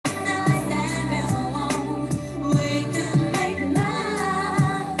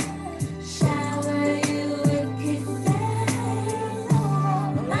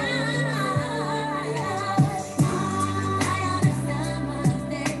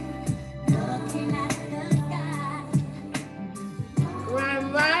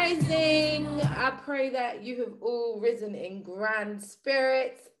I pray that you have all risen in grand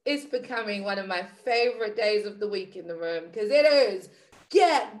spirits. It's becoming one of my favorite days of the week in the room because it is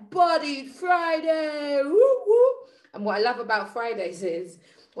Get Bodied Friday. Woo, woo. And what I love about Fridays is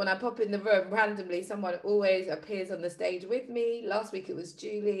when I pop in the room randomly, someone always appears on the stage with me. Last week it was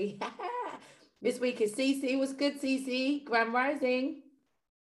Julie. This week is Cece. What's good, Cece? Grand Rising.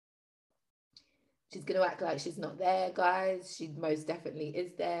 She's going to act like she's not there, guys. She most definitely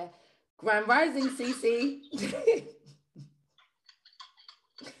is there. Grand Rising, Cece.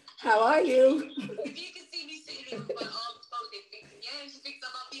 How are you? If you can see me sitting here with my arms folded, thinking, yeah, she thinks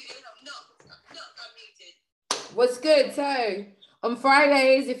I'm unmuted. I'm not unmuted. What's good? So, on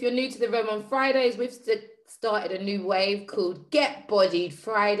Fridays, if you're new to the room, on Fridays, we've started a new wave called Get Bodied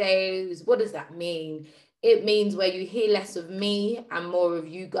Fridays. What does that mean? It means where you hear less of me and more of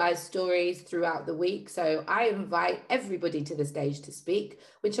you guys' stories throughout the week. So I invite everybody to the stage to speak,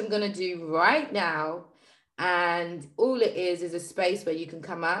 which I'm going to do right now. And all it is a space where you can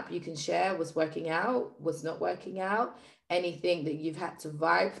come up, you can share what's working out, what's not working out, anything that you've had to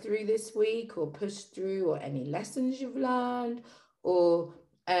vibe through this week or push through, or any lessons you've learned, or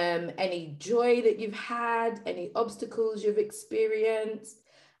any joy that you've had, any obstacles you've experienced.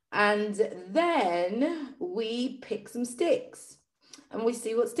 And then we pick some sticks and we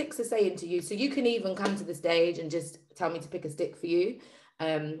see what sticks are saying to you. So you can even come to the stage and just tell me to pick a stick for you.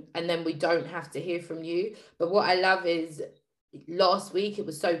 And then we don't have to hear from you. But what I love is last week, it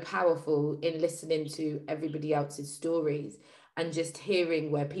was so powerful in listening to everybody else's stories and just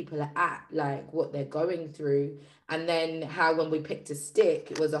hearing where people are at, like what they're going through. And then how when we picked a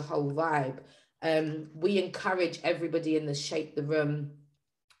stick, it was a whole vibe. We encourage everybody in the Shape the Room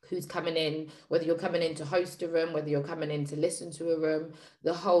who's coming in, whether you're coming in to host a room, whether you're coming in to listen to a room.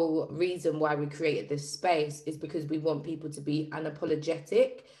 The whole reason why we created this space is because we want people to be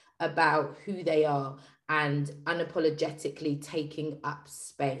unapologetic about who they are and unapologetically taking up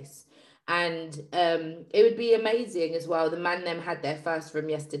space. And it would be amazing as well. The Man Them had their first room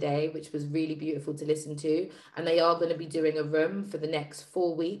yesterday, which was really beautiful to listen to. And they are going to be doing a room for the next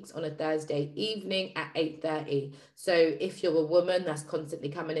 4 weeks on a Thursday evening at 8:30. So if you're a woman that's constantly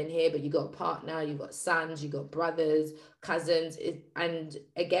coming in here, but you got a partner, you got sons, you got brothers, cousins, and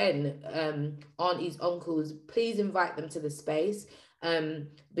again, aunties, uncles, please invite them to the space.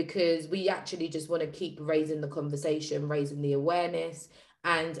 Because we actually just want to keep raising the conversation, raising the awareness,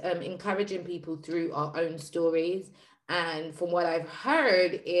 and encouraging people through our own stories. And from what I've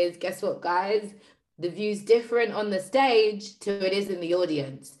heard is, guess what, guys? The view's different on the stage to it is in the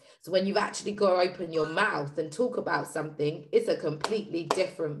audience. So when you've actually got to open your mouth and talk about something, it's a completely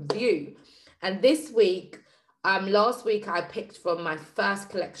different view. And this week, last week, I picked from my first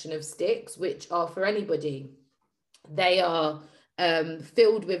collection of sticks, which are for anybody. They are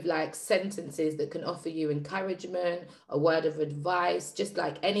filled with like sentences that can offer you encouragement, a word of advice, just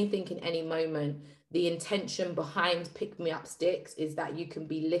like anything in any moment. The intention behind Pick Me Up Sticks is that you can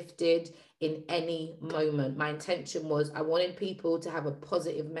be lifted in any moment. My intention was I wanted people to have a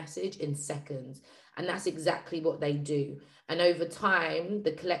positive message in seconds. And that's exactly what they do. And over time,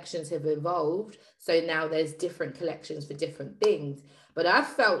 the collections have evolved. So now there's different collections for different things. But I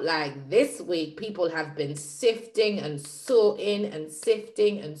felt like this week, people have been sifting and sorting and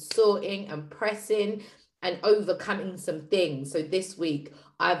sifting and sorting and pressing and overcoming some things. So this week,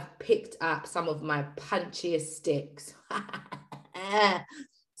 I've picked up some of my punchiest sticks.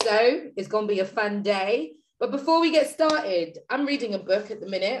 So it's going to be a fun day. But before we get started, I'm reading a book at the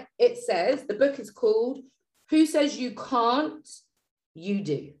minute. It says, the book is called Who Says You Can't? You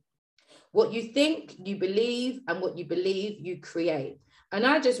Do. What you think, you believe, and what you believe, you create. And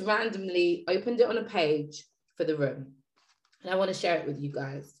I just randomly opened it on a page for the room. And I want to share it with you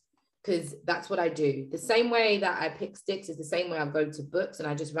guys because that's what I do. The same way that I pick sticks is the same way I go to books and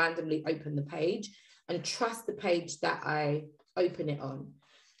I just randomly open the page and trust the page that I open it on.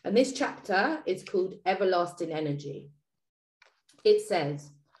 And this chapter is called Everlasting Energy. It says,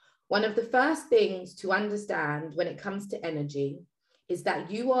 one of the first things to understand when it comes to energy is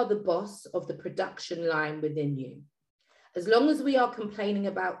that you are the boss of the production line within you. As long as we are complaining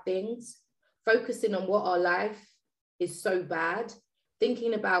about things, focusing on what our life is so bad,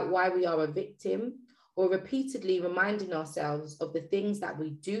 thinking about why we are a victim, or repeatedly reminding ourselves of the things that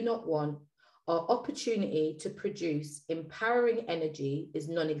we do not want, our opportunity to produce empowering energy is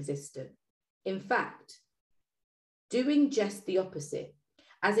non-existent. In fact, doing just the opposite,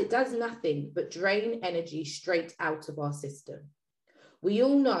 as it does nothing but drain energy straight out of our system. We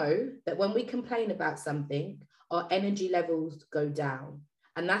all know that when we complain about something, our energy levels go down.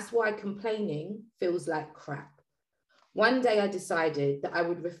 And that's why complaining feels like crap. One day I decided that I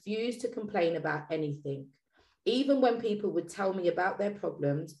would refuse to complain about anything. Even when people would tell me about their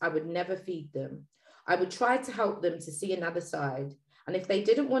problems, I would never feed them. I would try to help them to see another side. And if they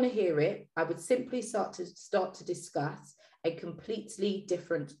didn't want to hear it, I would simply start to discuss a completely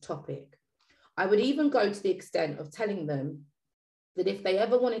different topic. I would even go to the extent of telling them that if they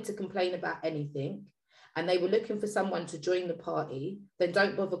ever wanted to complain about anything and they were looking for someone to join the party, then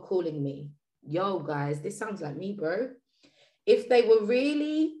don't bother calling me. Yo, guys, this sounds like me, bro. If they were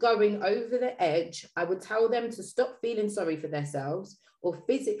really going over the edge, I would tell them to stop feeling sorry for themselves or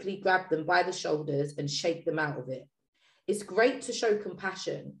physically grab them by the shoulders and shake them out of it. It's great to show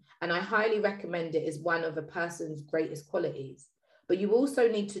compassion, and I highly recommend it as one of a person's greatest qualities. But you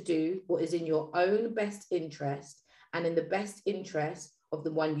also need to do what is in your own best interest and in the best interest of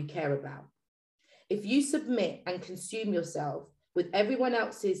the one you care about. If you submit and consume yourself with everyone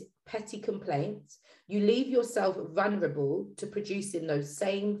else's petty complaints, you leave yourself vulnerable to producing those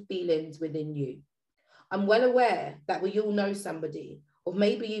same feelings within you. I'm well aware that we all know somebody, or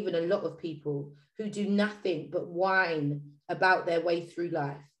maybe even a lot of people, who do nothing but whine about their way through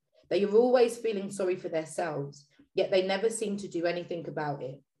life. They are always feeling sorry for themselves, yet they never seem to do anything about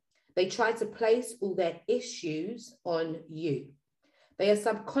it. They try to place all their issues on you. They are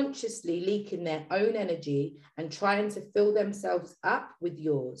subconsciously leaking their own energy and trying to fill themselves up with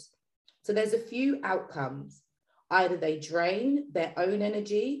yours. So there's a few outcomes. Either they drain their own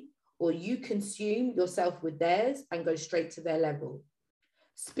energy or you consume yourself with theirs and go straight to their level.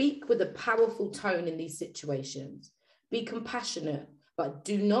 Speak with a powerful tone in these situations. Be compassionate, but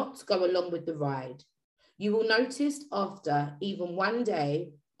do not go along with the ride. You will notice after even one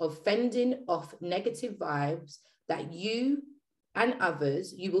day of fending off negative vibes that you and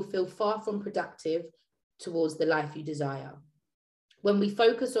others, you will feel far from productive towards the life you desire. When we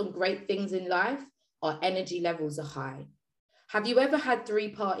focus on great things in life, our energy levels are high. Have you ever had 3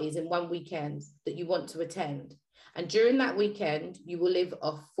 parties in one weekend that you want to attend? And during that weekend, you will live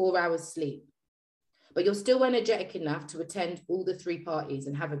off 4 hours sleep, but you're still energetic enough to attend all the 3 parties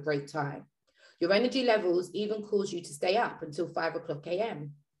and have a great time. Your energy levels even cause you to stay up until 5 o'clock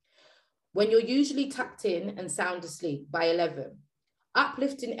a.m. when you're usually tucked in and sound asleep by 11.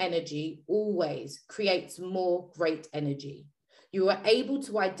 Uplifting energy always creates more great energy. You are able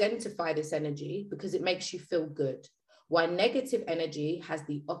to identify this energy because it makes you feel good, while negative energy has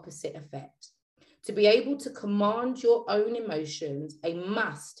the opposite effect. To be able to command your own emotions, a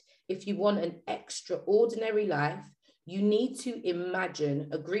must if you want an extraordinary life, you need to imagine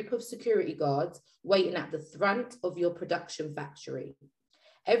a group of security guards waiting at the front of your production factory.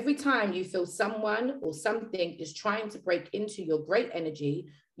 Every time you feel someone or something is trying to break into your great energy,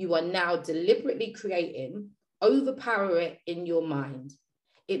 you are now deliberately creating, overpower it in your mind.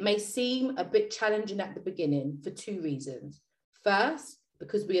 It may seem a bit challenging at the beginning for 2 reasons. First,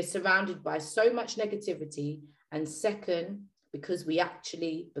 because we are surrounded by so much negativity, and second, because we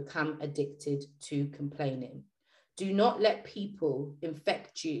actually become addicted to complaining. Do not let people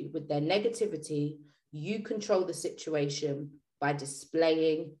infect you with their negativity. You control the situation by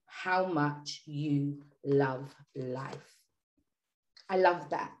displaying how much you love life. I love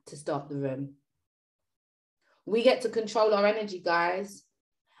that to start the room. We get to control our energy, guys,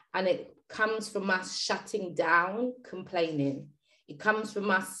 and it comes from us shutting down complaining. It comes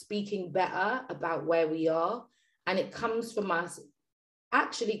from us speaking better about where we are, and it comes from us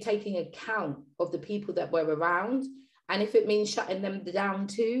actually taking account of the people that we're around. And if it means shutting them down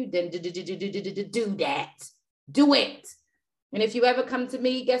too, then do that. Do it. And if you ever come to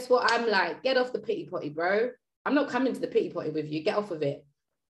me, guess what I'm like? Get off the pity potty, bro. I'm not coming to the pity potty with you. Get off of it.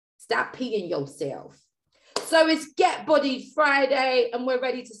 Stop peeing yourself. So it's Get Bodied Friday, and we're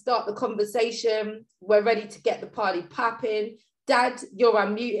ready to start the conversation. We're ready to get the party popping. Dad, you're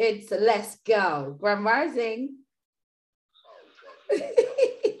unmuted, so let's go. Grand Rising. My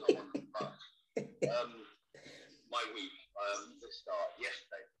week, let's start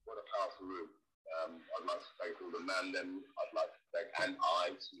yesterday. What a powerful room. I'd like to thank all the man them. I'd like to thank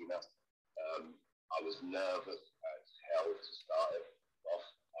Tina. I was nervous as hell to start it off.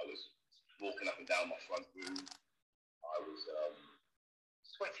 I was walking up and down my front room. I was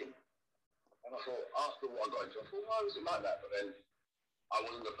sweating. And I thought, after what I got into, I thought, why was it like that? But then I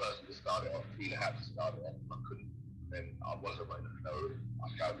wasn't the person to start it off. Tina had to start it off. I couldn't. Then I wasn't ready to know. I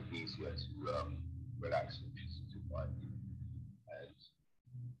found it easier to relax and just to quiet.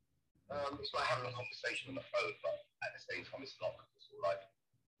 And it's like having a conversation on the phone, but at the same time, it's not. It's all like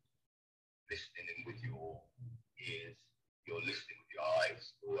listening in with your ears, you're listening with your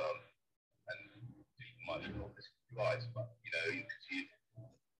eyes, and you might not listen with your eyes, but you know,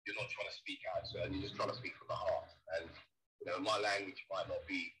 you're not trying to speak out, and you're just trying to speak from the heart. And My language might not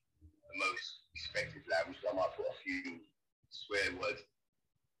be the most respected language, so I might put a few swear words.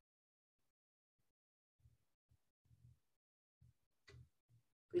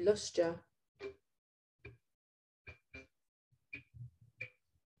 We lost you.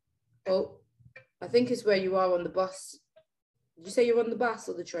 Oh, I think it's where you are on the bus. Did you say you're on the bus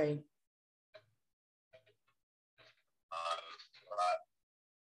or the train?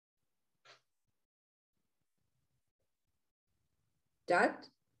 Dad,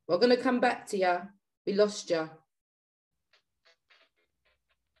 we're going to come back to you. We lost you.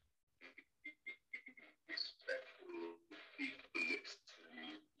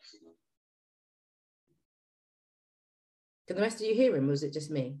 Can the rest of you hear him, or was it just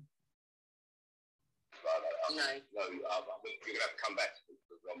me? No. No, we're going to have to come back to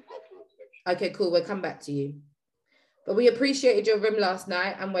because I've got poor connection. Okay, cool. We'll come back to you. But we appreciated your room last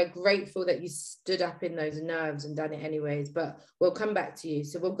night, and we're grateful that you stood up in those nerves and done it anyways. But we'll come back to you.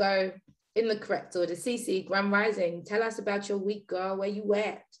 So we'll go in the correct order. Cece, Grand Rising, tell us about your week, girl. Where you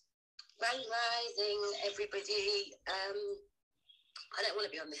at? Grand Rising, everybody. I don't want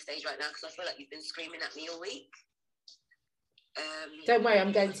to be on this stage right now because I feel like you've been screaming at me all week. Don't worry,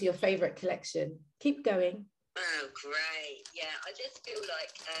 I'm going to your favourite collection. Keep going. Oh, great. Yeah, I just feel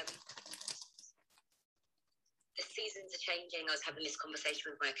like the seasons are changing. I was having this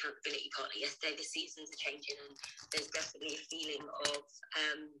conversation with my accountability partner yesterday. The seasons are changing, and there's definitely a feeling of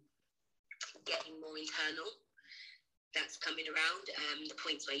getting more internal. That's coming around, the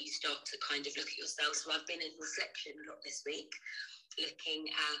points where you start to kind of look at yourself. So I've been in reflection a lot this week,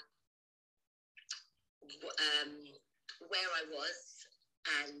 looking at where I was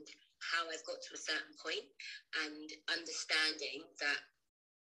and how I've got to a certain point, and understanding that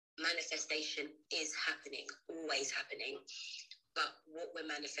manifestation is happening, always happening, but what we're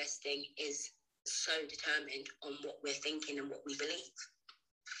manifesting is so determined on what we're thinking and what we believe.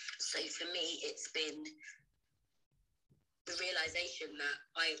 So for me, it's been the realization that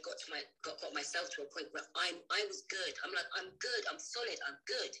I have got myself to a point where I was good. I'm like, I'm good, I'm solid, I'm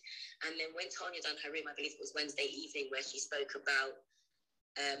good. And then when Tanya done her room, I believe it was Wednesday evening, where she spoke about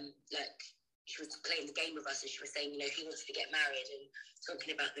like she was playing the game with us, and she was saying, who wants to get married, and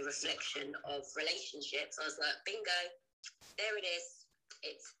talking about the reflection of relationships. I was like, bingo, there it is.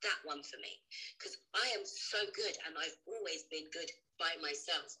 It's that one for me, because I am so good, and I've always been good by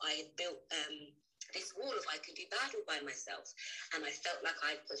myself. I had built this wall of I can do battle by myself, and I felt like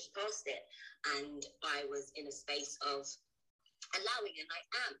I pushed past it, and I was in a space of allowing, and I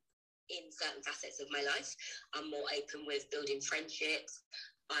am in certain facets of my life. I'm more open with building friendships.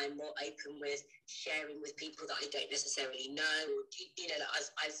 I'm more open with sharing with people that I don't necessarily know.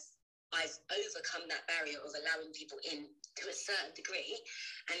 I've overcome that barrier of allowing people in to a certain degree,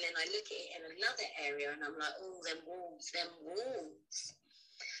 and then I look at it in another area, and I'm like, oh, them walls.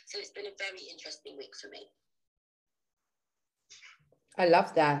 So it's been a very interesting week for me. I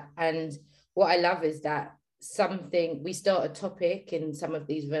love that. And what I love is that we start a topic in some of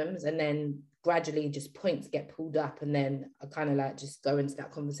these rooms, and then gradually just points get pulled up, and then I kind of like just go into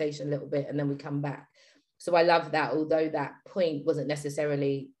that conversation a little bit, and then we come back. So I love that, although that point wasn't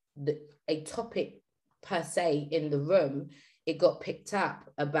necessarily a topic per se in the room, it got picked up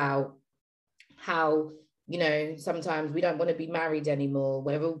about how, sometimes we don't want to be married anymore.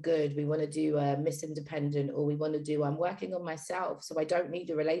 We're all good. We want to do Miss Independent, or we want to do, I'm working on myself, so I don't need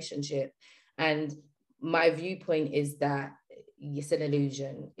a relationship. And my viewpoint is that it's an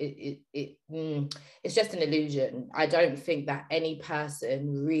illusion. It's just an illusion. I don't think that any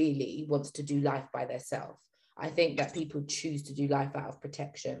person really wants to do life by themselves. I think that people choose to do life out of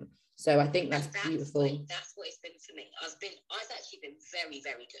protection. So I think that's beautiful. That's what it's been for me. I've actually been very,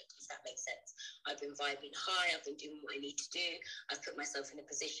 very good, if that makes sense. I've been vibing high. I've been doing what I need to do. I've put myself in a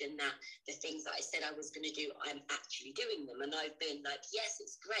position that the things that I said I was going to do, I'm actually doing them. And I've been like, yes,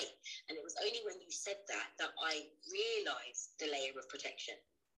 it's great. And it was only when you said that I realized the layer of protection.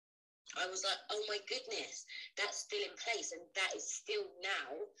 I was like, oh my goodness, that's still in place. And that is still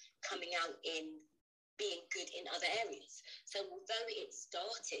now coming out in being good in other areas. So although it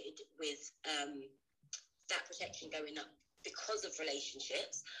started with that protection going up because of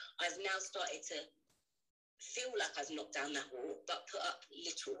relationships, I've now started to feel like I've knocked down that wall, but put up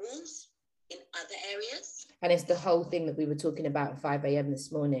little walls in other areas. And it's the whole thing that we were talking about at 5 a.m.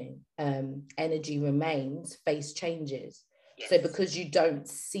 this morning. Energy remains, face changes. Yes. So because you don't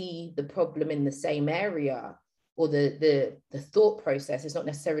see the problem in the same area, or the thought process is not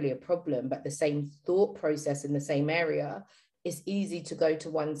necessarily a problem, but the same thought process in the same area, it's easy to go to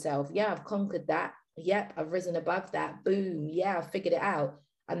oneself. Yeah, I've conquered that. Yep, I've risen above that. Boom. Yeah, I've figured it out.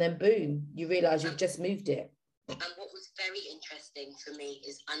 And then boom, you realize you've just moved it. And what was very interesting for me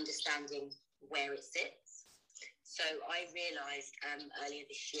is understanding where it sits. So I realised earlier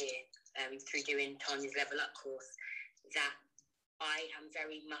this year, through doing Tanya's Level Up course, that I am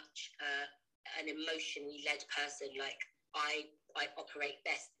very much an emotionally led person. Like I operate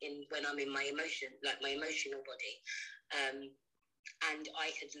best when I'm in my emotion, like my emotional body. And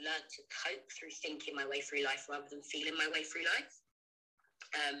I had learned to cope through thinking my way through life rather than feeling my way through life.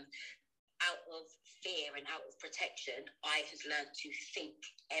 Out of fear and out of protection, I had learned to think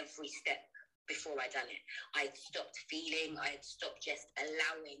every step before I'd done it. I had stopped feeling, I had stopped just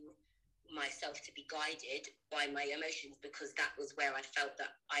allowing myself to be guided by my emotions, because that was where I felt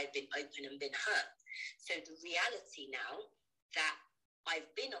that I had been open and been hurt. So the reality now that I've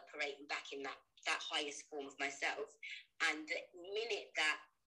been operating back in that highest form of myself, and the minute that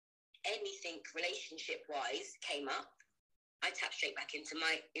anything relationship-wise came up, I tapped straight back into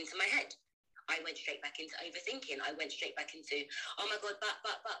my head. I went straight back into overthinking. I went straight back into, oh my God, but,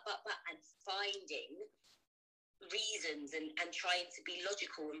 and finding reasons and trying to be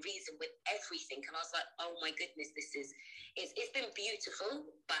logical and reason with everything. And I was like, oh my goodness, it's been beautiful,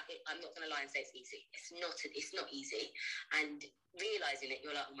 but I'm not going to lie and say it's easy. It's not easy. And realizing it,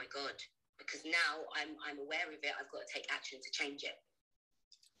 you're like, oh my God, because now I'm aware of it. I've got to take action to change it.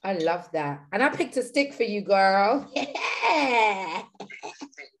 I love that. And I picked a stick for you, girl. Yeah.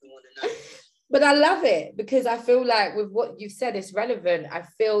 But I love it because I feel like with what you said, it's relevant. I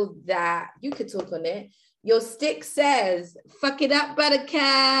feel that you could talk on it. Your stick says, fuck it up, buttercup.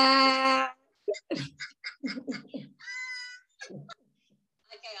 Okay,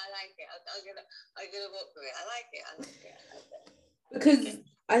 I like it. I'm gonna walk through it. I like it. Because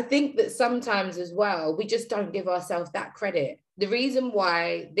I think that sometimes as well, we just don't give ourselves that credit. The reason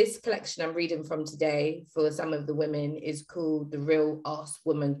why this collection I'm reading from today for some of the women is called the Real Ass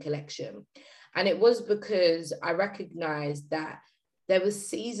Woman Collection. And it was because I recognized that there were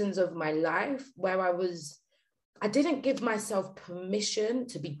seasons of my life where I didn't give myself permission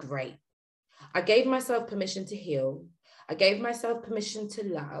to be great. I gave myself permission to heal. I gave myself permission to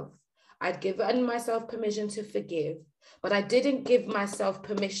love. I'd given myself permission to forgive, but I didn't give myself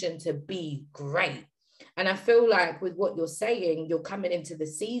permission to be great. And I feel like with what you're saying, you're coming into the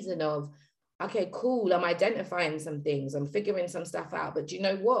season of, okay, cool, I'm identifying some things, I'm figuring some stuff out, but do you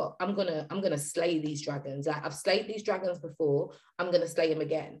know what? I'm gonna slay these dragons. Like, I've slayed these dragons before, I'm gonna slay them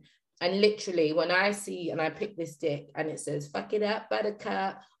again. And literally, when I see and I pick this stick and it says, fuck it up,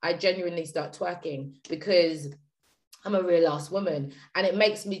 buttercup, I genuinely start twerking because I'm a real ass woman. And it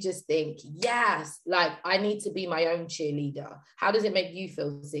makes me just think, yes, like I need to be my own cheerleader. How does it make you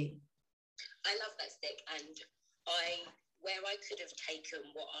feel, Z? I love that stick. And where I could have taken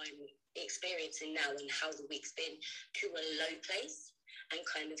what I'm experiencing now and how the week's been to a low place and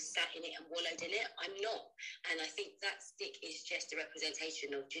kind of sat in it and wallowed in it, I'm not. And I think that stick is just a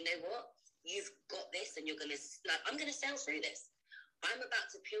representation of, do you know what? You've got this and you're going to, like, I'm going to sail through this. I'm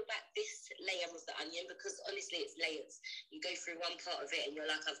about to peel back this layer of the onion, because honestly, it's layers. You go through one part of it and you're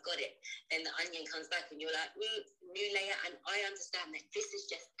like, I've got it. Then the onion comes back and you're like, new layer. And I understand that this is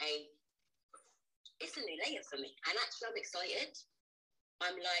just it's a new layer for me. And actually, I'm excited.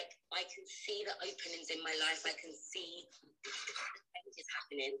 I'm like, I can see the openings in my life. I can see changes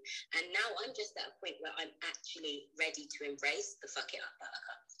happening. And now I'm just at a point where I'm actually ready to embrace the fuck it up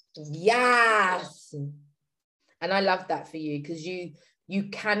buttercup. Yes. And I love that for you, because you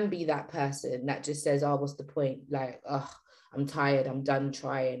can be that person that just says, oh, what's the point? Like, oh, I'm tired. I'm done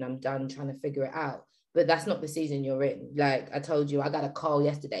trying. I'm done trying to figure it out. But that's not the season you're in. Like I told you, I got a call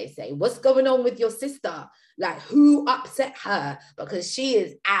yesterday saying, what's going on with your sister? Like, who upset her? Because she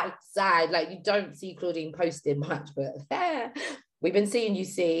is outside. Like, you don't see Claudine posting much, but we've been seeing you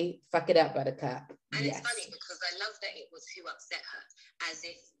see, fuck it up, buttercup. And yes. It's funny because I love that it was who upset her. As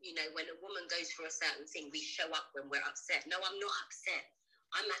if, you know, when a woman goes through a certain thing, we show up when we're upset. No, I'm not upset.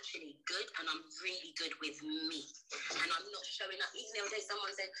 I'm actually good, and I'm really good with me. And I'm not showing up. Even the other day,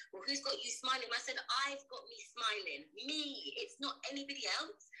 someone said, well, who's got you smiling? I said, I've got me smiling. Me. It's not anybody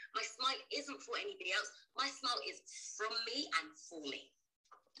else. My smile isn't for anybody else. My smile is from me and for me.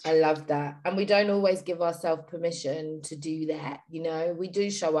 I love that. And we don't always give ourselves permission to do that. You know, we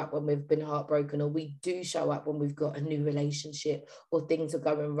do show up when we've been heartbroken, or we do show up when we've got a new relationship or things are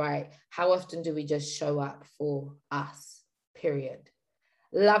going right. How often do we just show up for us? Period.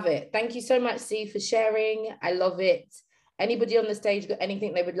 Love it. Thank you so much, C, for sharing. I love it. Anybody on the stage got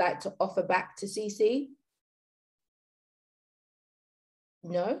anything they would like to offer back to CC?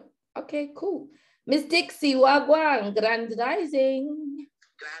 No? Okay, cool. Miss Dixie, wagwan, grand rising.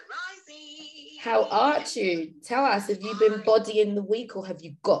 Grand rising. How are you? Tell us, have you been bodying the week, or have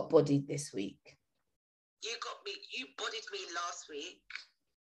you got bodied this week? you bodied me last week,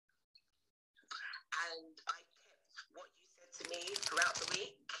 and I kept what you said to me throughout the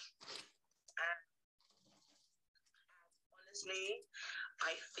week. And honestly,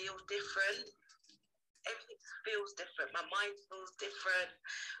 I feel different. Everything feels different. My mind feels different.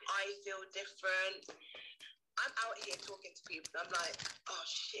 I feel different. I'm out here talking to people. I'm like, oh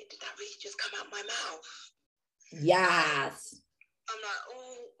shit, did that really just come out my mouth? Yes. I'm like,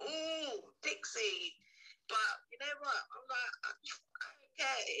 oh, Dixie. But you know what? I'm like, I don't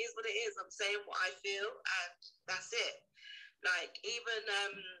care. It is what it is. I'm saying what I feel, and that's it. Like, even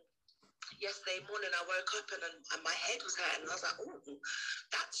yesterday morning, I woke up and my head was hurting. And I was like, oh,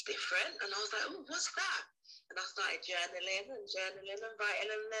 that's different. And I was like, oh, what's that? And I started journaling and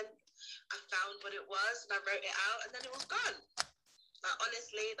writing, and then I found what it was, and I wrote it out, and then it was gone. Like,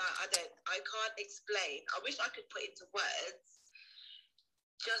 honestly, like, I can't explain. I wish I could put into words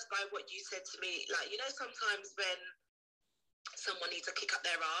just by what you said to me. Like, you know, sometimes when someone needs to kick up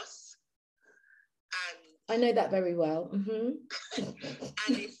their ass, and I know that very well. And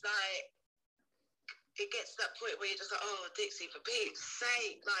it's like, it gets to that point where you're just like, oh, Dixie, for Pete's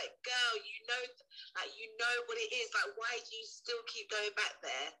sake, like, girl, you know what it is. Like, why do you still keep going back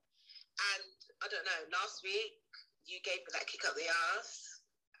there? And I don't know, last week you gave me that kick up the ass,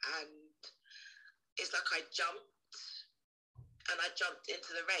 and it's like I jumped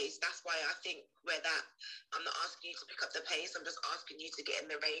into the race. That's why I think where that, I'm not asking you to pick up the pace, I'm just asking you to get in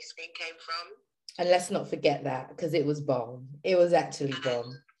the race thing came from. And let's not forget that, because it was bomb. It was actually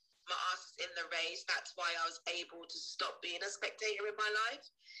bomb. My ass is in the race. That's why I was able to stop being a spectator in my life,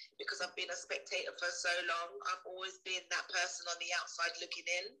 because I've been a spectator for so long. I've always been that person on the outside looking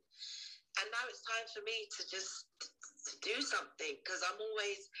in. And now it's time for me to just to do something, because I'm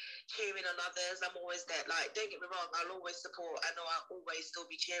always cheering on others. I'm always there. Like, don't get me wrong, I'll always support. I know I'll always still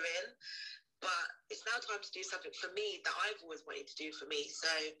be cheering. But it's now time to do something for me that I've always wanted to do for me. So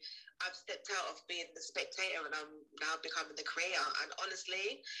I've stepped out of being the spectator, and I'm now becoming the creator. And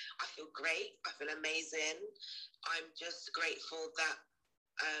honestly, I feel great. I feel amazing. I'm just grateful that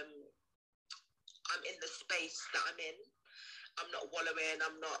I'm in the space that I'm in. I'm not wallowing.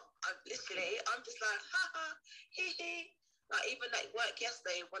 I'm just like, ha ha, hee hee. Like, even at work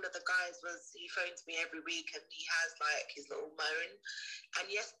yesterday, one of the guys he phones me every week, and he has like his little moan. And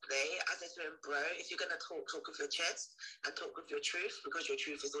yesterday, I said to him, bro, if you're going to talk with your chest and talk with your truth, because your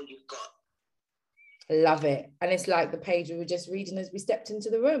truth is all you've got. Love it. And it's like the page we were just reading as we stepped into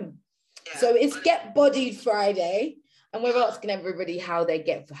the room. Yeah, so it's Get Bodied Friday, and we're asking everybody how they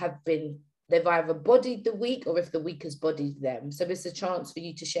they've either bodied the week, or if the week has bodied them. So it's a chance for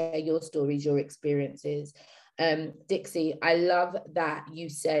you to share your stories, your experiences. Dixie, I love that you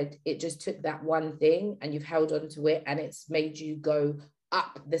said it just took that one thing and you've held on to it, and it's made you go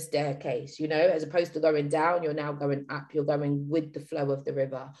up the staircase, you know, as opposed to going down, you're now going up. You're going with the flow of the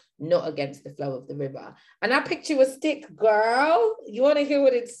river, not against the flow of the river. And I picked you a stick, girl. You want to hear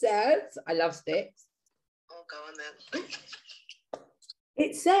what it says? I love sticks. Oh, go on then.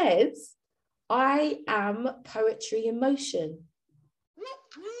 It says, I am poetry in motion.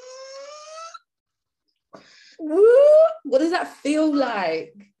 Woo! What does that feel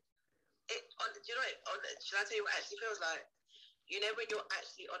like? Should I tell you what it actually feels like? You know, when you're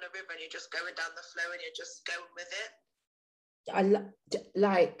actually on a river and you're just going down the flow and you're just going with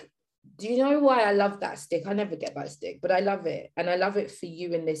it? Do you know why I love that stick? I never get that stick, but I love it. And I love it for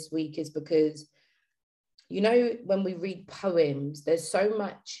you in this week is because, you know, when we read poems, there's so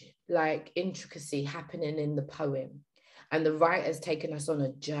much like intricacy happening in the poem. And the writer's taken us on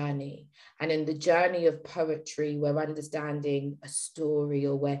a journey. And in the journey of poetry, we're understanding a story,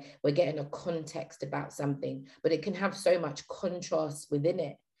 or we're getting a context about something, but it can have so much contrast within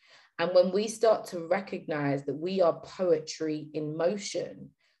it. And when we start to recognize that we are poetry in motion,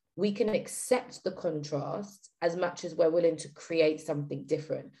 we can accept the contrast as much as we're willing to create something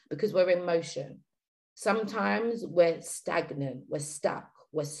different, because we're in motion. Sometimes we're stagnant, we're stuck,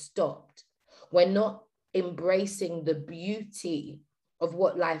 we're stopped. We're not embracing the beauty of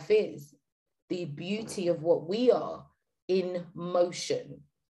what life is, the beauty of what we are in motion.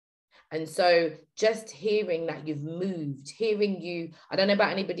 And so just hearing that you've moved, hearing you, I don't know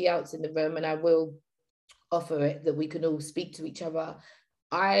about anybody else in the room, and I will offer it that we can all speak to each other.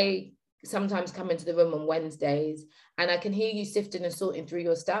 I sometimes come into the room on Wednesdays and I can hear you sifting and sorting through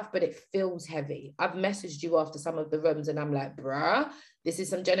your stuff, but it feels heavy. I've messaged you after some of the rooms and I'm like, bruh, this is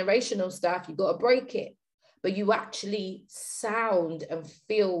some generational stuff. You got to break it. But you actually sound and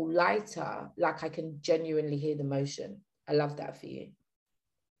feel lighter, like I can genuinely hear the motion. I love that for you.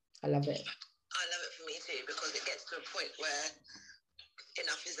 I love it. I love it for me too, because it gets to a point where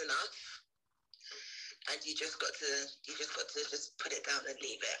enough is enough. and you just got to just put it down and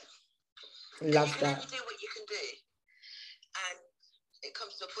leave it. Love you can that. only do what you can do, and it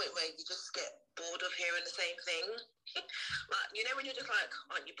comes to a point where you just get bored of hearing the same thing. Like, you know, when you're just like,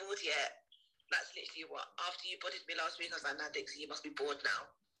 aren't you bored yet? That's literally what, after you bodied me last week, I was like, nah, Dixie, you must be bored now.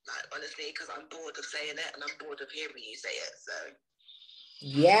 Like, honestly, because I'm bored of saying it and I'm bored of hearing you say it. So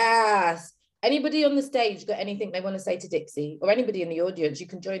yes. Anybody on the stage got anything they want to say to Dixie, or anybody in the audience? You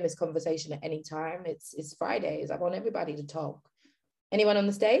can join this conversation at any time. It's Fridays. I want everybody to talk. Anyone on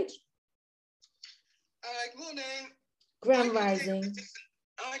the stage? Good morning. Grand Rising.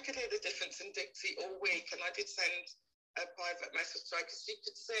 I could hear the difference in Dixie all week, and I did send a private message to her because you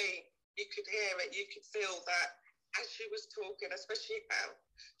could see, you could hear it, you could feel that as she was talking, especially how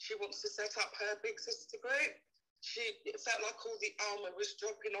she wants to set up her big sister group. It felt like all the armor was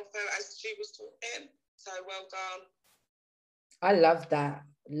dropping off her as she was talking. So well done. I love that.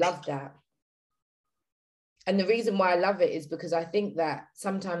 Love that. And the reason why I love it is because I think that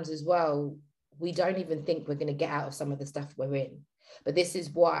sometimes as well, we don't even think we're going to get out of some of the stuff we're in. But this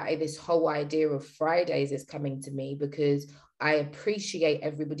is why this whole idea of Fridays is coming to me, because I appreciate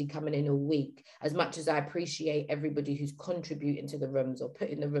everybody coming in a week as much as I appreciate everybody who's contributing to the rooms or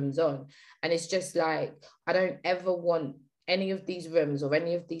putting the rooms on. And it's just like, I don't ever want any of these rooms or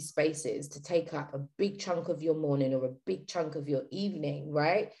any of these spaces to take up a big chunk of your morning or a big chunk of your evening,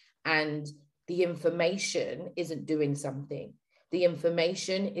 right? And the information isn't doing something. The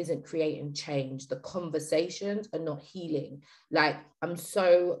information isn't creating change. The conversations are not healing. Like, I'm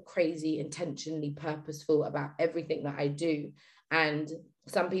so crazy, intentionally purposeful about everything that I do. And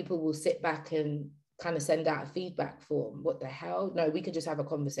some people will sit back and kind of send out a feedback form. What the hell? No, we could just have a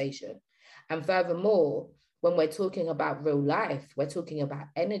conversation. And furthermore, when we're talking about real life, we're talking about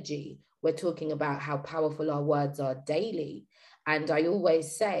energy. We're talking about how powerful our words are daily. And I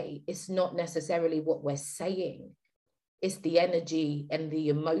always say, it's not necessarily what we're saying. It's the energy and the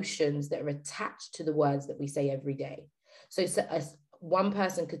emotions that are attached to the words that we say every day. So as one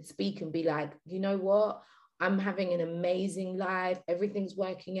person could speak and be like, you know what? I'm having an amazing life. Everything's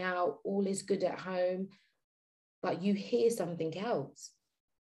working out. All is good at home. But you hear something else.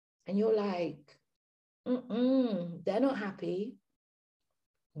 And you're like, they're not happy.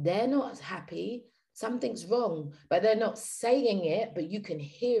 They're not happy. Something's wrong. But they're not saying it, but you can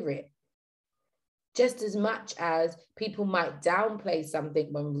hear it. Just as much as people might downplay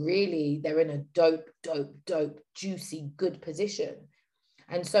something when really they're in a dope, juicy, good position.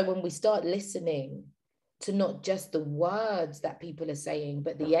 And so when we start listening to not just the words that people are saying,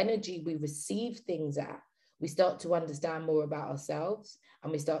 but the energy we receive things at, we start to understand more about ourselves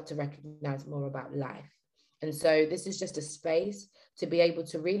and we start to recognize more about life. And so this is just a space to be able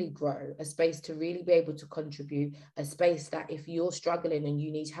to really grow, a space to really be able to contribute, a space that if you're struggling and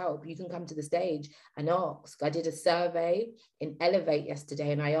you need help, you can come to the stage and ask. I did a survey in Elevate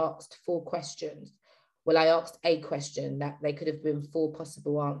yesterday and I asked 4 questions. Well, I asked a question that they could have been 4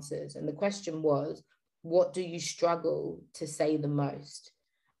 possible answers. And the question was, what do you struggle to say the most?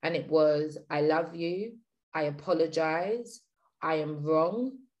 And it was, I love you, I apologize, I am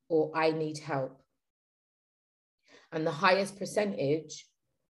wrong, or I need help. And the highest percentage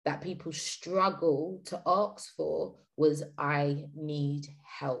that people struggle to ask for was, I need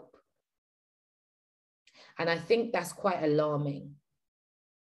help. And I think that's quite alarming.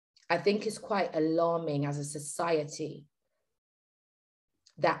 I think it's quite alarming as a society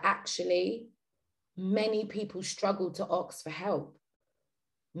that actually many people struggle to ask for help.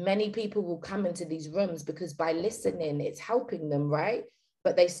 Many people will come into these rooms because by listening, it's helping them, right?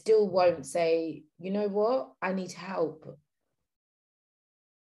 But they still won't say, you know what, I need help.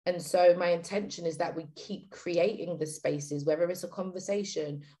 And so my intention is that we keep creating the spaces, whether it's a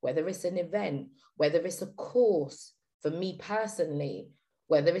conversation, whether it's an event, whether it's a course, for me personally,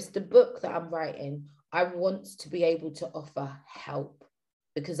 whether it's the book that I'm writing, I want to be able to offer help,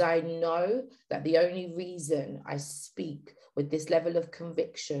 because I know that the only reason I speak with this level of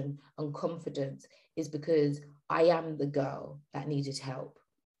conviction and confidence is because I am the girl that needed help.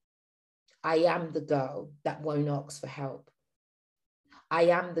 I am the girl that won't ask for help. I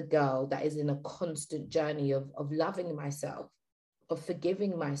am the girl that is in a constant journey of loving myself, of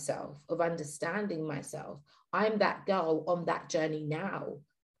forgiving myself, of understanding myself. I'm that girl on that journey now.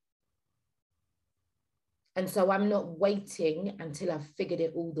 And so I'm not waiting until I've figured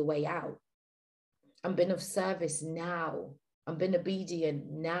it all the way out. I'm being of service now. I'm being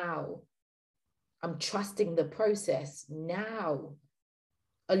obedient now. I'm trusting the process now.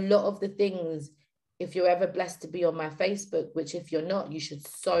 A lot of the things, if you're ever blessed to be on my Facebook, which if you're not, you should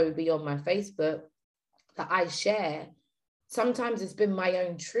so be on my Facebook, that I share, sometimes it's been my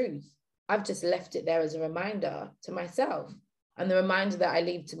own truth. I've just left it there as a reminder to myself. And the reminder that I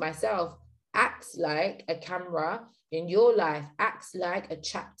leave to myself acts like a camera in your life, acts like a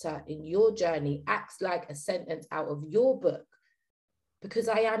chapter in your journey, acts like a sentence out of your book, because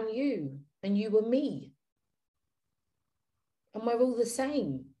I am you and you were me. And we're all the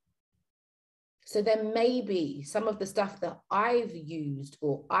same. So then maybe some of the stuff that I've used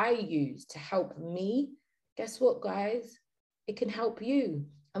or I use to help me, guess what, guys? It can help you,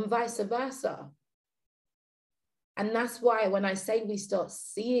 and vice versa. And that's why when I say we start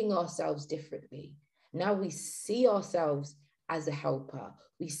seeing ourselves differently, now we see ourselves as a helper.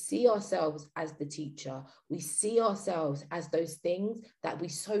 We see ourselves as the teacher. We see ourselves as those things that we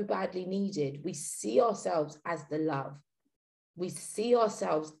so badly needed. We see ourselves as the love. We see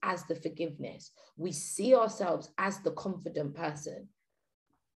ourselves as the forgiveness. We see ourselves as the confident person.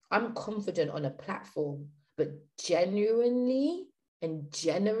 I'm confident on a platform, but genuinely and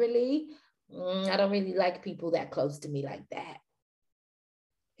generally, I don't really like people that close to me like that.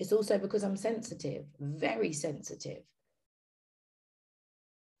 It's also because I'm sensitive, very sensitive.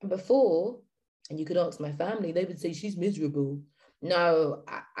 And before, and you could ask my family, they would say she's miserable. No,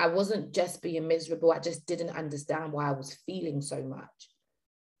 I wasn't just being miserable. I just didn't understand why I was feeling so much.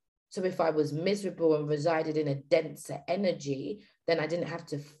 So if I was miserable and resided in a denser energy, then I didn't have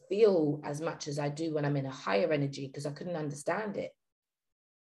to feel as much as I do when I'm in a higher energy, because I couldn't understand it.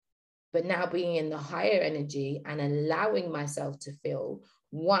 But now being in the higher energy and allowing myself to feel,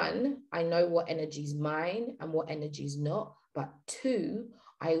 one, I know what energy is mine and what energy is not. But two,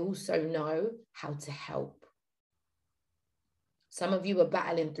 I also know how to help. Some of you are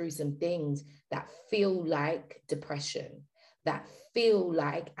battling through some things that feel like depression, that feel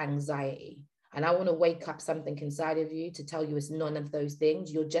like anxiety. And I want to wake up something inside of you to tell you it's none of those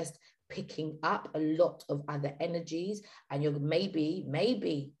things. You're just picking up a lot of other energies, and you're maybe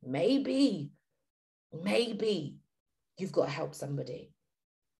you've got to help somebody.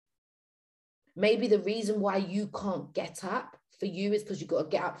 Maybe the reason why you can't get up for you is because you've got to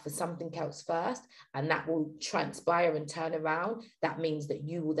get up for something else first, and that will transpire and turn around. That means that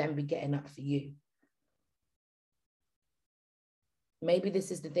you will then be getting up for you. Maybe this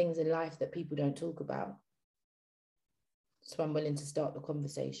is the things in life that people don't talk about. So I'm willing to start the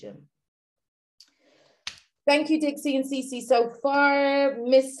conversation. Thank you, Dixie and Cece, so far.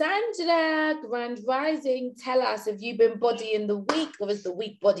 Miss Angela, Grand Rising, tell us, have you been bodying the week, or has the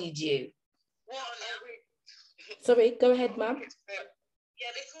week bodied you? Sorry, go ahead, ma'am.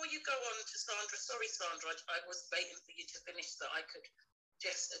 Yeah, before you go on to Sandra, sorry, Sandra, I was waiting for you to finish so I could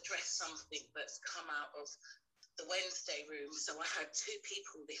just address something that's come out of the Wednesday room. So I had two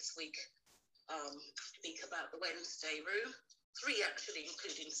people this week speak about the Wednesday room, three actually,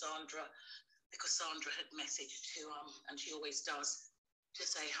 including Sandra, because Sandra had messaged to, and she always does, to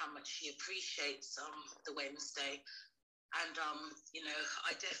say how much she appreciates the Wednesday. And, you know,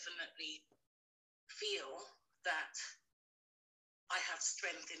 I definitely feel that I have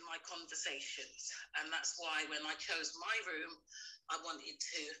strength in my conversations. And that's why when I chose my room, I wanted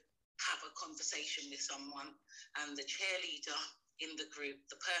to have a conversation with someone. And the cheerleader in the group,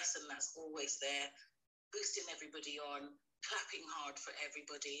 the person that's always there, boosting everybody on, clapping hard for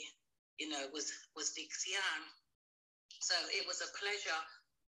everybody, you know, was Dixie Ann. So it was a pleasure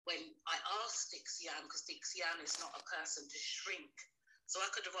when I asked Dixie Ann, because Dixie Ann is not a person to shrink. So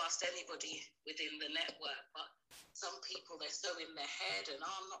I could have asked anybody within the network, but some people, they're so in their head and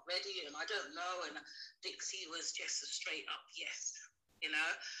I'm not ready and I don't know. And Dixie was just a straight up yes, you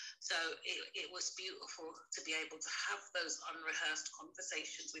know. So it was beautiful to be able to have those unrehearsed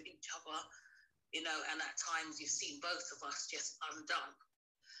conversations with each other, you know, and at times you've seen both of us just undone,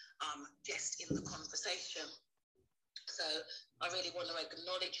 just in the conversation. So I really want to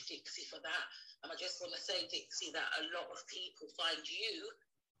acknowledge Dixie for that. And I just want to say, Dixie, that a lot of people find you,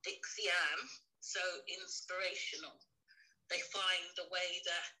 Dixie Ann, so inspirational. They find the way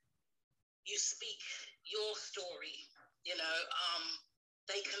that you speak your story, you know,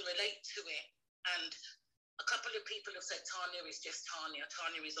 they can relate to it. And a couple of people have said Tanya is just Tanya.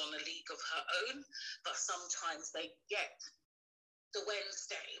 Tanya is on a league of her own, but sometimes they get the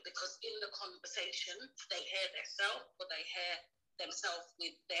Wednesday because in the conversation they hear themselves or they hear themselves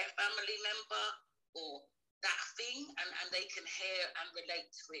with their family member or that thing, and they can hear and relate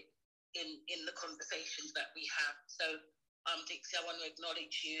to it in the conversations that we have. So Dixie, I want to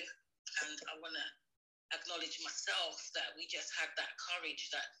acknowledge you, and I want to acknowledge myself that we just had that courage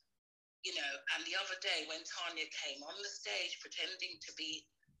that, you know. And the other day when Tanya came on the stage pretending to be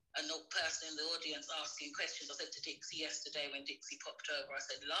a person in the audience asking questions, I said to Dixie yesterday when Dixie popped over, I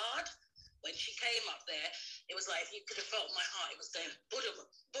said, Lord, when she came up there, it was like, if you could have felt my heart, it was going, Buddha,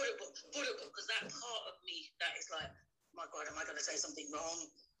 Buddha, Buddha, going to say something wrong.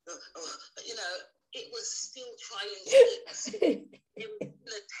 But, you know, it was still trying to, it was still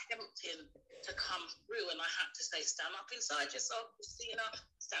attempting to come through. And I had to say, stand up inside yourself, Christina,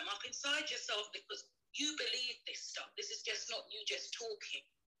 stand up inside yourself, because you believe this stuff. This is just not you just talking.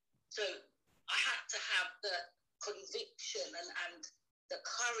 So I had to have the conviction and the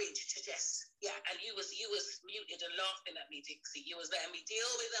courage to just, and you was muted and laughing at me, Dixie. You was letting me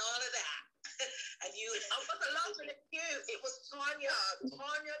deal with all of that. And I wasn't laughing at you. It was Tanya.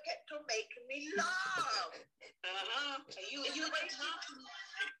 Tanya kept on making me laugh. And you were laughing.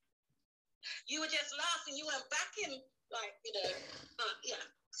 You were just laughing. You weren't backing, like, you know. But yeah.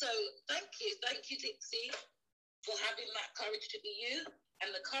 So thank you, Dixie, for having that courage to be you.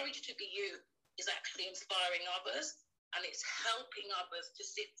 And the courage to be you is actually inspiring others. And it's helping others to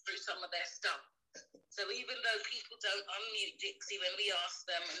sit through some of their stuff. So even though people don't unmute Dixie when we ask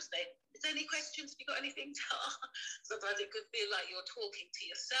them and say, is there any questions? Have you got anything to ask? Sometimes it could feel like you're talking to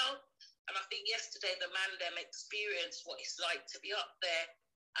yourself. And I think yesterday the Mandem experienced what it's like to be up there.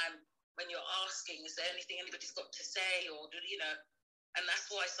 And when you're asking, is there anything anybody's got to say? Or, you know, and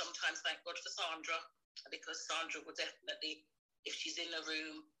that's why sometimes thank God for Sandra, because Sandra will definitely, if she's in a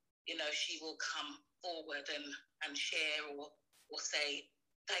room, you know, she will come forward and share or say,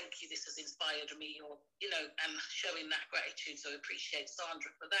 thank you, this has inspired me, or, you know, and showing that gratitude. So I appreciate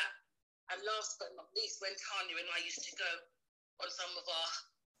Sandra for that. And last but not least, when Tanya and I used to go on some of our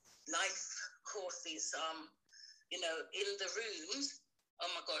life courses, you know, in the rooms, oh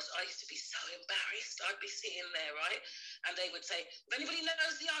my gosh, I used to be so embarrassed. I'd be sitting there, right? And they would say, if anybody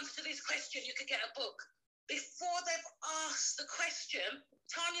knows the answer to this question, you could get a book. Before they've asked the question,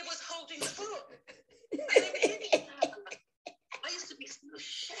 Tanya was holding the book. I used to be so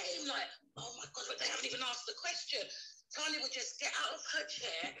ashamed, like, oh my God, but they haven't even asked the question. Tanya would just get out of her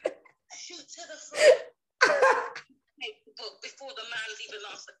chair, shoot to the front, take the book before the man's even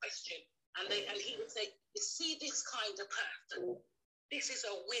asked the question. And he would say, you see this kind of person? This is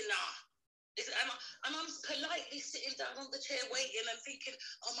a winner. And I'm politely sitting down on the chair waiting and thinking,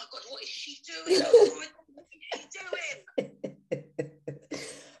 oh my God, what is she doing? Oh my God, what is she doing?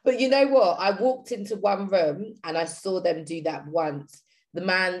 But you know what? I walked into one room and I saw them do that once. The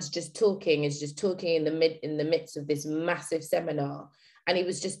man's just talking in the midst of this massive seminar. And he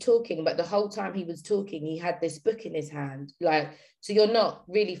was just talking, but the whole time he was talking, he had this book in his hand. Like, so you're not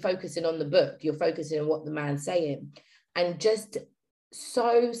really focusing on the book, you're focusing on what the man's saying. And just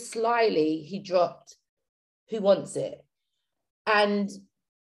so slyly, he dropped, who wants it? And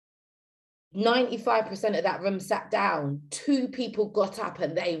 95% of that room sat down. 2 people got up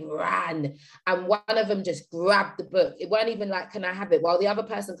and they ran. And one of them just grabbed the book. It weren't even like, can I have it? While the other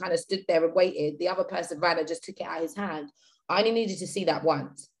person kind of stood there and waited, the other person ran and just took it out of his hand. I only needed to see that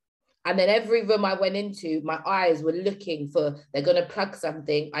once. And then every room I went into, my eyes were looking for, they're going to plug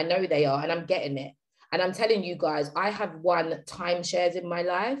something. I know they are, and I'm getting it. And I'm telling you guys, I have won timeshares in my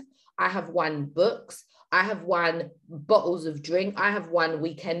life. I have won books. I have won bottles of drink. I have won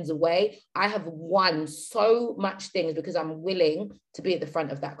weekends away. I have won so much things because I'm willing to be at the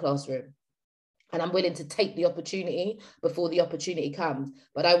front of that classroom. And I'm willing to take the opportunity before the opportunity comes.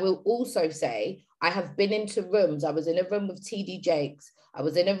 But I will also say, I have been into rooms. I was in a room with TD Jakes. I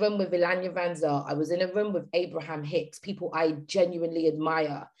was in a room with Ilanya Van Zyl. I was in a room with Abraham Hicks, people I genuinely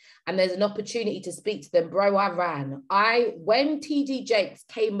admire. And there's an opportunity to speak to them. Bro, I ran. When TD Jakes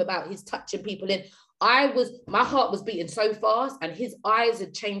came about his touching people in, my heart was beating so fast and his eyes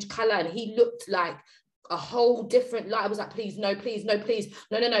had changed color and he looked like a whole different light. I was like, please, no, please, no, please,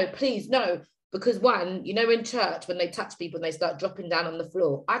 no, please, no. Because one, you know, in church, when they touch people and they start dropping down on the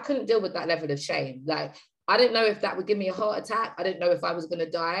floor, I couldn't deal with that level of shame. Like, I didn't know if that would give me a heart attack. I didn't know if I was going to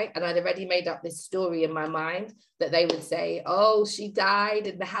die. And I'd already made up this story in my mind that they would say, oh, she died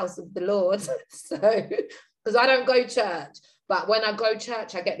in the house of the Lord. So, because I don't go church. But when I go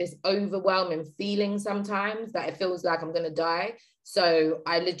church, I get this overwhelming feeling sometimes that it feels like I'm going to die. So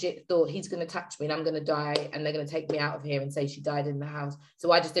I legit thought he's going to touch me and I'm going to die and they're going to take me out of here and say she died in the house.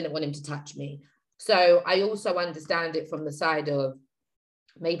 So I just didn't want him to touch me. So I also understand it from the side of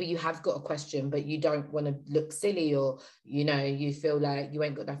maybe you have got a question, but you don't want to look silly or, you know, you feel like you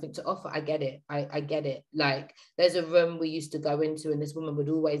ain't got nothing to offer. I get it. I get it. Like there's a room we used to go into and this woman would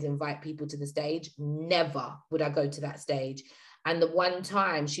always invite people to the stage. Never would I go to that stage. And the one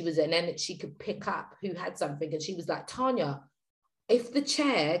time she was in and she could pick up who had something and she was like, Tanya, if the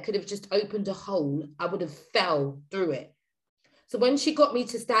chair could have just opened a hole, I would have fell through it. So when she got me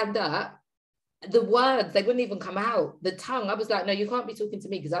to stand up, the words, they wouldn't even come out. The tongue, I was like, no, you can't be talking to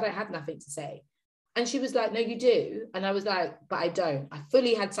me because I don't have nothing to say. And she was like, no, you do. And I was like, but I don't. I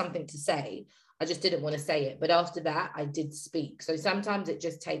fully had something to say. I just didn't want to say it. But after that, I did speak. So sometimes it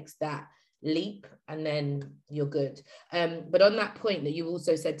just takes that leap and then you're good. But on that point that you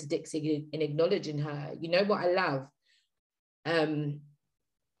also said to Dixie in acknowledging her, you know what I love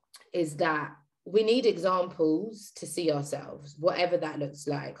is that we need examples to see ourselves, whatever that looks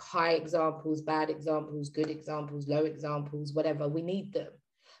like. High examples, bad examples, good examples, low examples, whatever. We need them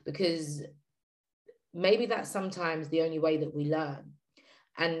because maybe that's sometimes the only way that we learn.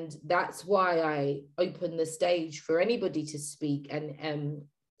 And that's why I open the stage for anybody to speak and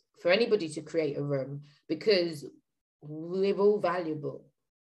for anybody to create a room, because we're all valuable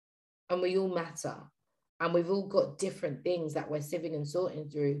and we all matter. And we've all got different things that we're sieving and sorting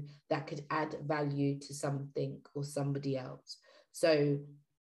through that could add value to something or somebody else. So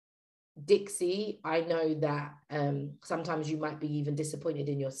Dixie, I know that sometimes you might be even disappointed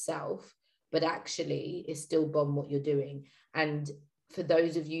in yourself, but actually it's still bomb what you're doing. And for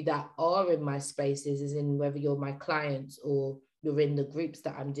those of you that are in my spaces, as in whether you're my clients or you're in the groups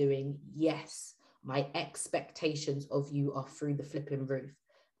that I'm doing, yes, my expectations of you are through the flipping roof.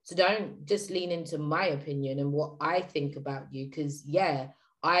 So don't just lean into my opinion and what I think about you, because yeah,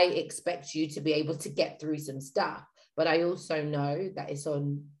 I expect you to be able to get through some stuff, but I also know that it's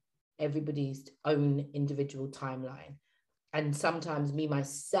on everybody's own individual timeline. And sometimes me,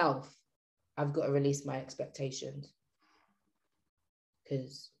 myself, I've got to release my expectations.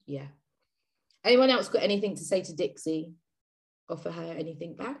 Because, yeah. Anyone else got anything to say to Dixie? Offer her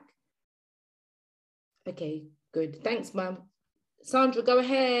anything back? Okay, good. Thanks, Mum. Sandra, go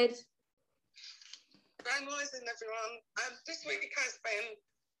ahead. Grand rising, everyone. This week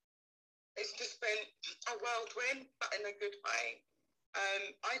it's just been a whirlwind, but in a good way.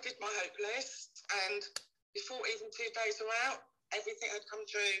 I did my hope list, and before even 2 days were out, everything had come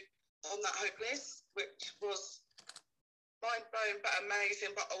true on that hope list, which was mind-blowing but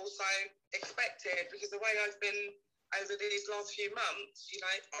amazing, but also expected, because the way I've been over these last few months, you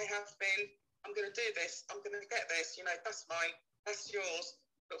know, I have been, I'm going to do this, I'm going to get this, you know, that's mine, that's yours.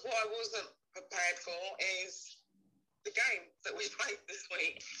 But what I wasn't prepared for is the game that we played this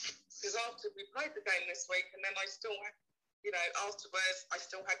week. Because after we played the game this week, and then I still, you know, afterwards, I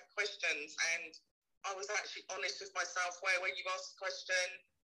still had questions, and I was actually honest with myself where you asked the question,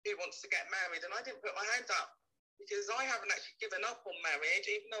 who wants to get married? And I didn't put my hand up, because I haven't actually given up on marriage,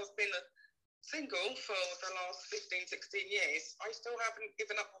 even though I've been single for the last 15, 16 years. I still haven't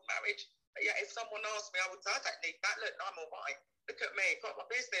given up on marriage. But yeah, if someone asked me, I would say, I don't need that. Look, I'm all right. Look at me. Got my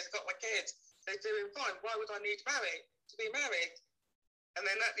business, got my kids. They're doing fine. Why would I need to be married? And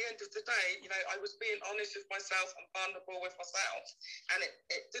then at the end of the day, you know, I was being honest with myself and vulnerable with myself. And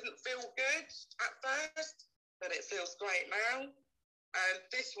it didn't feel good at first, but it feels great now. And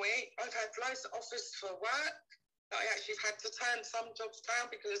this week, I've had loads of offers for work that I actually had to turn some jobs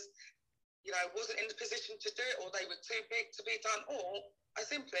down because, you know, I wasn't in the position to do it, or they were too big to be done, or I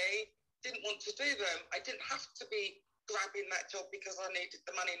simply didn't want to do them. I didn't have to be grabbing that job because I needed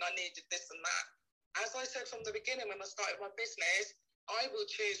the money and I needed this and that. As I said from the beginning when I started my business, I will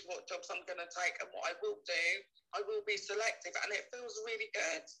choose what jobs I'm going to take, and what I will do, I will be selective, and it feels really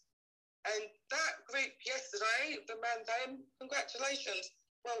good. And that group yesterday, the Man Them, congratulations,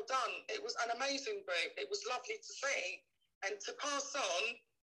 well done. It was an amazing group. It was lovely to see. And to pass on,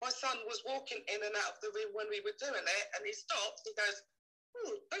 my son was walking in and out of the room when we were doing it, and he stopped. He goes,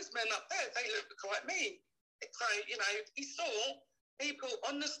 "Oh, those men up there, they look like me." So, you know, he saw people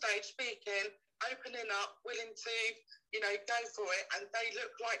on the stage speaking, opening up, willing to, you know, go for it, and they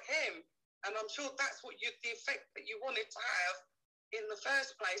look like him. And I'm sure that's what the effect that you wanted to have in the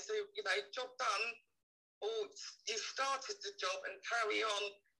first place. So, you know, job done, or you started the job and carry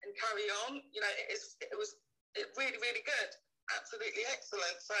on. You know, it was really, really good. Absolutely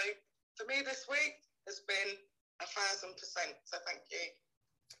excellent. So for me this week has been 1,000%. So thank you.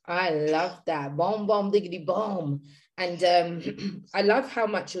 I love that. Bomb, bomb, diggity, bomb. And I love how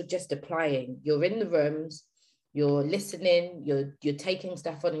much you're just applying. You're in the rooms, you're listening, you're taking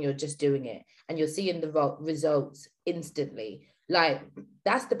stuff on, and you're just doing it. And you're seeing the results instantly. Like,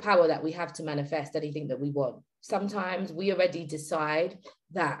 that's the power that we have to manifest anything that we want. Sometimes we already decide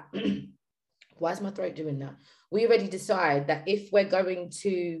that, why is my throat doing that? We already decide that if we're going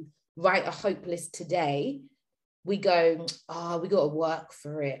to write a hope list today, we go, we got to work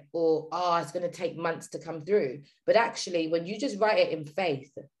for it, or it's going to take months to come through. But actually, when you just write it in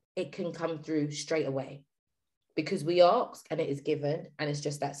faith, it can come through straight away, because we ask and it is given, and it's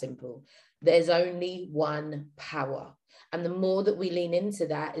just that simple. There's only one power. And the more that we lean into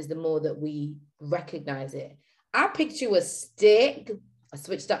that is the more that we recognize it. I picked you a stick. I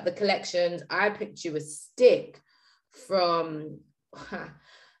switched up the collections. I picked you a stick from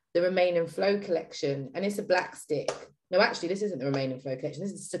the Remain and Flow collection, and it's a black stick. No, actually, this isn't the Remain and Flow collection.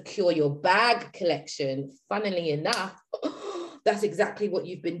 This is Secure Your Bag collection. Funnily enough, that's exactly what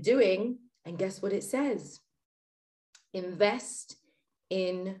you've been doing. And guess what it says? Invest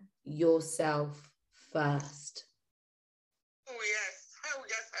in yourself first. Oh, yes. Hell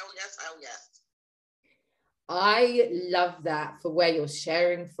yes, hell yes, hell yes. I love that for where you're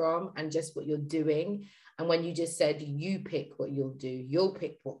sharing from and just what you're doing. And when you just said, you pick what you'll do, you'll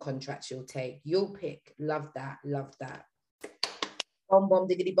pick what contracts you'll take, you'll pick. Love that, love that. Bomb, bomb,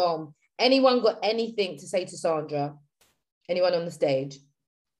 diggity bomb. Anyone got anything to say to Sandra? Anyone on the stage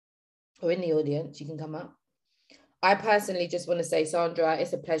or in the audience? You can come up. I personally just want to say, Sandra,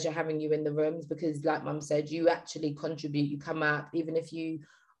 it's a pleasure having you in the rooms because, like Mum said, you actually contribute. You come up, even if you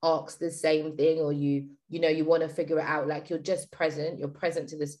ask the same thing or you want to figure it out, like you're just present. You're present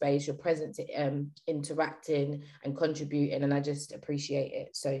to the space. You're present to interacting and contributing, and I just appreciate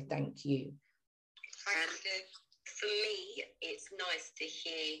it. So thank you. For me, it's nice to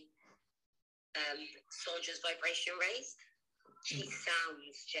hear Sandra's vibration raised. She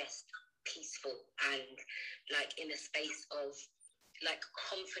sounds just peaceful and like in a space of like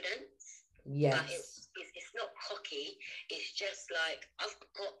confidence. Yes. But it's not cocky. It's just like, I've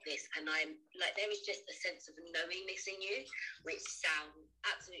got this, and I'm like, there is just a sense of knowingness in you, which sounds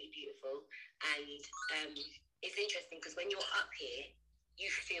absolutely beautiful. And it's interesting because when you're up here,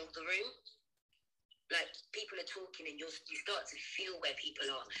 you feel the room. Like people are talking, and you start to feel where people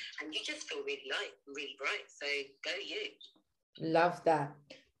are, and you just feel really light, really bright. So go you. Love that.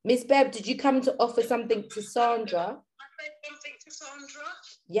 Miss Bev, did you come to offer something to Sandra? I said something to Sandra.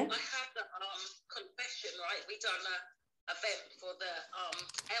 Yeah. I had the confession, right? We done a event for the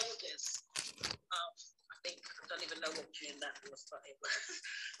elders. I think I don't even know what June that was, but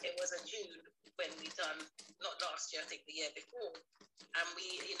it was a June when we done, not last year, I think the year before. And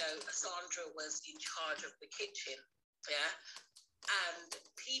we, Sandra was in charge of the kitchen, yeah. And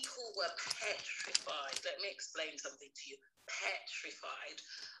people were petrified. Let me explain something to you. Petrified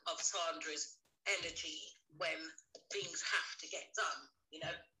of Sandra's energy when things have to get done.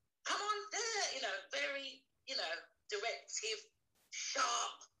 Come on there, very, directive,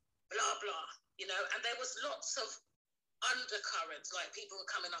 sharp, blah, blah, and there was lots of undercurrents, like people were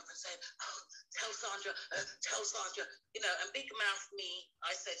coming up and saying, oh, tell Sandra, and big mouth me,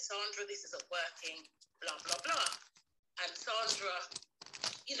 I said, Sandra, this isn't working, blah, blah, blah. And Sandra,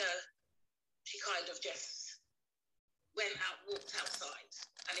 she kind of just walked outside.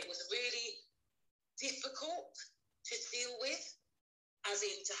 And it was really difficult to deal with, as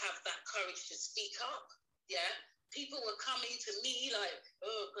in to have that courage to speak up, yeah? People were coming to me like,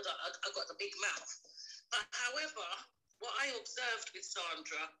 oh, because I got the big mouth. But however, what I observed with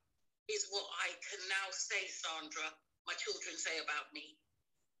Sandra is what I can now say, Sandra, my children say about me.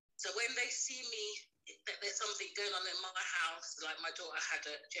 So when they see me, there's something going on in my house, like my daughter had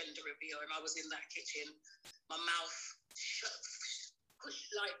a gender reveal and I was in that kitchen, my mouth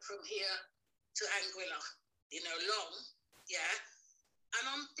pushed like from here to Anguilla, long, yeah? And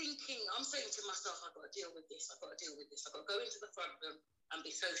I'm saying to myself, I've got to deal with this, I've got to go into the front room and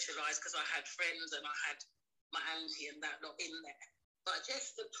be socialised because I had friends and I had my auntie and that lot in there. But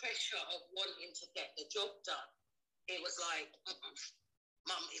just the pressure of wanting to get the job done, it was like,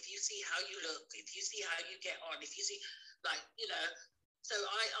 Mum, if you see how you look, if you see how you get on, if you see, so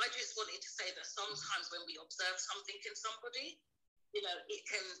I just wanted to say that sometimes when we observe something in somebody, it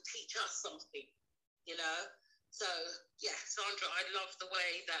can teach us something, So, yeah, Sandra, I love the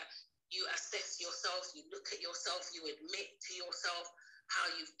way that you assess yourself, you look at yourself, you admit to yourself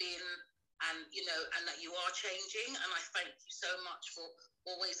how you've been and, and that you are changing. And I thank you so much for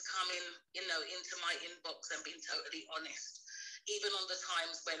always coming, into my inbox and being totally honest, even on the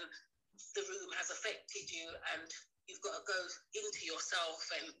times when the room has affected you and you've got to go into yourself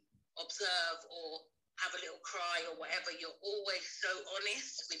and observe or have a little cry or whatever. You're always so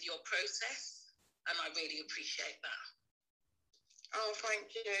honest with your process. And I really appreciate that. Oh,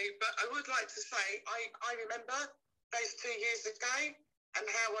 thank you. But I would like to say, I remember those 2 years ago and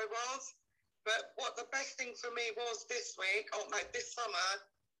how I was. But what the best thing for me was this summer,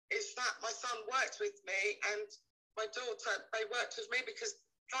 is that my son worked with me and my daughter, they worked with me because,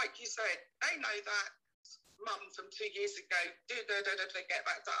 like you said, they know that Mum from 2 years ago, get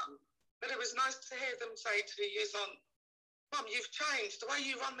that done. But it was nice to hear them say 2 years on, Mum, you've changed. The way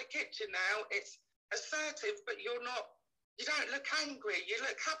you run the kitchen now, it's assertive, but you don't look angry, you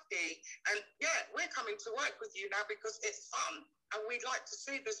look happy. And yeah, we're coming to work with you now because it's fun and we'd like to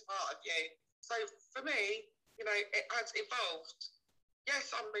see this part of you. So for me, it has evolved.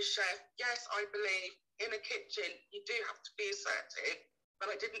 Yes, I'm a chef. Yes, I believe in a kitchen, you do have to be assertive, but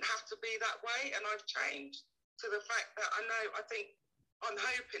I didn't have to be that way, and I've changed to the fact that I think I'm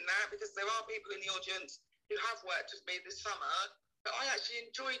hoping that, because there are people in the audience who have worked with me this summer, but I actually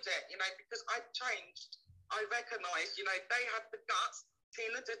enjoyed it, because I changed. I recognised, they had the guts.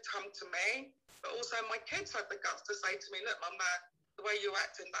 Tina did come to me, but also my kids had the guts to say to me, look, Mum, the way you're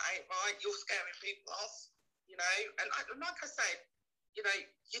acting, that ain't right. You're scaring people off, And like I said, you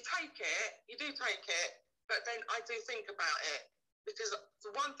take it, you do take it, but then I do think about it. Because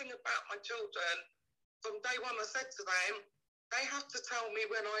the one thing about my children, from day one, I said to them, they have to tell me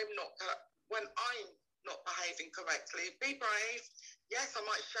when I'm not behaving correctly. Be brave. Yes, I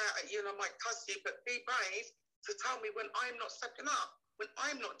might shout at you and I might cuss you, but be brave to tell me when I'm not stepping up, when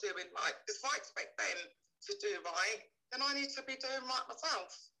I'm not doing right. Because if I expect them to do right, then I need to be doing right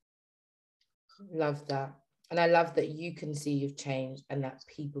myself. Love that. And I love that you can see you've changed and that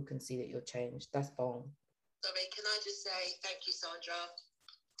people can see that you're changed. That's bomb. Sorry, can I just say thank you, Sandra,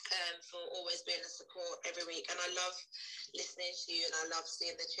 for always being a support every week. And I love listening to you, and I love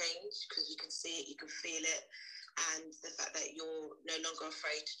seeing the change, because you can see it, you can feel it. And the fact that you're no longer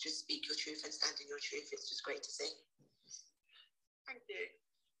afraid to just speak your truth and stand in your truth, it's just great to see. Thank you.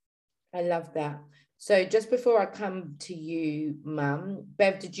 I love that. So just before I come to you, Mum,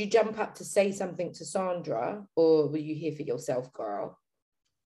 Bev, did you jump up to say something to Sandra, or were you here for yourself, girl?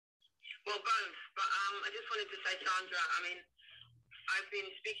 Well, both. But I just wanted to say, Sandra, I've been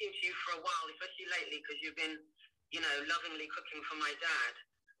speaking to you for a while, especially lately, because you've been, lovingly cooking for my dad.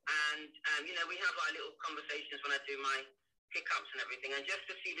 And, we have our little conversations when I do my pickups and everything. And just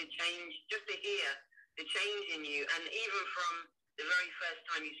to see the change, just to hear the change in you, and even from the very first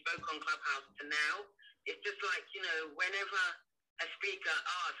time you spoke on Clubhouse to now, it's just like, whenever a speaker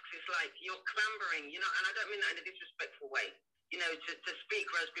asks, it's like you're clambering, and I don't mean that in a disrespectful way, to speak,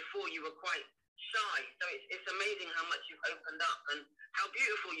 whereas before you were quite shy. So it's amazing how much you've opened up and how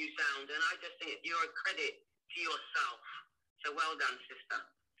beautiful you sound. And I just think you're a credit to yourself. So well done, sister.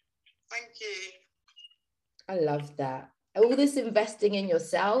 Thank you. I love that. All this investing in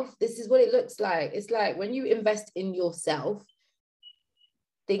yourself, this is what it looks like. It's like when you invest in yourself,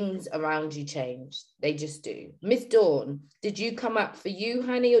 things around you change. They just do. Miss Dawn, did you come up for you,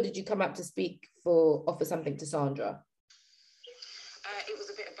 honey, or did you come up to offer something to Sandra? It was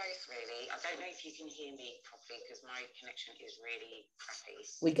a bit of both, really. I don't know if you can hear me properly because my connection is really crappy.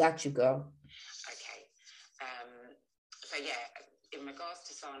 We got you, girl. Okay. So yeah, in regards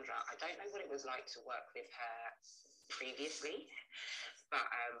to Sandra, I don't know what it was like to work with her previously, but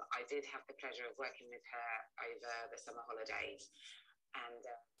I did have the pleasure of working with her over the summer holidays. And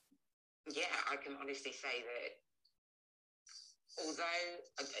yeah, I can honestly say that although,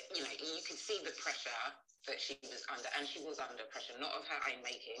 you could see the pressure that she was under, and she was under pressure, not of her own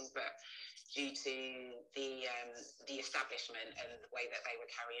making, but due to the establishment and the way that they were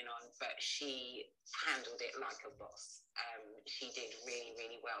carrying on, but she handled it like a boss. She did really,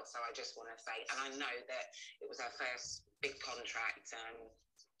 really well. So I just want to say, and I know that it was her first big contract,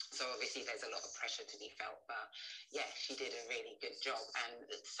 so obviously there's a lot of pressure to be felt, but yeah, she did a really good job. And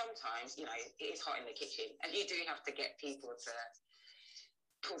sometimes, it is hot in the kitchen, and you do have to get people to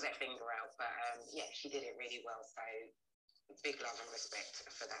pull their finger out, but yeah, she did it really well. So big love and respect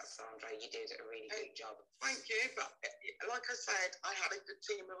for that, Sandra. You did a really good job. Thank you. But like I said, I had a good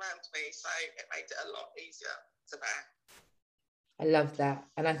team around me, so it made it a lot easier to bear. I love that.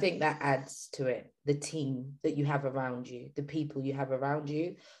 And I think that adds to it, the team that you have around you, the people you have around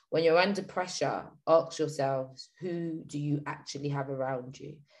you. When you're under pressure, ask yourselves, who do you actually have around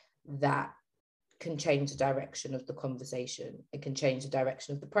you? That can change the direction of the conversation. It can change the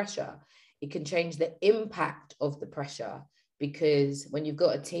direction of the pressure. It can change the impact of the pressure, because when you've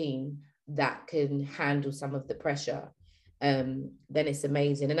got a team that can handle some of the pressure, then it's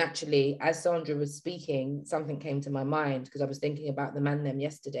amazing. And actually, as Sandra was speaking, something came to my mind, because I was thinking about the Man Them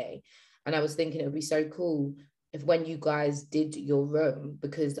yesterday, and I was thinking it would be so cool if when you guys did your room,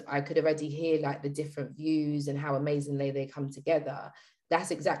 because I could already hear like the different views and how amazingly they come together.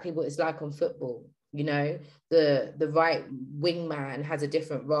 That's exactly what it's like on football. The right wing man has a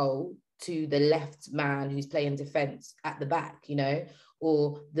different role to the left man who's playing defense at the back,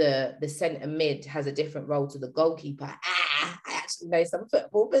 or the centre mid has a different role to the goalkeeper. I actually know some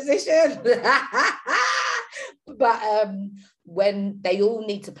football position. But when they all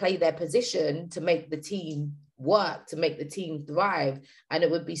need to play their position to make the team work, to make the team thrive, and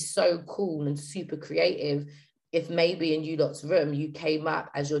it would be so cool and super creative if maybe in you lot's room you came up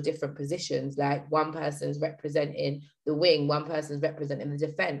as your different positions, like one person's representing the wing, one person's representing the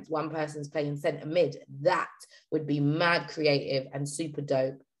defense, one person's playing centre mid. That would be mad creative and super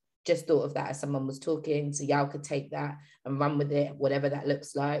dope. Just thought of that as someone was talking, so y'all could take that and run with it, whatever that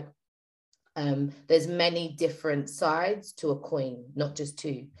looks like. There's many different sides to a coin, not just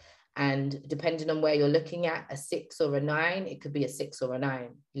two. And depending on where you're looking at, a 6 or a 9, it could be a 6 or a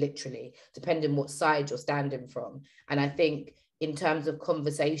 9, literally, depending what side you're standing from. And I think in terms of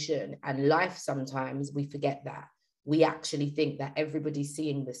conversation and life, sometimes we forget that. We actually think that everybody's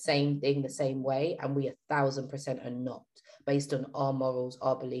seeing the same thing the same way, and we 1000% are not, based on our morals,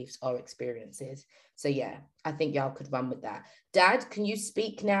 our beliefs, our experiences. So yeah, I think y'all could run with that. Dad, can you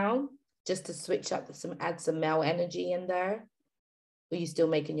speak now? Just to switch up add some male energy in there. Or are you still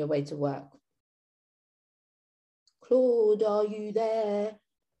making your way to work? Claude, are you there?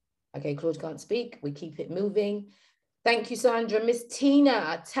 Okay, Claude can't speak. We keep it moving. Thank you, Sandra. Miss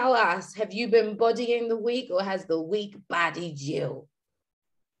Tina, tell us, have you been bodying the week, or has the week bodied you?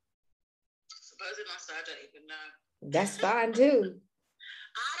 Supposing I said I don't even know. That's fine too.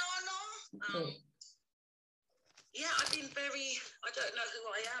 I don't know. Yeah, I've been I don't know who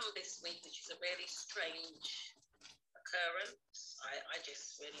I am this week, which is a really strange occurrence. I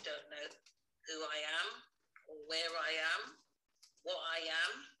just really don't know who I am or where I am, what I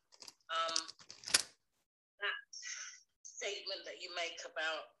am. That statement that you make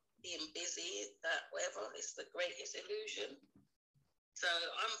about being busy, that whatever, is the greatest illusion. So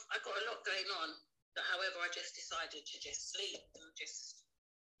I got a lot going on, but however, I just decided to just sleep and just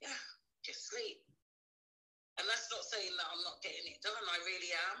sleep. And that's not saying that I'm not getting it done. I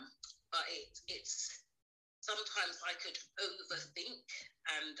really am, but it's sometimes I could overthink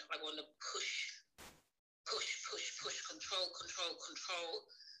and I want to push, control.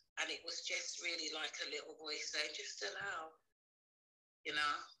 And it was just really like a little voice saying, just allow,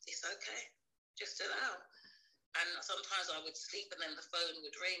 it's okay, just allow. And sometimes I would sleep and then the phone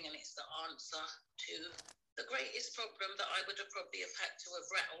would ring and it's the answer to the greatest problem that I would have probably had to have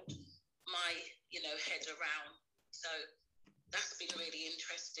rattled my, head around. So that's been really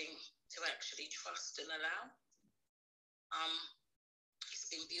interesting to actually trust and allow. It's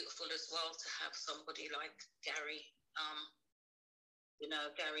been beautiful as well to have somebody like Gary,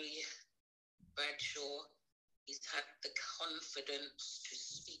 Gary Bradshaw. He's had the confidence to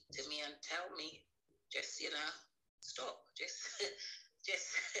speak to me and tell me, just, stop, just,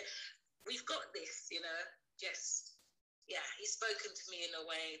 we've got this, he's spoken to me in a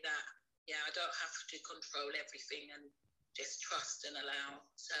way that, I don't have to control everything and just trust and allow.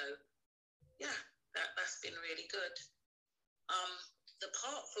 So, that's been really good. The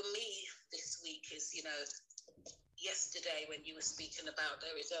part for me this week is, yesterday when you were speaking about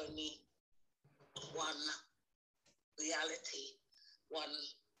there is only one reality, one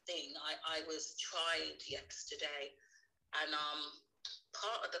thing. I was tried yesterday, and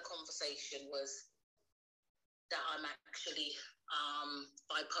part of the conversation was that I'm actually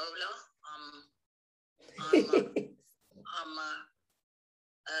bipolar.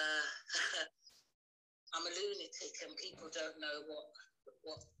 I'm a lunatic, and people don't know what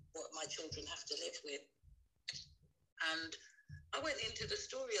my children have to live with. And I went into the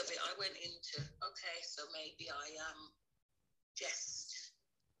story of it. I went into, okay, so maybe I am just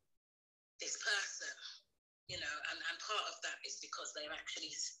this person, and part of that is because they've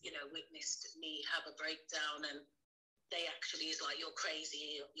actually, witnessed me have a breakdown, and they actually is like, you're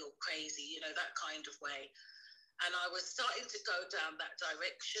crazy, that kind of way. And I was starting to go down that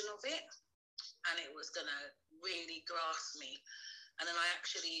direction of it, and it was going to really grasp me. And then I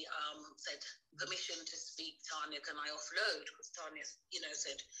actually said, permission to speak, Tanya, can I offload? Because Tanya,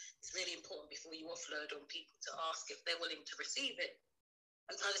 said it's really important before you offload on people to ask if they're willing to receive it.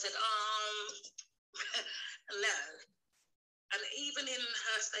 And Tanya said, no. And even in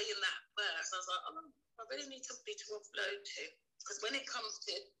her saying that verse, I was like, I really need somebody to offload to. Because when it comes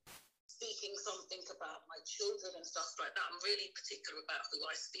to speaking something about my children and stuff like that, I'm really particular about who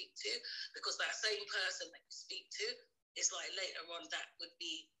I speak to, because that same person that you speak to, it's like later on that would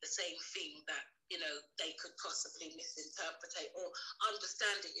be the same thing that, they could possibly misinterpret or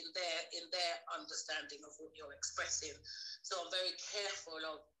understand it in their understanding of what you're expressing. So I'm very careful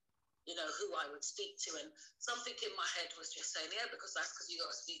of, who I would speak to. And something in my head was just saying, because you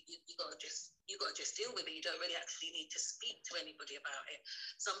got to speak, you got to just deal with it. You don't really actually need to speak to anybody about it.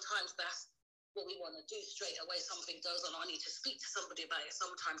 Sometimes that's what we want to do straight away. Something goes on, I need to speak to somebody about it.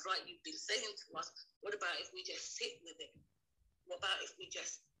 Sometimes, like you've been saying to us, what about if we just sit with it? What about if we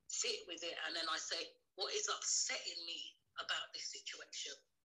just sit with it? And then I say, what is upsetting me about this situation?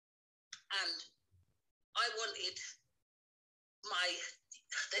 And I wanted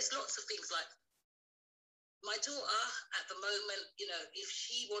there's lots of things, like my daughter at the moment, if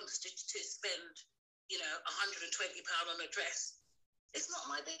she wants to spend, £120 on a dress, It's not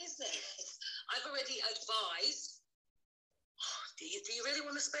my business. I've already advised, do you really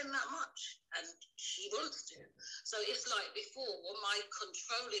want to spend that much? And she wants to. So it's like before, my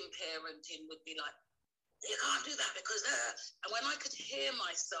controlling parenting would be like, you can't do that because and when I could hear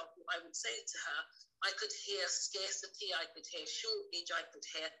myself, I would say to her, I could hear scarcity, I could hear shortage, I could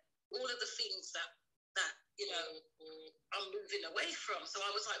hear all of the things that I'm moving away from. So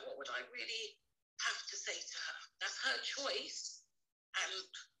I was like, what would I really have to say to her? That's her choice, and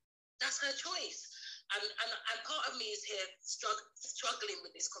that's her choice. And part of me is here struggling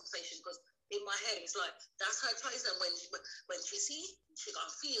with this conversation, because in my head it's like, that's her choice, and when she see, she gonna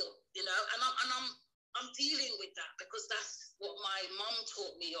feel, and I'm dealing with that, because that's what my mum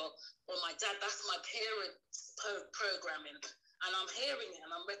taught me, or my dad. That's my parent programming, and I'm hearing it,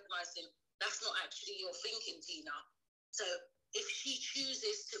 and I'm recognizing that's not actually your thinking, Tina. So if she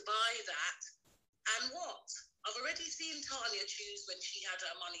chooses to buy that, and what? I've already seen Tanya choose, when she had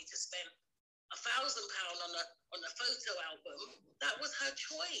her money to spend £1,000 on a photo album. That was her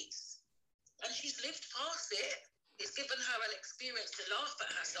choice, and she's lived past it. It's given her an experience to laugh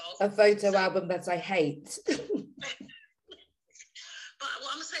at herself. A photo album that I hate. But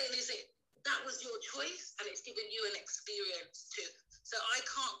what I'm saying is, that was your choice, and it's given you an experience too. So I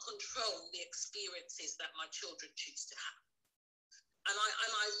can't control the experiences that my children choose to have. And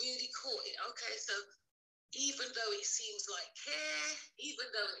I really caught it. Okay, so even though it seems like care, even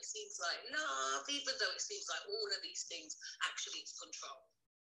though it seems like love, even though it seems like all of these things, actually it's control.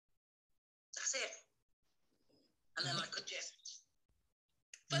 That's it. And then I could just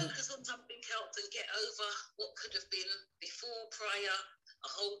focus on something else and get over what could have been before, prior, a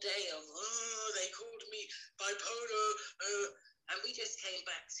whole day of, they called me bipolar. And we just came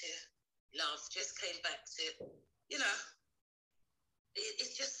back to love, just came back to,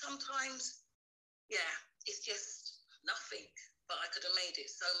 it's just sometimes, it's just nothing. But I could have made it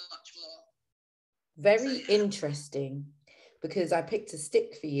so much more. Very interesting, because I picked a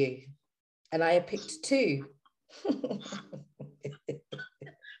stick for you, and I picked two. Why have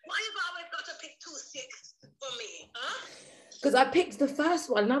I always got to pick 2 sticks for me, huh? Because I picked the first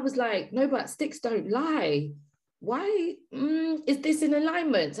one, and I was like, no, but sticks don't lie. Why is this in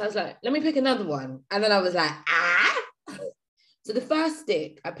alignment? So I was like, let me pick another one. And then I was like, So the first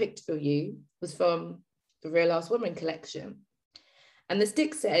stick I picked for you was from the Real Ass Woman collection. And the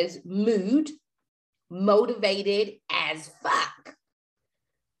stick says, mood, motivated as fuck.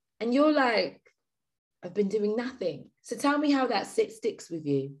 And you're like, I've been doing nothing. So tell me how that sticks with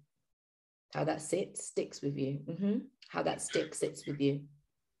you. How that sticks with you. Mm-hmm. How that stick sits with you.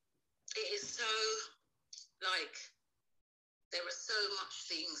 It is so, like, there are so much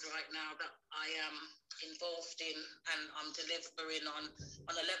things right now that I am involved in, and I'm delivering on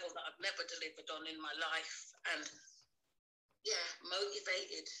a level that I've never delivered on in my life. And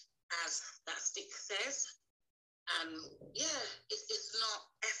motivated, as that stick says. And it's not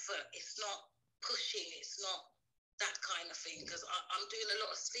effort, it's not pushing, it's not that kind of thing, because I'm doing a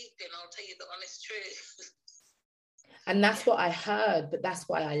lot of sleeping, I'll tell you the honest truth. And that's what I heard, but that's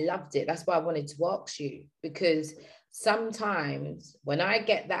why I loved it. That's why I wanted to ask you, because sometimes when I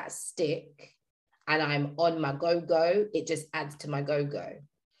get that stick and I'm on my go-go, it just adds to my go-go.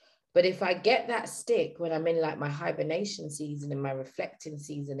 But if I get that stick when I'm in like my hibernation season, in my reflecting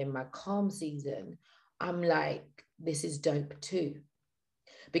season, in my calm season, I'm like, this is dope too.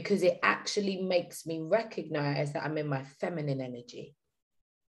 Because it actually makes me recognize that I'm in my feminine energy.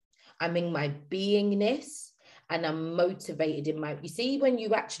 I'm in my beingness, and I'm motivated in my, you see, when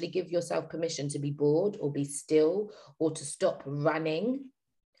you actually give yourself permission to be bored or be still or to stop running,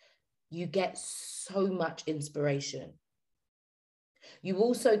 you get so much inspiration. You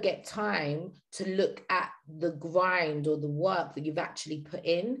also get time to look at the grind or the work that you've actually put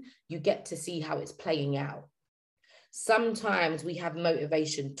in. You get to see how it's playing out. Sometimes we have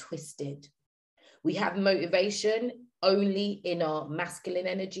motivation twisted. We have motivation only in our masculine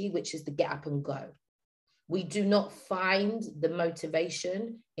energy, which is the get up and go. We do not find the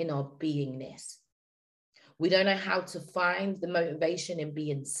motivation in our beingness. We don't know how to find the motivation in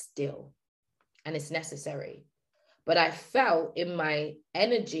being still, and it's necessary. But I felt in my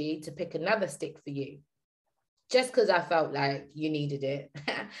energy to pick another stick for you, just because I felt like you needed it.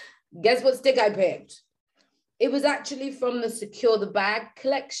 Guess what stick I picked? It was actually from the Secure the Bag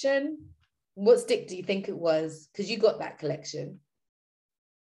collection. What stick do you think it was? Because you got that collection.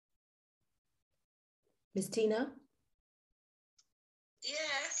 Miss Tina?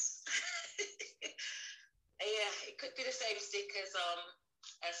 Yes. It could be the same stick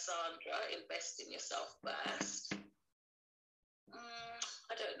as Sandra, invest in yourself first.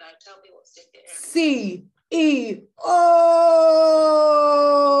 I don't know. Tell me what stick it is. CEO.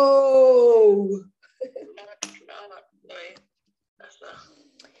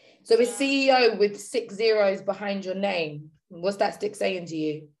 So it's CEO with 6 zeros behind your name. What's that stick saying to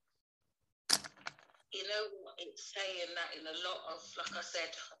you? You know, it's saying that in a lot of, like I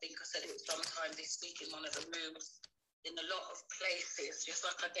said, I think I said it sometime this week in one of the rooms, in a lot of places, just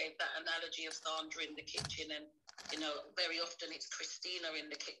like I gave that analogy of Sandra in the kitchen, and, you know, very often it's Christina in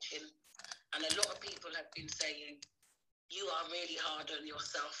the kitchen. And a lot of people have been saying, you are really hard on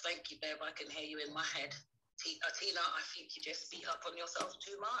yourself. Thank you, Bev. I can hear you in my head. Tina, I think you just beat up on yourself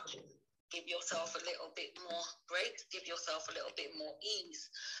too much. Give yourself a little bit more grace, give yourself a little bit more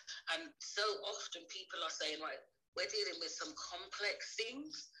ease. And so often people are saying, right, we're dealing with some complex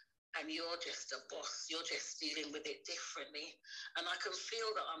things and you're just a boss. You're just dealing with it differently. And I can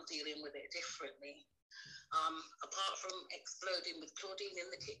feel that I'm dealing with it differently. Apart from exploding with Claudine in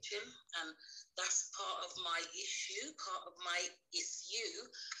the kitchen, and that's part of my issue, part of my issue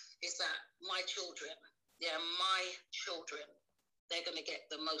is that my children, they're going to get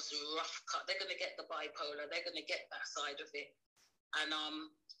the most rough cut. They're going to get the bipolar. They're going to get that side of it. And,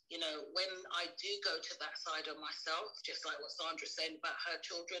 you know, when I do go to that side of myself, just like what Sandra's saying about her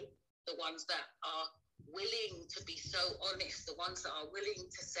children, the ones that are willing to be so honest, the ones that are willing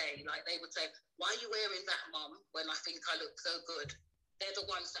to say, like they would say, why are you wearing that, Mum, when I think I look so good? They're the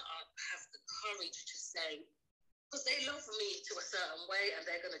ones that have the courage to say, because they love me to a certain way and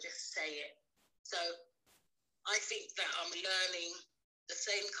they're going to just say it. So I think that I'm learning the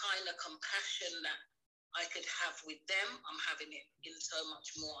same kind of compassion that I could have with them. I'm having it in so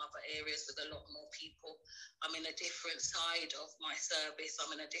much more other areas with a lot more people. I'm in a different side of my service.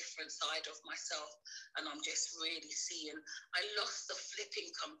 I'm in a different side of myself. And I'm just really seeing, I lost the flipping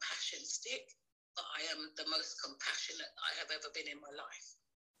compassion stick, but I am the most compassionate I have ever been in my life.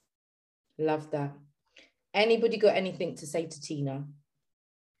 Love that. Anybody got anything to say to Tina?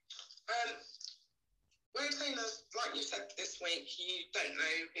 Well, Tina, like you said this week, you don't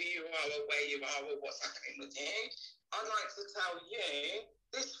know who you are or where you are or what's happening with you. I'd like to tell you,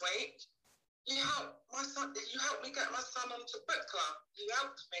 this week, you helped me get my son onto book club. You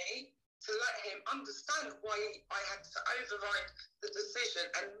helped me to let him understand why I had to override the decision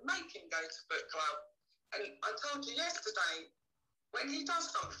and make him go to book club. And I told you yesterday, when he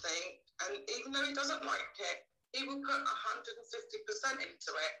does something, and even though he doesn't like it, he will put 150%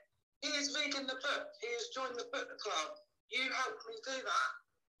 into it. He is reading the book. He has joined the book club. You helped me do that.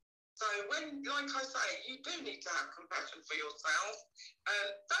 So when, like I say, you do need to have compassion for yourself.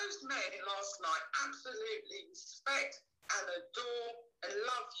 Those men last night absolutely respect and adore and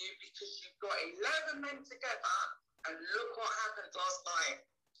love you because you've got 11 men together and look what happened last night.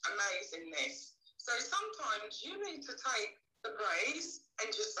 Amazingness. So sometimes you need to take the praise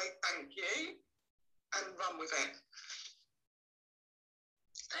and just say thank you and run with it.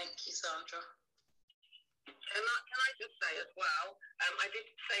 Thank you, Sandra. Can I just say as well, I did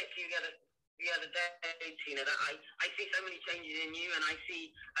say to you the other day, Tina, that I see so many changes in you and I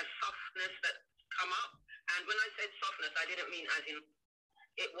see a softness that's come up. And when I said softness, I didn't mean as in,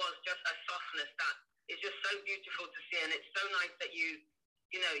 it was just a softness that is just so beautiful to see. And it's so nice that you're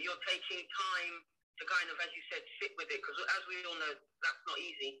taking time to kind of, as you said, sit with it. Because as we all know, that's not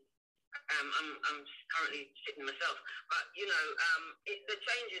easy. I'm currently sitting myself, but the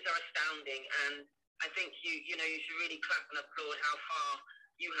changes are astounding, and I think you should really clap and applaud how far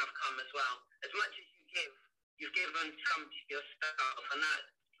you have come as well. As much as you've given some to yourself, and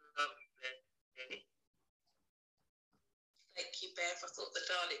that's lovely. Thank you, Bev. I thought the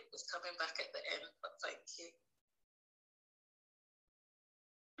Dalek was coming back at the end, but thank you.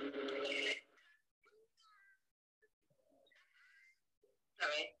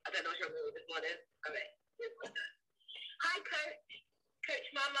 Sorry, I don't know what this one is. Okay. Hi, Coach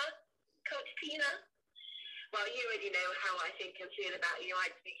Mama, Coach Tina. Well, you already know how I think and feel about you. I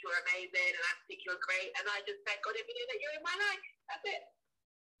think you're amazing and I think you're great. And I just thank God every day that you're in my life. That's it.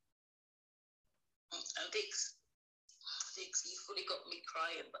 And Dix, you fully got me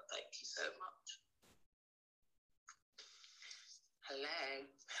crying, but thank you so much. Hello.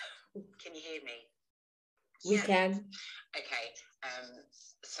 Can you hear me? We can. Okay.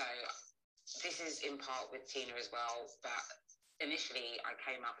 So this is in part with Tina as well, but initially I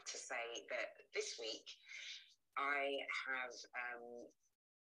came up to say that this week I have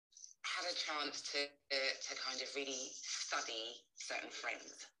had a chance to kind of really study certain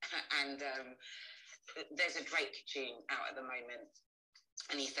friends, and there's a Drake tune out at the moment,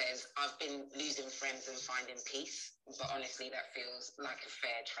 And he says, I've been losing friends and finding peace, but honestly, that feels like a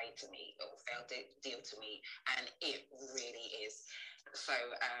fair trade to me, or fair deal to me. And it really is. So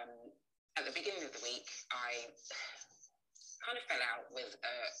at the beginning of the week, I kind of fell out with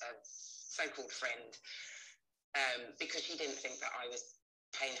a so-called friend because she didn't think that I was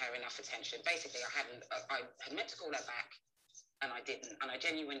paying her enough attention. Basically, I had meant to call her back, and I didn't, and I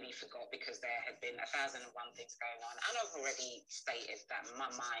genuinely forgot because there had been 1,001 things going on, and I've already stated that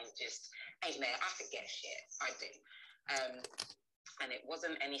my mind just ain't there. I forget shit, I do. And it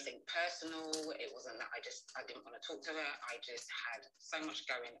wasn't anything personal. It wasn't that I didn't want to talk to her. I just had so much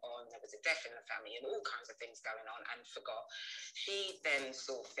going on. There was a death in the family and all kinds of things going on, and forgot. She then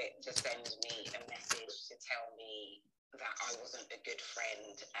saw fit to send me a message to tell me that I wasn't a good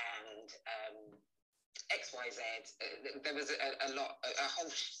friend, and XYZ. There was a whole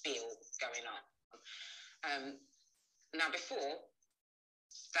spiel going on. Now, before,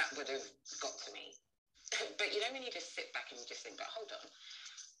 that would have got to me. But you know, when you just sit back and you just think, but hold on,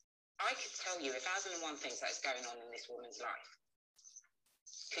 I could tell you 1,001 things that's going on in this woman's life.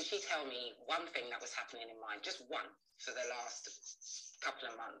 Could she tell me one thing that was happening in mine, just one, for the last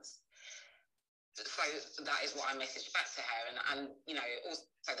couple of months? So that is what I messaged back to her. And you know,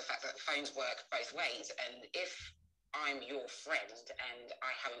 also the fact that phones work both ways. And if I'm your friend and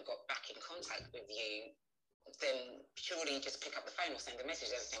I haven't got back in contact with you, then surely just pick up the phone or send a message.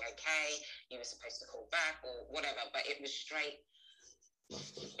 Everything okay? You were supposed to call back or whatever. But it was straight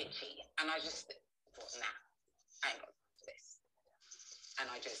bitchy. And I just thought, nah, I ain't got this. And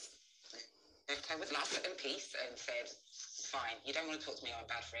I just left her with love and peace and said, fine, you don't want to talk to me, I'm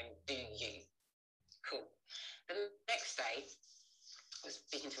a bad friend, do you? Cool. The next day, I was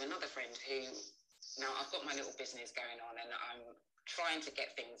speaking to another friend who, now I've got my little business going on and I'm trying to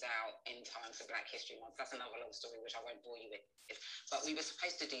get things out in time for Black History Month. That's another long story, which I won't bore you with. But we were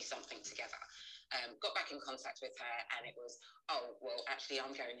supposed to do something together. Got back in contact with her and it was, oh, well, actually,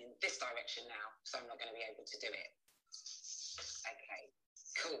 I'm going in this direction now, so I'm not going to be able to do it. Okay,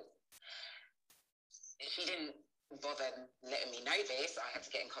 cool. She didn't bother letting me know this. I had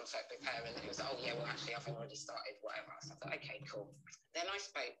to get in contact with her and it was, oh, yeah, well, actually, I've already started, whatever. So I thought, okay, cool. Then I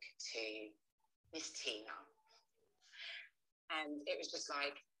spoke to Miss Tina. And it was just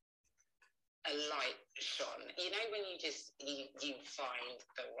like a light shone. You know, when you find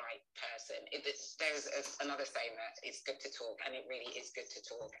the right person. There's another saying that it's good to talk, and it really is good to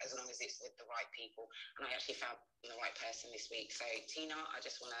talk as long as it's with the right people. And I actually found the right person this week. So, Tina, I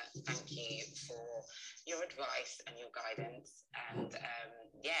just want to thank you for your advice and your guidance. And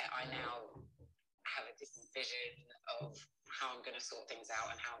I now have a different vision of how I'm going to sort things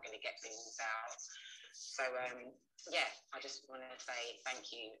out and how I'm going to get things out. So, I just want to say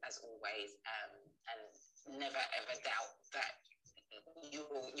thank you as always, and never ever doubt that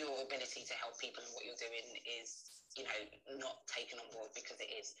your ability to help people and what you're doing is, you know, not taken on board, because it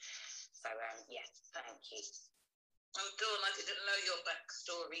is. So, thank you. Dawn, I didn't know your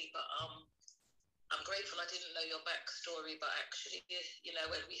backstory, but I'm grateful I didn't know your backstory, but actually, you know,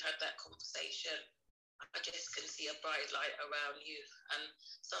 when we had that conversation, I just can see a bright light around you. And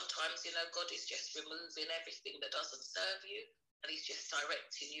sometimes, you know, God is just removing everything that doesn't serve you, and he's just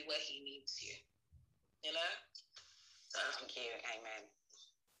directing you where he needs you, you know? So, thank you. Amen.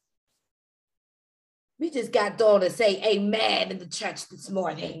 We just got Dawn to say amen in the church this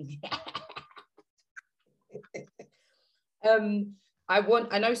morning.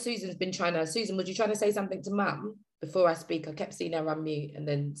 I know Susan's been Susan, was you trying to say something to Mum before I speak? I kept seeing her unmute and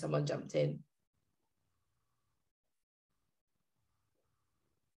then someone jumped in.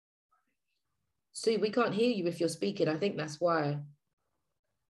 Sue, we can't hear you if you're speaking. I think that's why.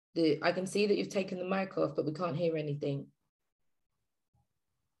 I can see that you've taken the mic off, but we can't hear anything.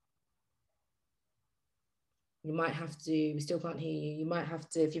 You might have to, we still can't hear you. You might have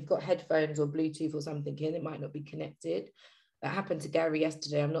to, if you've got headphones or Bluetooth or something in, it might not be connected. That happened to Gary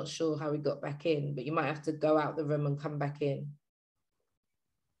yesterday. I'm not sure how he got back in, but you might have to go out the room and come back in.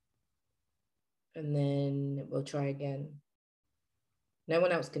 And then we'll try again. No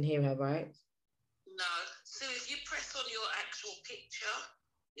one else can hear her, right? No. So if you press on your actual picture,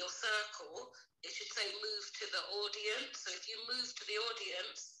 your circle, it should say move to the audience. So if you move to the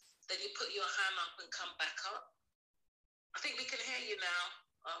audience, then you put your hand up and come back up. I think we can hear you now.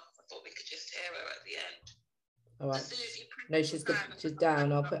 Oh, I thought we could just hear her at the end. All right. So no, she's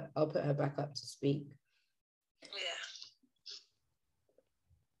down. I'll put her back up to speak. Yeah.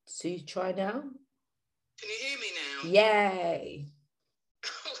 Sue, try now. Can you hear me now? Yay.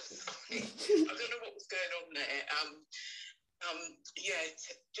 Oh, sorry. I don't know what was going on there.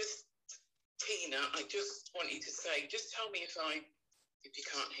 Just Tina, I just want you to say, just tell me if I if you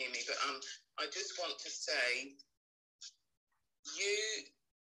can't hear me, but I just want to say,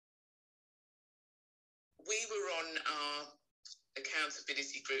 we were on our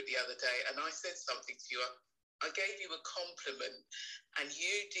accountability group the other day, and I said something to you. I gave you a compliment, and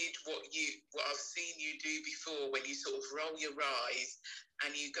you did what I've seen you do before, when you sort of roll your eyes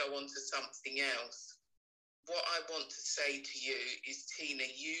and you go on to something else. What I want to say to you is, Tina,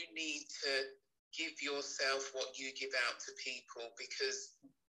 you need to give yourself what you give out to people, because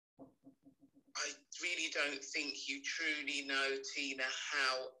I really don't think you truly know, Tina,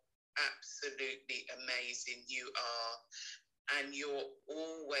 how absolutely amazing you are. And you're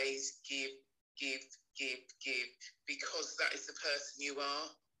always give, because that is the person you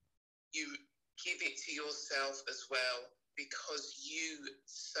are. You give it to yourself as well, because you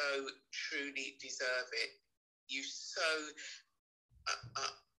so truly deserve it. You so,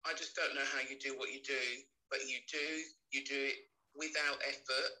 I just don't know how you do what you do, but you do it without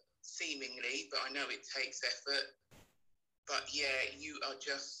effort, seemingly, but I know it takes effort. But yeah, you're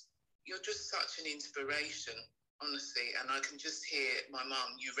just such an inspiration, honestly. And I can just hear my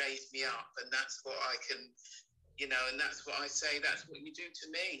mum, you raised me up, and that's what I can, and that's what I say, that's what you do to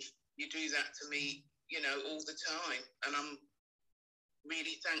me. You do that to me, all the time. And I'm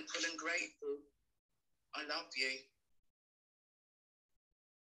really thankful and grateful. I love you.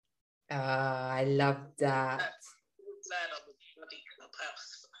 I love that. I'm glad I'm a bloody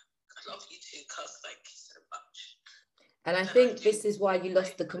Clubhouse. I love you too, cuz. Thank you so much. And I think this is why you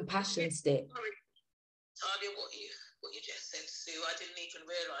lost the compassion stick. Sorry, Tanya, what you just said, Sue, I didn't even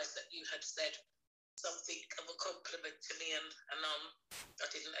realise that you had said something of a compliment to me, and I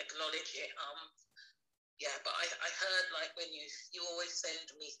didn't acknowledge it. Yeah, but I heard, like, when you always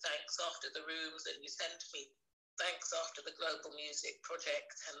send me thanks after the rooms, and you send me thanks after the Global Music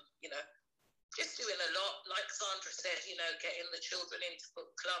Project, and, just doing a lot. Like Sandra said, getting the children into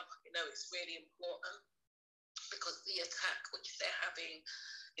book club, it's really important, because the attack which they're having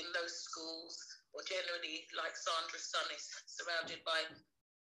in those schools, or generally, like Sandra's son is surrounded by,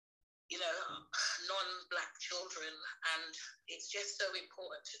 non-Black children, and it's just so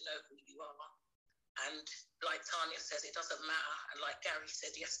important to know who you are. And like Tanya says, it doesn't matter. And like Gary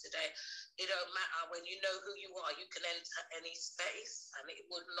said yesterday, it don't matter. When you know who you are, you can enter any space, and it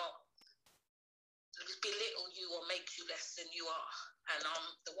would not belittle you or make you less than you are. And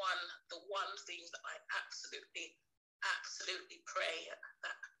the one thing that I absolutely pray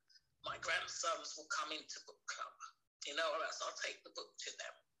that my grandsons will come into book club, or else I'll take the book to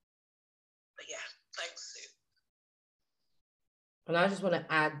them. But yeah, thanks, Sue. And I just want to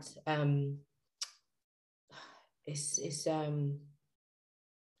add, it's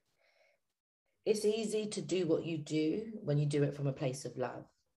easy to do what you do when you do it from a place of love.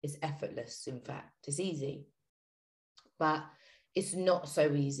 It's effortless, in fact. It's easy. But it's not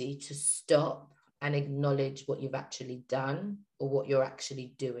so easy to stop and acknowledge what you've actually done or what you're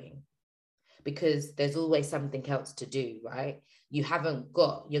actually doing, because there's always something else to do, right? You haven't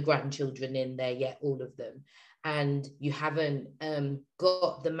got your grandchildren in there yet, all of them. And you haven't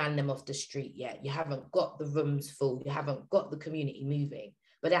got the man them off the street yet. You haven't got the rooms full. You haven't got the community moving.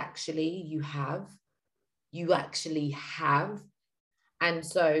 But actually you actually have. And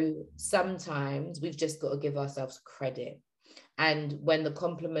so sometimes we've just got to give ourselves credit. And when the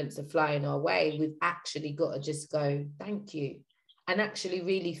compliments are flying our way, we've actually got to just go, thank you, and actually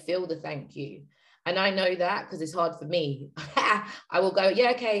really feel the thank you. And I know that because it's hard for me. I will go, yeah,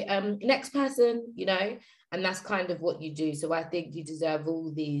 okay, next person, and that's kind of what you do. So I think you deserve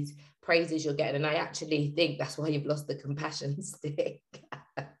all these praises you're getting. And I actually think that's why you've lost the compassion stick.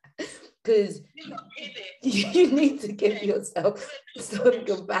 Because you need to give yourself some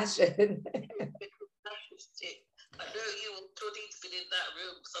compassion. I know you will totally fit in that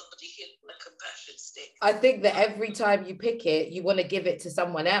room. Somebody hit my compassion stick. I think that every time you pick it, you want to give it to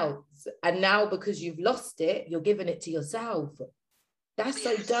someone else. And now because you've lost it, you're giving it to yourself. That's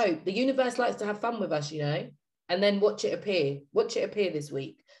so dope. The universe likes to have fun with us, and then watch it appear. Watch it appear this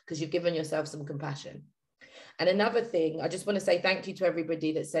week, because you've given yourself some compassion. And another thing, I just want to say thank you to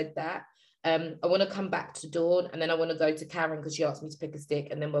everybody that said that. I want to come back to Dawn, and then I want to go to Karen because she asked me to pick a stick,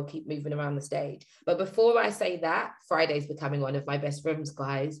 and then we'll keep moving around the stage. But before I say that, Friday's becoming one of my best rooms,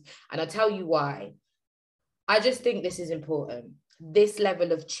 guys. And I'll tell you why. I just think this is important. This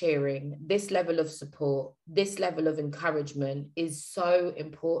level of cheering, this level of support, this level of encouragement is so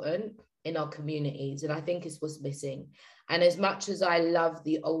important in our communities. And I think it's what's missing. And as much as I love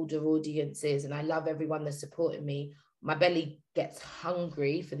the older audiences and I love everyone that's supporting me, my belly gets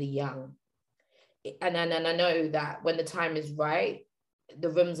hungry for the young. And I know that when the time is right, the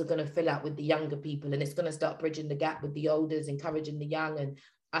rooms are going to fill out with the younger people, and it's going to start bridging the gap with the elders, encouraging the young, and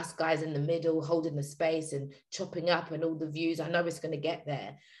us guys in the middle holding the space and chopping up and all the views. I know it's going to get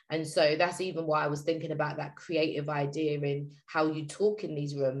there. And so that's even why I was thinking about that creative idea in how you talk in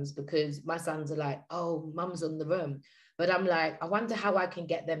these rooms, because my sons are like, oh, mum's on the room. But I'm like, I wonder how I can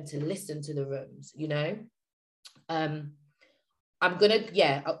get them to listen to the rooms, you know? I'm going to,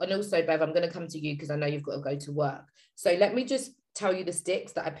 yeah. And also, Bev, I'm going to come to you because I know you've got to go to work. So let me just tell you the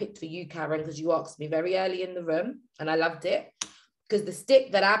sticks that I picked for you, Karen, because you asked me very early in the room and I loved it. Because the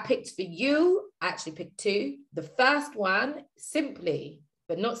stick that I picked for you, I actually picked two. The first one, simply,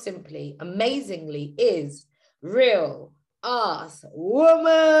 but not simply, amazingly, is Real Ass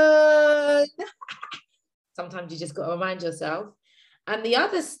Woman. Sometimes you just got to remind yourself. And the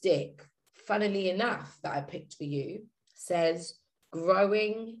other stick, funnily enough, that I picked for you says,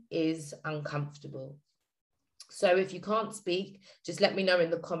 growing is uncomfortable. So if you can't speak, just let me know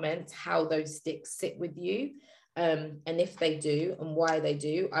in the comments how those sticks sit with you. And if they do and why they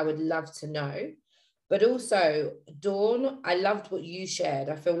do, I would love to know. But also, Dawn, I loved what you shared.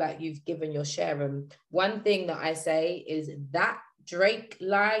 I feel like you've given your share. And one thing that I say is that Drake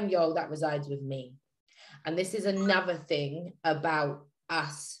line, yo, that resides with me. And this is another thing about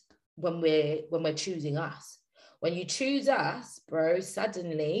us when we're choosing us. When you choose us, bro,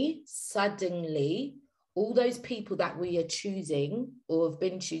 suddenly, all those people that we are choosing or have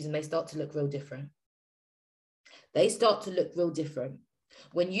been choosing, they start to look real different. They start to look real different.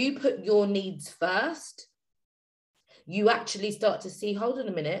 When you put your needs first, you actually start to see, hold on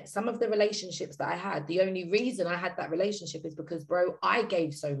a minute, some of the relationships that I had, the only reason I had that relationship is because, bro, I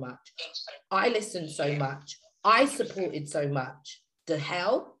gave so much. I listened so much. I supported so much. The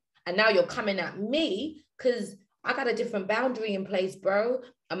hell? And now you're coming at me because I got a different boundary in place, bro.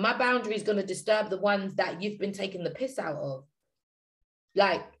 And my boundary is going to disturb the ones that you've been taking the piss out of.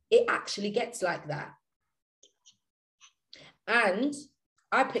 Like, it actually gets like that. And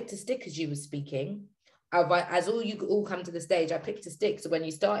I picked a stick as you were speaking. As you all come to the stage, I picked a stick. So when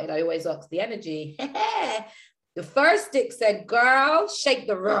you started, I always asked the energy. The first stick said, girl, shake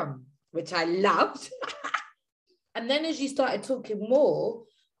the room, which I loved. And then as you started talking more,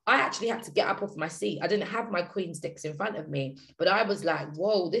 I actually had to get up off my seat. I didn't have my queen sticks in front of me, but I was like,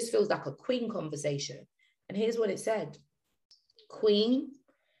 whoa, this feels like a queen conversation. And here's what it said. Queen,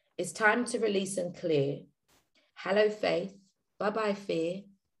 it's time to release and clear. Hello, faith. Bye-bye, fear.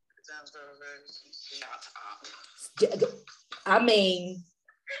 Shut up. I mean,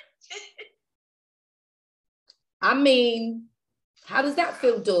 how does that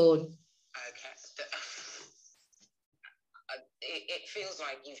feel, Dawn? Okay. It feels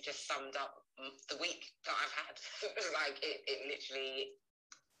like you've just summed up the week that I've had. Like, it literally,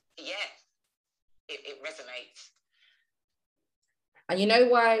 yeah, it resonates. And you know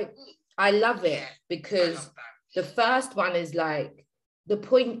why I love it? Yeah, because the first one is like, the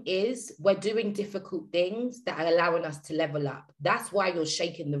point is we're doing difficult things that are allowing us to level up. That's why you're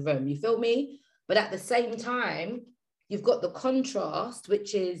shaking the room. You feel me? But at the same time, you've got the contrast,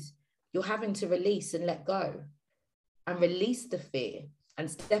 which is you're having to release and let go and release the fear and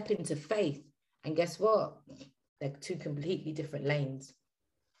step into faith. And guess what? They're two completely different lanes.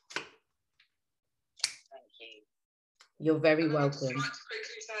 Thank you. You're very welcome. I'd just like to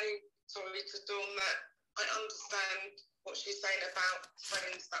quickly say, sorry to Dawn, that I understand what she's saying about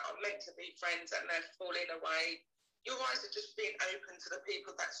friends that are meant to be friends and they're falling away. Your eyes are just being open to the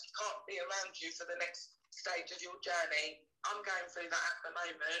people that can't be around you for the next stage of your journey. I'm going through that at the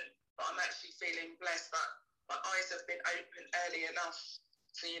moment, but I'm actually feeling blessed that my eyes have been open early enough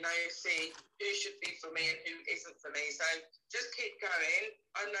to, you know, see who should be for me and who isn't for me. So just keep going.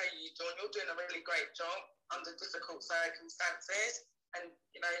 I know you, Dawn, you're doing a really great job under difficult circumstances. And,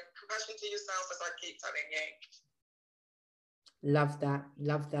 you know, compassion to yourself, as I keep telling you. Love that.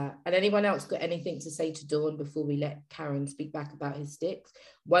 Love that. And anyone else got anything to say to Dawn before we let Karen speak back about his sticks?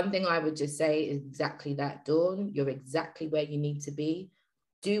 One thing I would just say is exactly that, Dawn. You're exactly where you need to be.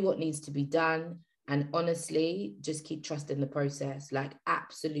 Do what needs to be done. And honestly, just keep trusting the process. Like,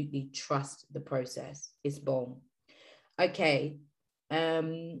 absolutely trust the process. It's bomb. Okay.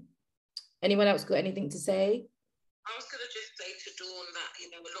 Anyone else got anything to say? I was going to just say to Dawn that,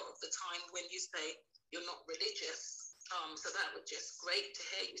 you know, a lot of the time when you say you're not religious, so that was just great to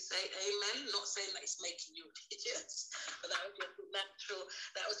hear you say amen. Not saying that it's making you religious, but that was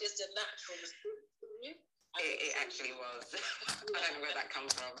just a natural response from you. It actually was. I don't know where that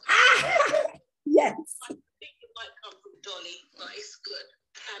comes from. Yes. I think it might come from Dolly, but it's good.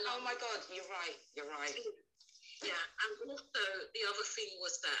 And, oh my God, you're right. Yeah, and also the other thing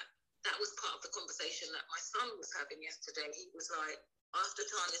was that was part of the conversation that my son was having yesterday. He was like, after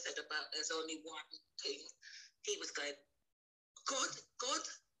Tanya said about there's only one thing, he was going, God,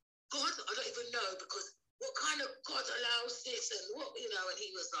 I don't even know, because what kind of God allows this and what, you know, and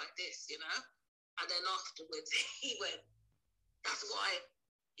he was like this, you know. And then afterwards he went, that's why,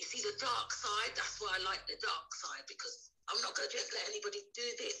 you see the dark side, that's why I like the dark side, because I'm not going to just let anybody do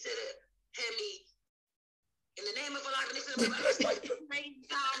this, hear me, in the name of Allah, and listen to me, I started praying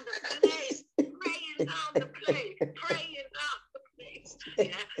down the place, praying down the place.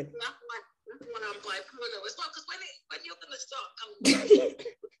 Yeah, that's why I'm bipolar as well, because when you're going to start coming,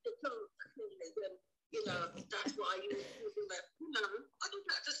 you know, that's why you know, I don't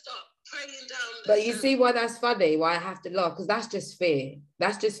have to start praying down. But you see why that's funny, why I have to laugh, because that's just fear.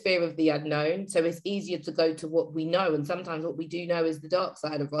 That's just fear of the unknown. So it's easier to go to what we know, and sometimes what we do know is the dark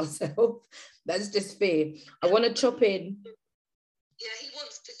side of ourselves. That's just fear. I want to chop in. Yeah, he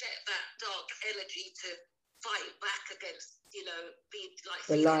wants to get that dark energy to fight back against, you know, be like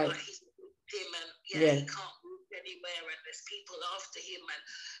The light. Like he's him, and Yeah. he can't move anywhere, and there's people after him, and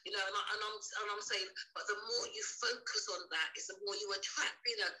you know, and I'm saying, but the more you focus on that, is the more you attract,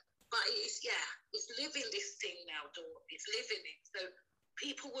 you know. But it's living this thing now, Dawn. It's living it. So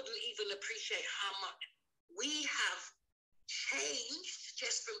people wouldn't even appreciate how much we have changed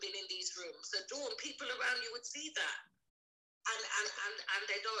just from being in these rooms. So Dawn, people around you would see that, and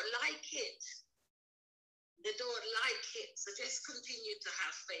they don't like it. They don't like it. So just continue to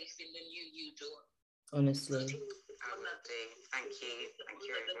have faith in the new you, Dawn. Honestly. Thank you,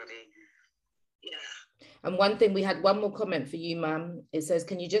 everybody. Yeah. And one thing, we had one more comment for you, ma'am. It says,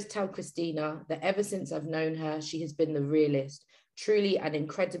 can you just tell Christina that ever since I've known her, she has been the realest, truly an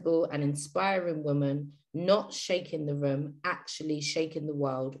incredible and inspiring woman, not shaking the room, actually shaking the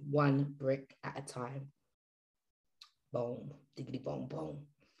world one brick at a time. Boom, diggity boom, boom.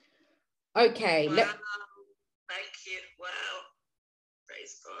 Okay. Wow. Thank you. Wow.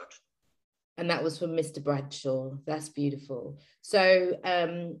 Praise God. And that was from Mr. Bradshaw. That's beautiful. So,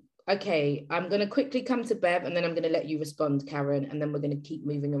 okay, I'm going to quickly come to Bev, and then I'm going to let you respond, Karen, and then we're going to keep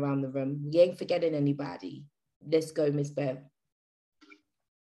moving around the room. We ain't forgetting anybody. Let's go, Miss Bev.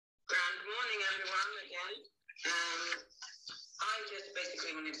 Good morning, everyone, again. I just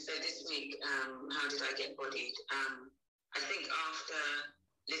basically wanted to say this week, how did I get bodied? I think after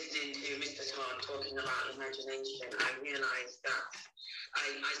listening to Mr. Todd talking about imagination, I realised that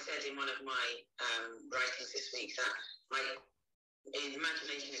I said in one of my writings this week that my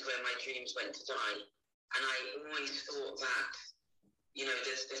imagination is where my dreams went to die. And I always thought that, you know,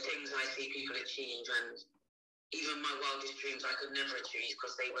 the things I see people achieve, and even my wildest dreams I could never achieve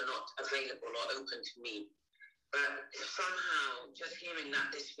because they were not available or open to me. But somehow, just hearing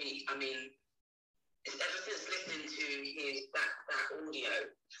that this week, I mean, ever since listening to that audio,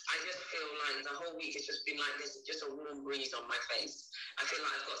 I just feel like the whole week has just been like this, just a warm breeze on my face. I feel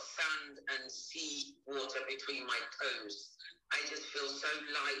like I've got sand and sea water between my toes. I just feel so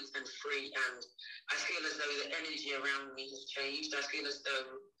light and free, and I feel as though the energy around me has changed. I feel as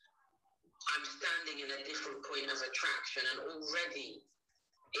though I'm standing in a different point of attraction, and already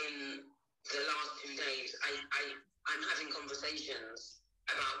in the last 2 days, I'm having conversations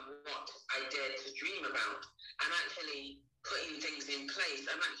about what I dared to dream about. I'm actually putting things in place.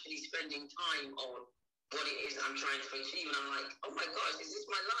 I'm actually spending time on what it is I'm trying to achieve. And I'm like, oh my gosh, is this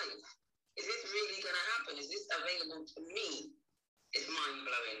my life? Is this really going to happen? Is this available to me? It's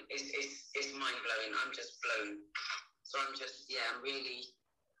mind-blowing. It's mind-blowing. I'm just blown. So I'm just, I'm really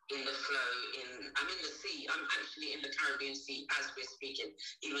in the flow. I'm in the sea. I'm actually in the Caribbean Sea as we're speaking,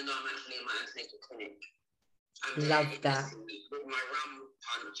 even though I'm actually in my antenatal clinic. Love that. With my rum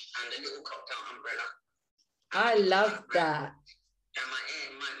punch and a little cocktail umbrella. I love that. And my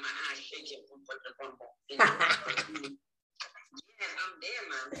ass shaking from the bumble. Yeah, I'm there,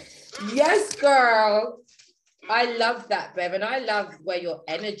 man. Yes, girl. I love that, Bev, and I love where your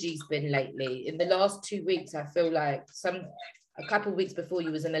energy's been lately. In the last 2 weeks, I feel like a couple of weeks before,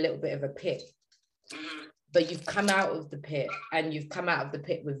 you was in a little bit of a pit. Mm-hmm. But you've come out of the pit, and you've come out of the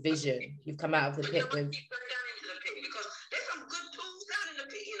pit with vision. You've come out of the pit with... Because there's some good tools down in the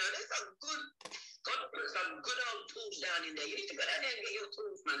pit, you know. There's some good old tools down in there. You need to go down there and get your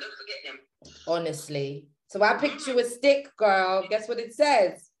tools, man. Don't forget them. Honestly. So I picked you a stick, girl. Guess what it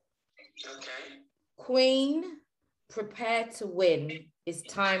says? Okay. Queen, prepare to win. It's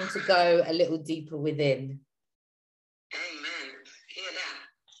time to go a little deeper within. Amen. Hear that?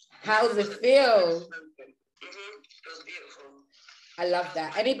 How's it feel? Feels beautiful. I love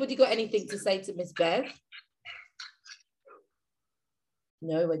that. Anybody got anything to say to Miss Bev?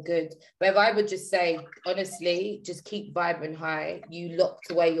 No, we're good. Bev, I would just say, honestly, just keep vibing high. You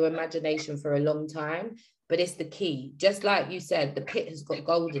locked away your imagination for a long time, but it's the key. Just like you said, the pit has got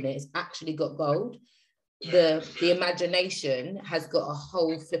gold in it. It's actually got gold. The imagination has got a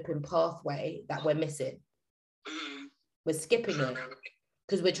whole flipping pathway that we're missing. We're skipping it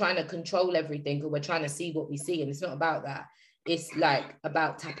because we're trying to control everything, or we're trying to see what we see, and it's not about that. It's like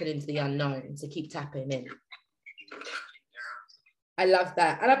about tapping into the unknown. So keep tapping in. I love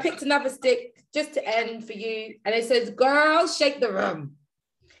that. And I picked another stick just to end for you, and it says, "Girl, shake the room."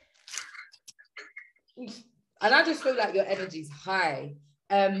 And I just feel like your energy's high.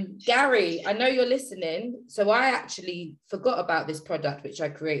 Gary, I know you're listening. So I actually forgot about this product, which I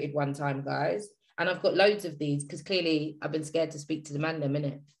created one time, guys. And I've got loads of these because clearly I've been scared to speak to the man them,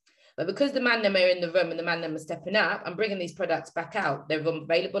 innit? But because the man them are in the room and the man them are stepping up, I'm bringing these products back out. They're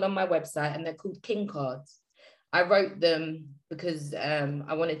available on my website and they're called King Cards. I wrote them because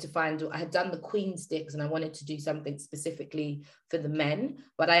I wanted to find, I had done the Queen sticks and I wanted to do something specifically for the men,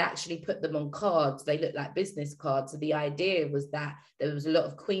 but I actually put them on cards. They look like business cards. So the idea was that there was a lot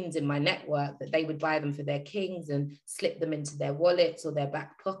of queens in my network that they would buy them for their kings and slip them into their wallets or their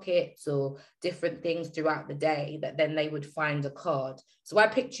back pockets or different things throughout the day, that then they would find a card. So I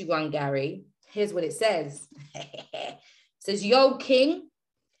picked you one, Gary. Here's what it says. It says, "Yo, King,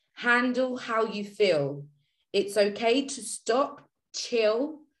 handle how you feel. It's okay to stop,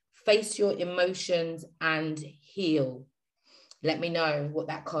 chill, face your emotions and heal." Let me know what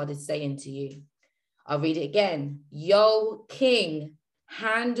that card is saying to you. I'll read it again. "Yo, King,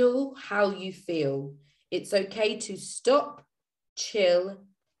 handle how you feel. It's okay to stop, chill,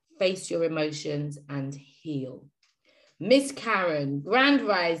 face your emotions and heal." Miss Karen, Grand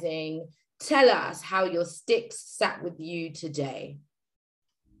Rising, tell us how your sticks sat with you today.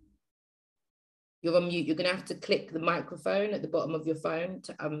 You're on mute. You're going to have to click the microphone at the bottom of your phone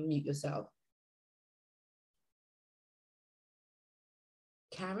to unmute yourself.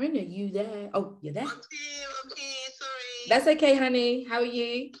 Karen, are you there? Oh, you're there? I'm here, sorry. That's okay, honey. How are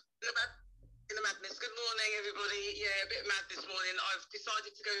you? In the madness. Good morning, everybody. Yeah, a bit mad this morning. I've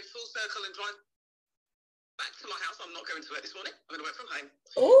decided to go full circle and drive back to my house. I'm not going to work this morning. I'm going to work from home.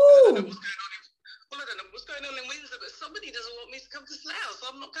 Oh. I don't know what's going on in Windsor, but somebody doesn't want me to come to Slough,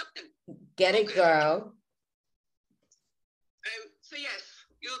 so I'm not coming. Get it, girl. So yes,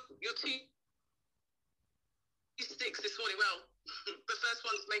 your two sticks this morning. Well, the first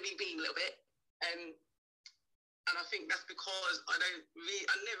one's made me beam a little bit, and I think that's because I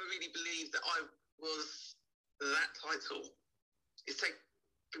never really believed that I was that title. It's taken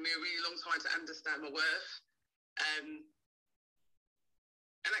me a really long time to understand my worth, and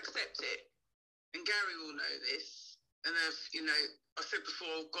accept it. And Gary will know this. And you know, I said before,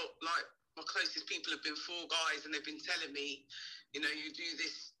 I've got like my closest people have been 4 guys, and they've been telling me, you know, you do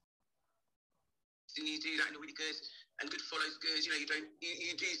this and you do that and you're really good, and good follows good. You know,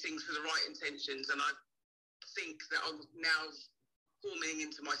 you do things for the right intentions. And I think that I'm now forming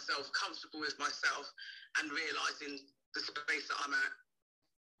into myself, comfortable with myself, and realizing the space that I'm at.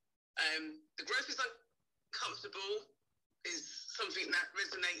 The growth is uncomfortable, is something that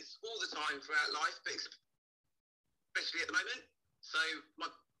resonates all the time throughout life, but especially at the moment. So my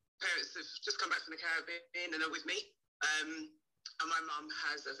parents have just come back from the Caribbean and are with me. And my mum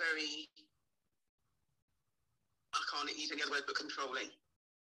has a very, I can't use any other word but controlling.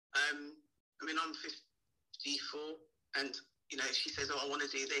 I mean, I'm 54 and, you know, she says, "Oh, I want to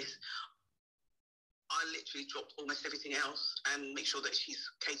do this." I literally dropped almost everything else and make sure that she's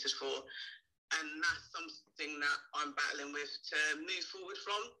catered for. And that's something that I'm battling with to move forward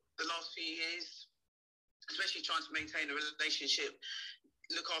from the last few years, especially trying to maintain a relationship,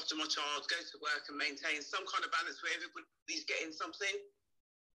 look after my child, go to work and maintain some kind of balance where everybody's getting something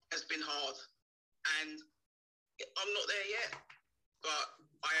has been hard. And I'm not there yet, but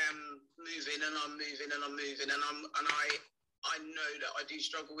I am moving and I'm moving and I'm moving, and I know that I do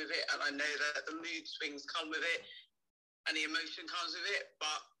struggle with it, and I know that the mood swings come with it and the emotion comes with it,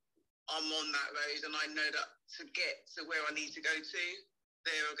 but I'm on that road, and I know that to get to where I need to go to,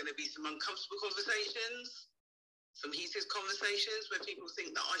 there are going to be some uncomfortable conversations, some heated conversations where people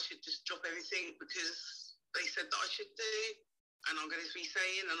think that I should just drop everything because they said that I should do. And I'm going to be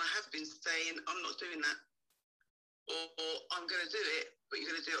saying, and I have been saying, I'm not doing that. Or I'm going to do it, but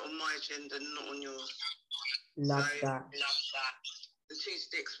you're going to do it on my agenda, not on yours. Love that. The 2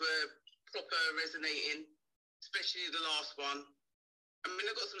 sticks were proper resonating, especially the last one. I mean,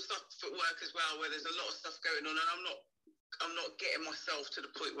 I've got some stuff at work as well where there's a lot of stuff going on, and I'm not getting myself to the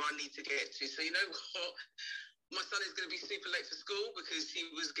point where I need to get to. So you know what? My son is going to be super late for school because he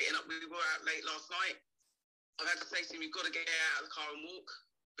was getting up. We were out late last night. I've had to say to him, "You've got to get out of the car and walk,"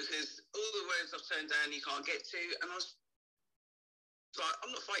 because all the roads I've turned down you can't get to. And I was So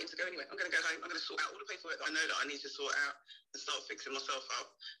I'm not fighting to go anywhere. I'm going to go home. I'm going to sort out all the paperwork that I know that I need to sort out and start fixing myself up,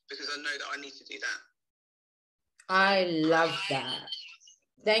 because I know that I need to do that. I love that.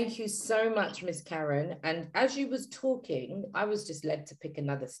 Thank you so much, Miss Karen. And as you was talking, I was just led to pick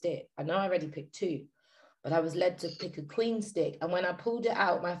another stick. I know I already picked two, but I was led to pick a queen stick. And when I pulled it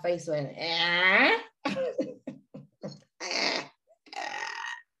out, my face went, eh?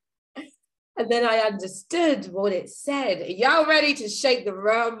 And then I understood what it said. Y'all ready to shake the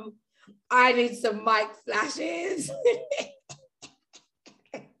room? I need some mic flashes.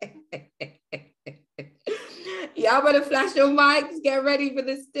 Y'all better flash your mics. Get ready for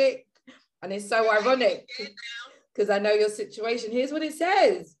the stick. And it's so ironic because I know your situation. Here's what it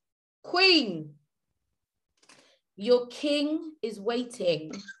says. Queen, your king is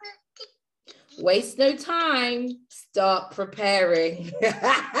waiting. Waste no time. Start preparing.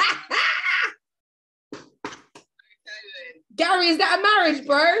 Gary, is that a marriage,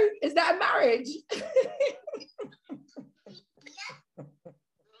 bro? Is that a marriage? Well,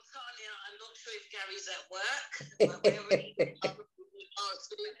 Tanya, I'm not sure if Gary's at work, but we're really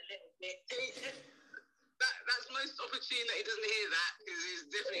That's most opportune that he doesn't hear that, because he's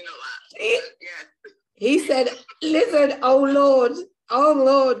definitely not that. Yeah. He said, listen, oh Lord.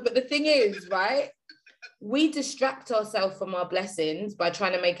 But the thing is, right? We distract ourselves from our blessings by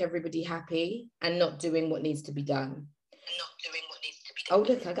trying to make everybody happy and not doing what needs to be done. Oh,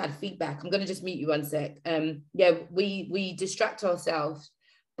 look, I got feedback. I'm going to just mute you one sec. Yeah, we distract ourselves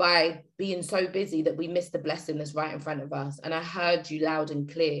by being so busy that we miss the blessing that's right in front of us. And I heard you loud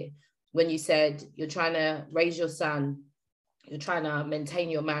and clear when you said you're trying to raise your son, you're trying to maintain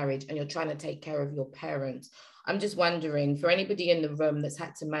your marriage, and you're trying to take care of your parents. I'm just wondering, for anybody in the room that's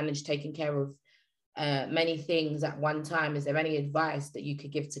had to manage taking care of many things at one time, is there any advice that you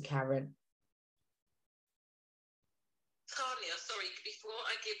could give to Karen? Tanya, sorry, before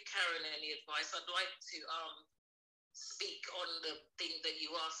I give Karen any advice, I'd like to speak on the thing that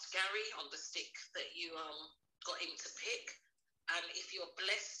you asked Gary, on the stick that you got him to pick. And if you're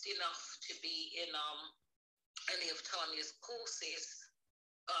blessed enough to be in any of Tanya's courses,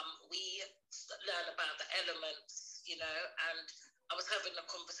 we learn about the elements, you know, and I was having a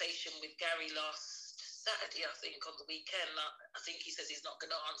conversation with Gary last Saturday, I think, on the weekend. I think he says he's not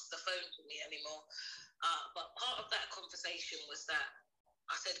going to answer the phone to me anymore. But part of that conversation was that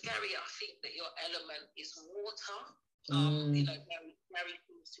I said, Gary, I think that your element is water. You know, Gary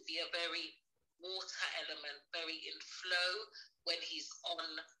seems to be a very water element, very in flow when he's on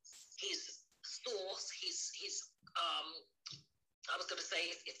his source, I was going to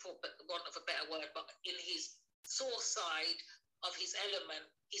say, for want of a better word, but in his source side of his element,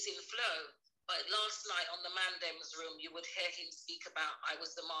 he's in flow. But last night on the Mandem's room, you would hear him speak about, I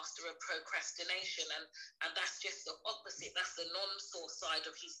was the master of procrastination. And that's just the opposite. That's the non-source side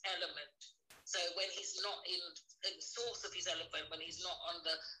of his element. So when he's not in the source of his element, when he's not on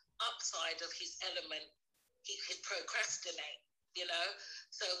the upside of his element, he could procrastinate, you know?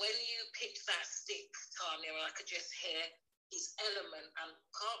 So when you picked that stick, Tanya, I could just hear his element, and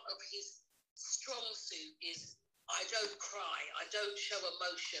part of his strong suit is, I don't cry, I don't show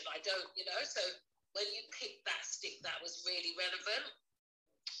emotion, I don't, you know? So when you picked that stick, that was really relevant.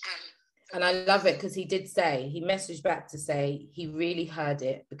 And I love it because he did say, he messaged back to say he really heard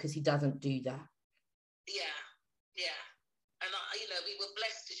it because he doesn't do that. Yeah. And, you know, we were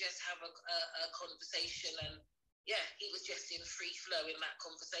blessed to just have a conversation, and yeah, he was just in free flow in that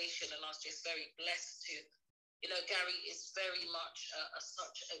conversation, and I was just very blessed to, you know, Gary is very much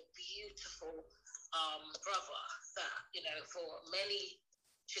such a beautiful brother that, you know, for many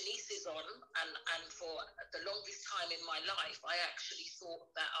Shanice is on, and for the longest time in my life, I actually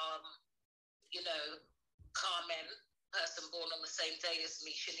thought that, you know, Carmen, person born on the same day as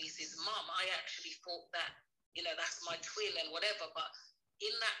me, Shanice's mum, I actually thought that, you know, that's my twin and whatever. But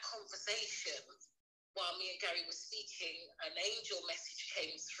in that conversation, while me and Gary were speaking, an angel message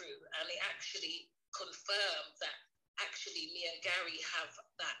came through, and it actually confirmed that actually me and Gary have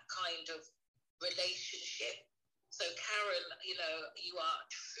that kind of relationship. So Karen, you know, you are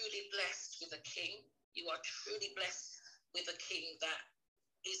truly blessed with a king. You are truly blessed with a king that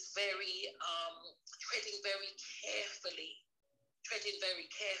is very, treading very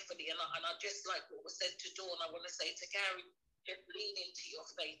carefully. And I just like what was said to Dawn, I want to say to Gary, just lean into your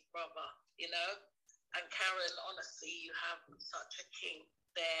faith, brother, you know? And Karen, honestly, you have such a king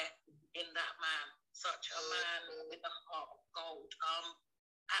there in that man, such a man with a heart of gold,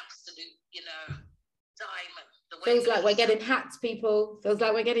 absolute, you know, diamond. Feels like we're getting hats, people. Feels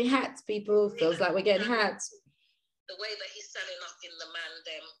like we're getting hats, people. Feels like we're getting hats. the way that he's selling up in the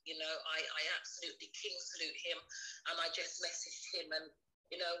Mandem, you know, I absolutely king salute him. And I just messaged him, and,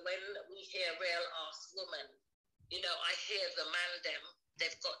 you know, when we hear real ass woman, you know, I hear the Mandem,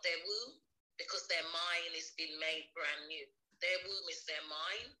 they've got their womb because their mind has been made brand new. Their womb is their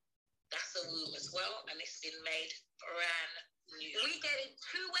mind. That's a womb as well, and it's been made brand new. We getting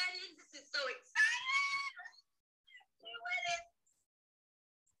 2 weddings. This is so exciting. 2 weddings.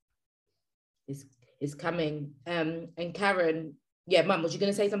 It's coming. And Karen, yeah, Mum, was you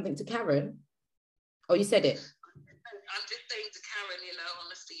going to say something to Karen? Oh, you said it. I'm just saying to Karen, you know,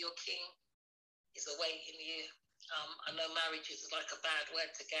 honestly, your king is awaiting you. I know marriage is like a bad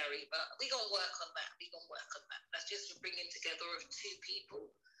word to Gary, but we're going to work on that. That's just bringing together of 2 people,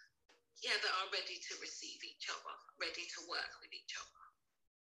 yeah, that are ready to receive each other, ready to work with each other.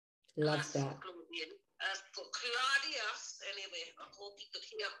 Love that. For Claudia, anyway, I hope he could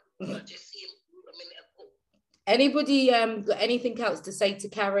hear. I just see him a minute ago. Anybody got anything else to say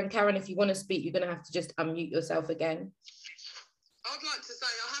to Karen? Karen, if you want to speak, you're going to have to just unmute yourself again. I'd like to say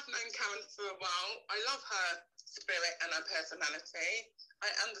I have known Karen for a while. I love her spirit and her personality. I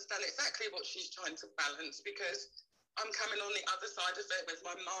understand exactly what she's trying to balance, because I'm coming on the other side of it with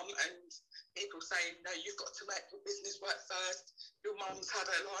my mum and people saying, no, you've got to make your business work first. Your mum's had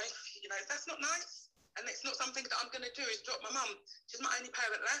her life. You know, that's not nice. And it's not something that I'm going to do is drop my mum. She's my only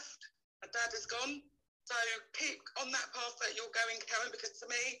parent left. My dad is gone. So keep on that path that you're going, Karen, because to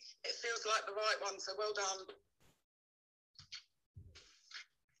me, it feels like the right one. So well done.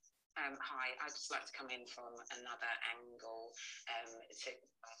 Hi, I'd just like to come in from another angle to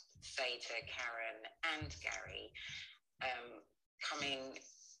say to Karen and Gary, coming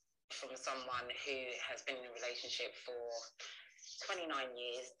from someone who has been in a relationship for 29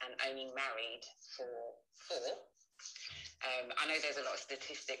 years and only married for 4. I know there's a lot of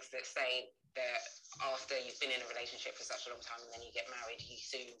statistics that say that after you've been in a relationship for such a long time and then you get married, you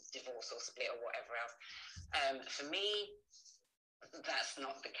soon divorce or split or whatever else. For me, that's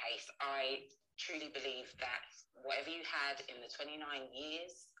not the case. I truly believe that whatever you had in the 29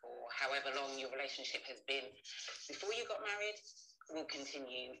 years or however long your relationship has been before you got married will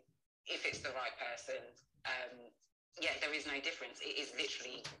continue if it's the right person. Yeah, there is no difference. It is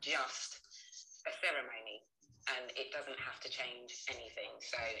literally just a ceremony and it doesn't have to change anything.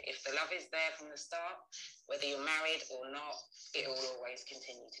 So if the love is there from the start, whether you're married or not, it will always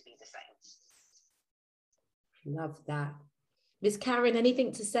continue to be the same. Love that. Miss Karen, anything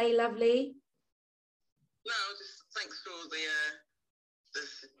to say, lovely? No, just thanks for all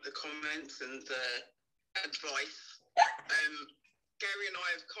the comments and the advice. Gary and I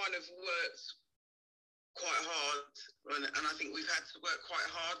have kind of worked quite hard, and I think we've had to work quite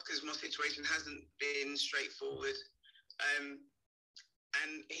hard because my situation hasn't been straightforward. And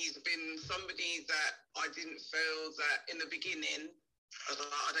he's been somebody that I didn't feel that in the beginning, I was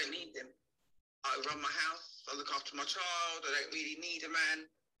like, I don't need him. I run my house, I look after my child, I don't really need a man.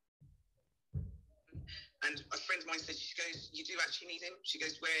 And a friend of mine said, she goes, you do actually need him? She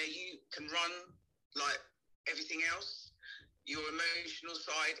goes, where you can run like everything else, your emotional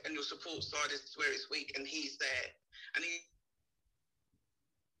side and your support side is where it's weak, and he's there. And he's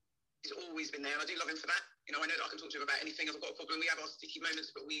always been there, and I do love him for that. You know, I know that I can talk to him about anything if I've got a problem. We have our sticky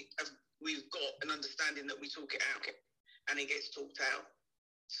moments, but we've got an understanding that we talk it out, and it gets talked out.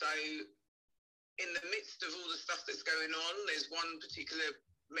 So in the midst of all the stuff that's going on, there's one particular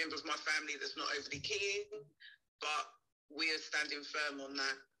member of my family that's not overly keen, but we are standing firm on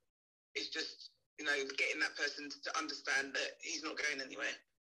that. It's just, you know, getting that person to understand that he's not going anywhere.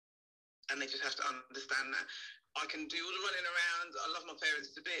 And they just have to understand that. I can do all the running around. I love my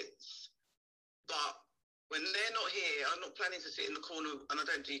parents to bits. But when they're not here, I'm not planning to sit in the corner, and I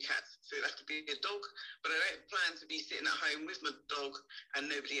don't do cats, so it has to be a dog. But I don't plan to be sitting at home with my dog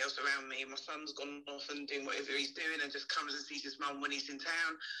and nobody else around me. My son's gone off and doing whatever he's doing and just comes and sees his mum when he's in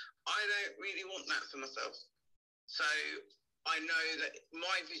town. I don't really want that for myself. So I know that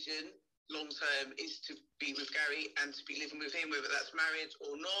my vision long term is to be with Gary and to be living with him, whether that's marriage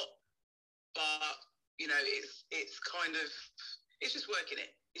or not. But, you know, it's kind of, it's just working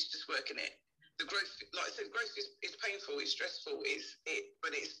it. It's just working it. The growth, like I said, growth is painful, it's stressful,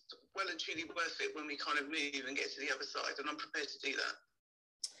 but it's well and truly worth it when we kind of move and get to the other side, and I'm prepared to do that.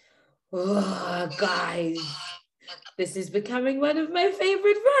 Oh, guys, this is becoming one of my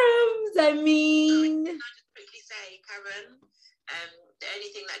favorite rooms. I mean, Can I just quickly say, Karen, the only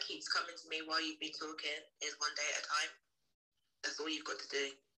thing that keeps coming to me while you've been talking is one day at a time. That's all you've got to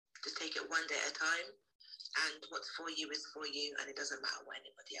do. Just take it one day at a time, and what's for you is for you, and it doesn't matter what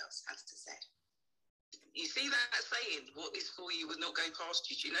anybody else has to say. You see that saying, what is for you will not go past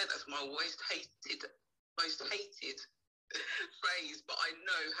you? Do you know that's my always hated most hated phrase, but I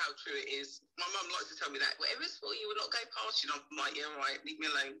know how true it is. My mum likes to tell me that whatever it's for, you will not go past you. And I'm like, yeah, right, leave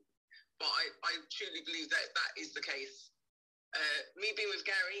me alone. But I truly believe that that is the case. Me being with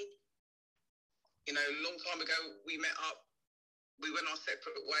Gary, you know, a long time ago, we met up. We went our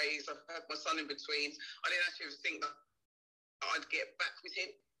separate ways. I've had my son in between. I didn't actually think that I'd get back with him,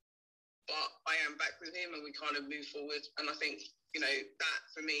 but I am back with him, and we kind of move forward. And I think, you know, that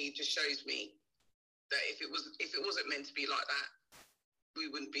for me just shows me that if it wasn't meant to be like that, we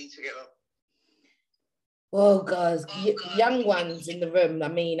wouldn't be together. Oh, guys, young ones in the room. I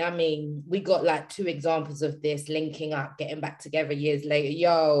mean, we got like 2 examples of this linking up, getting back together years later.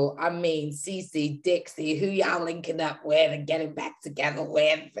 Yo, I mean, Cece, Dixie, who y'all linking up with and getting back together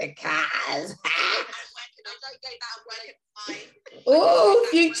with? Because oh,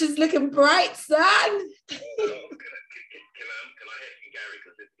 future's looking bright, son. Can I hear from Gary,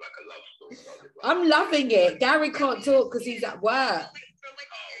 because it's like a love story? I'm loving it. Gary can't talk because he's at work.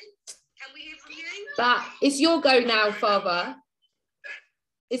 But it's your go now, Father.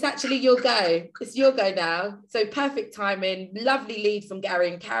 It's actually your go. It's your go now. So perfect timing. Lovely lead from Gary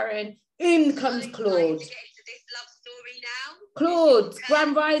and Karen. In comes Claude. Claude,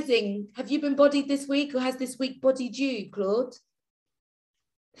 Grand Rising. Have you been bodied this week, or has this week bodied you, Claude?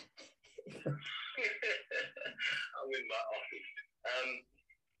 I'm in my office.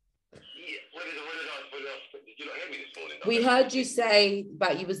 What did did you not hear me this morning? We heard you say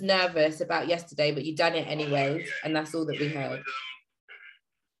about you was nervous about yesterday, but you done it anyways, and that's all that we heard.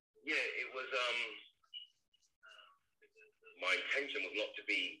 It was my intention was not to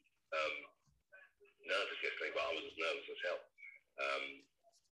be nervous yesterday, but I was nervous as hell.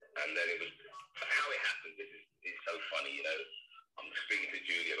 And then it was how it happened. It's so funny, you know. I'm speaking to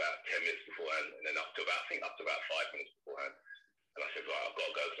Julie about 10 minutes beforehand, and then up to about 5 minutes beforehand. And I said, right, I've got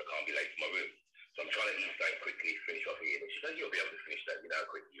to go because I can't be late to my room. So I'm trying to eat something quickly, finish off eating. And she goes, you'll be able to finish that, you know how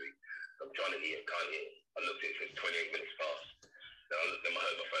quick you eat. So I'm trying to eat it, can't eat it. I looked at it, it was 28 minutes past. Then I looked at my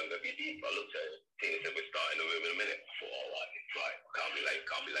phone, go, beep, beep. I looked at it, Tina said, we're starting the room in a minute. I thought, all right, right, can't be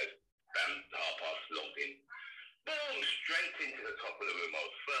late. Bam, 5:30, logged in. Boom, straight into the top of the room. I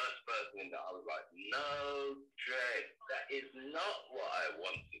was first person in there. I was like, no, Dread, that is not what I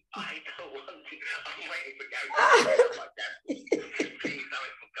wanted. I don't want it. I'm waiting for Gary. I'm like, please,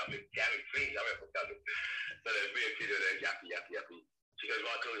 hurry for coming. Gary, please, hurry for coming. So there's me and Tina there, yappy. She goes,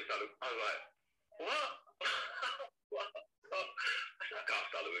 right, call this started. I was like, what? What? I said, I can't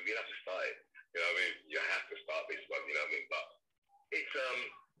start the room. You have to start it. You know what I mean? You have to start this one, you know what I mean? But it's,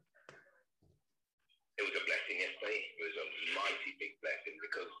 it was a blessing yesterday. It was a mighty big blessing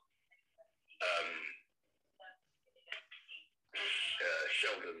because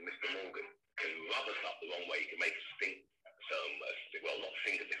Sheldon, Mr. Morgan, can rub us up the wrong way. He can make us think well, not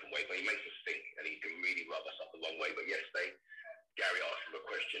think a different way, but he makes us think, and he can really rub us up the wrong way. But yesterday, Gary asked him a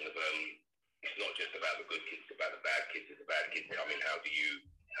question of it's not just about the good kids, it's about the bad kids. If the bad kids come in, how are you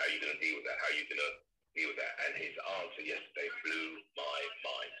going to deal with that? How are you going to deal with that? And his answer yesterday blew my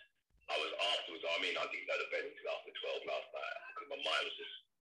mind. I was afterwards, I didn't go to bed until after 12 last night because my mind was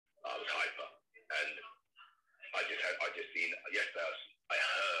I was hyper. And yesterday I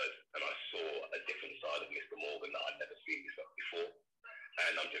heard and I saw a different side of Mr. Morgan that I'd never seen before.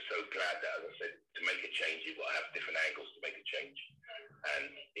 And I'm just so glad that, as I said, to make a change, you've got to have different angles to make a change.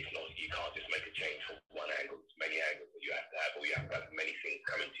 And it's not, you can't just make a change from one angle. It's many angles that you have to have, or you have to have many things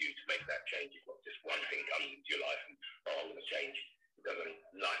coming to you to make that change. It's not just one thing comes into your life and, I'm going to change.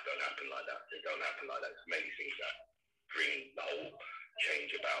 Life don't happen like that. They don't happen like that. It's many things that bring the whole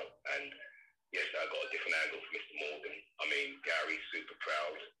change about. And yes, I got a different angle from Mr. Morgan. I mean, Gary, super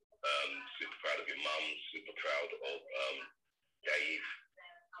proud of your mum, super proud of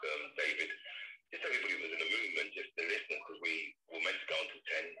David, just everybody who was in the room and just the listeners, because we were meant to go on to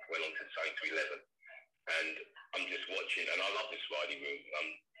 10, went on to something to 11. And I'm just watching, and I love this Friday room.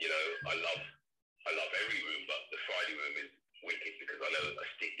 You know, I love every room, but the Friday room is wicked because I know a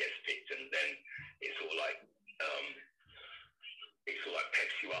stick gets picked, and then it's all like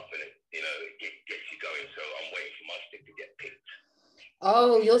peps you up, and it gets you going. So I'm waiting for my stick to get picked.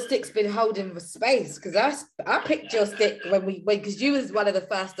 Oh, your stick's been holding the space because I picked your stick because you was one of the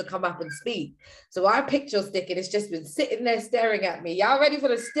first to come up and speak. So I picked your stick and it's just been sitting there staring at me. Y'all ready for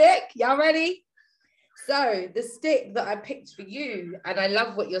the stick? Y'all ready? So the stick that I picked for you, and I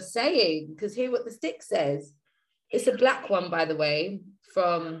love what you're saying because hear what the stick says. It's a black one, by the way,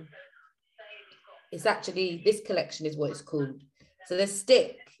 it's actually, this collection is what it's called. So the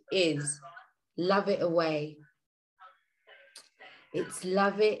stick is Love It Away. It's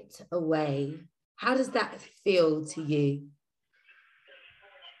Love It Away. How does that feel to you?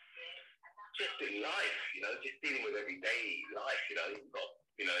 Just in life, just dealing with everyday life, you've got,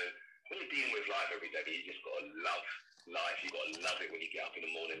 when you're dealing with life every day, you just got to love life. You've got to love it when you get up in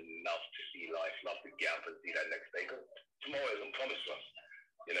the morning, love to see life, love to get up and see that next day. Because tomorrow isn't promised to us.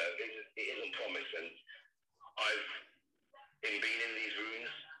 It isn't promised. And I've been in these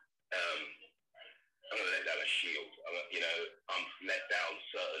rooms, I'm going to let down a shield. I'm let down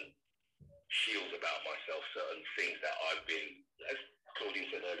certain shields about myself, certain things that I've been, as Claudine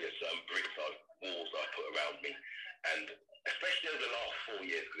said earlier, certain bricks, walls I've put around me. And especially over the last 4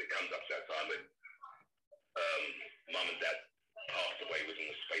 years, because it comes up to that time when mum and dad passed away within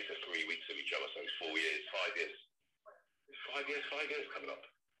the space of 3 weeks of each other. So it's 4 years, 5 years. 5 years coming up.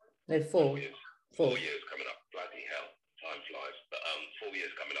 No, 4 years. 4 years coming up. Bloody hell. Time flies. But 4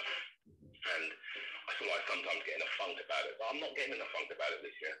 years coming up. And I feel like sometimes getting a funk about it. But I'm not getting in a funk about it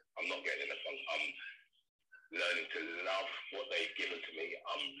this year. I'm not getting in a funk. I'm learning to love what they've given to me.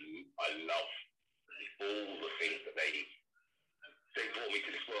 I love all the things that they brought me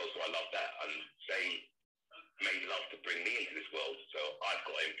to this world. So I love that. And they made love to bring me into this world. So I've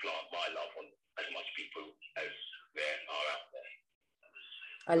got to implant my love on as much people as there are out there.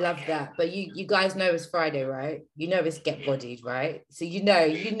 I love that. But you guys know it's Friday, right? You know it's Get Bodied, right? So you know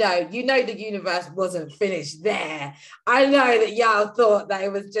the universe wasn't finished there. I know that y'all thought that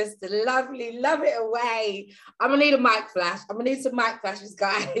it was just a lovely, love it away. I'm gonna need a mic flash. I'm gonna need some mic flashes,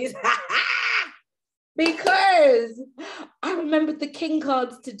 guys. Because I remembered the king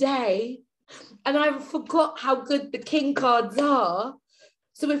cards today and I forgot how good the king cards are.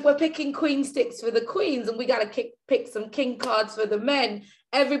 So if we're picking queen sticks for the queens and we got to pick some king cards for the men,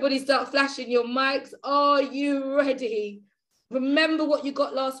 everybody start flashing your mics. Are you ready? Remember what you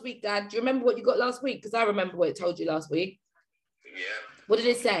got last week, Dad? Do you remember what you got last week? Because I remember what it told you last week. Yeah. What did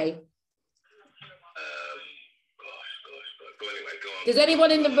it say? Gosh. Go anyway, go on. Does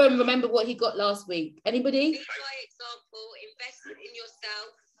anyone in the room remember what he got last week? Anybody? By example, invest in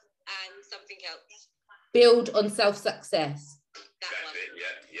yourself and something else. Build on self-success. That's it,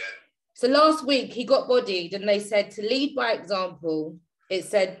 yeah. So last week he got bodied and they said to lead by example. It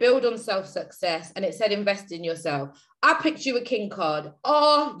said build on self-success and it said invest in yourself. I picked you a king card.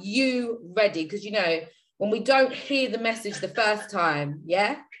 Are you ready? Because when we don't hear the message the first time,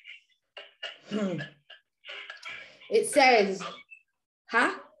 yeah? It says,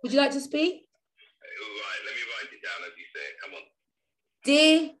 would you like to speak? All right, let me write it down as you say it. Come on.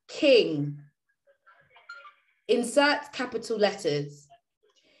 Dear King, insert capital letters.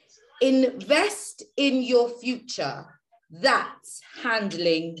 Invest in your future. That's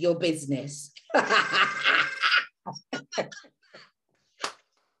handling your business. How does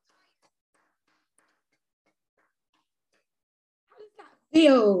that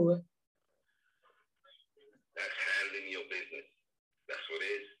feel? That's handling your business. That's what it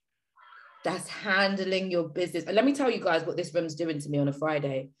is. That's handling your business. And let me tell you guys what this room's doing to me on a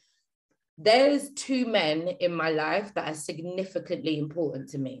Friday. There's 2 men in my life that are significantly important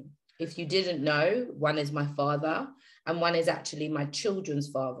to me. If you didn't know, one is my father and one is actually my children's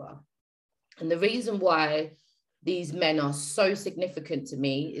father. And the reason why these men are so significant to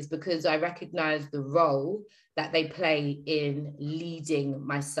me is because I recognize the role that they play in leading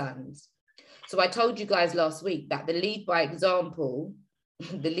my sons. So I told you guys last week that the lead by example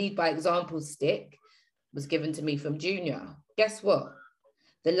stick was given to me from Junior. Guess what?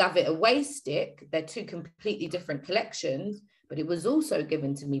 The Love It Away stick, they're 2 completely different collections, but it was also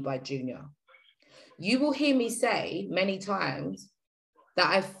given to me by Junior. You will hear me say many times that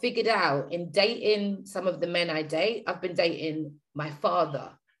I've figured out in dating some of the men I date, I've been dating my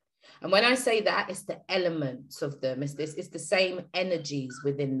father. And when I say that, it's the elements of them. It's the same energies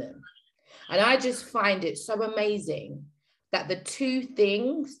within them. And I just find it so amazing that the 2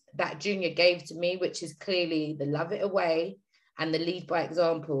 things that Junior gave to me, which is clearly the Love It Away and the lead by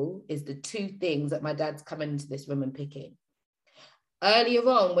example, is the 2 things that my dad's coming into this room and picking. Earlier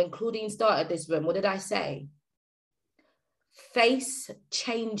on, when Claudine started this room, what did I say? Face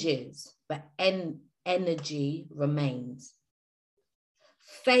changes, but energy remains.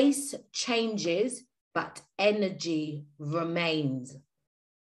 Face changes, but energy remains.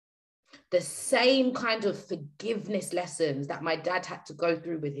 The same kind of forgiveness lessons that my dad had to go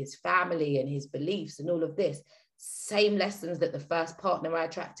through with his family and his beliefs and all of this, same lessons that the first partner I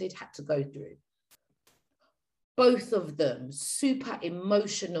attracted had to go through. Both of them super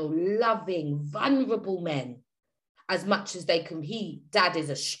emotional, loving, vulnerable men, as much as they can. Dad is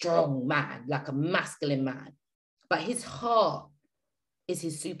a strong man, like a masculine man, but his heart is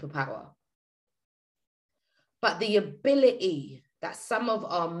his superpower. But the ability that some of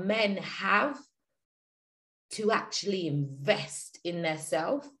our men have to actually invest in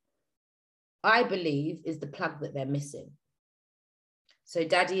themselves I believe, is the plug that they're missing. So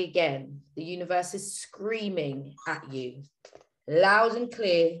Daddy, again, the universe is screaming at you, loud and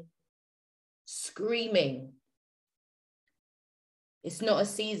clear, screaming. It's not a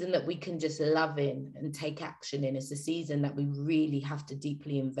season that we can just love in and take action in. It's a season that we really have to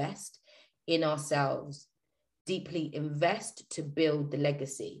deeply invest in ourselves, deeply invest to build the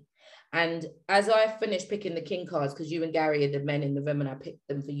legacy. And as I finished picking the king cards, because you and Gary are the men in the room and I picked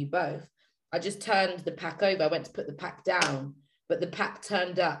them for you both, I just turned the pack over. I went to put the pack down, but the pack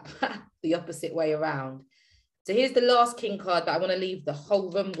turned up the opposite way around. So here's the last king card that I want to leave the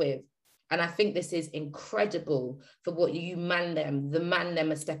whole room with. And I think this is incredible for what you the man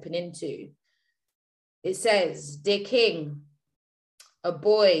them are stepping into. It says, dear king, a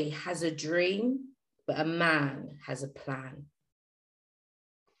boy has a dream, but a man has a plan.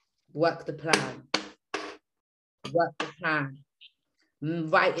 Work the plan. Work the plan.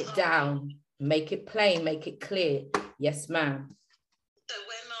 Write it down. Make it plain. Make it clear. Yes, ma'am. So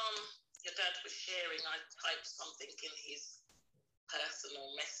when your dad was sharing, I typed something in his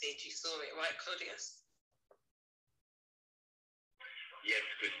personal message. You saw it, right, Claudius? Yes,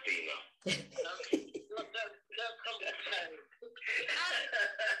 Christina. Okay. Don't come back home.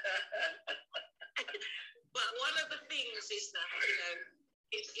 But one of the things is that, you know,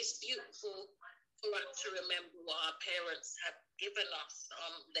 it's beautiful for us to remember what our parents have given us.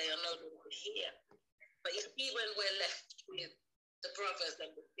 They are no longer here. But you see, when we're left with the brothers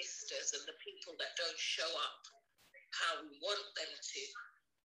and the sisters and the people that don't show up how we want them to,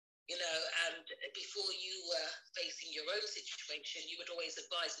 you know, and before you were facing your own situation, you would always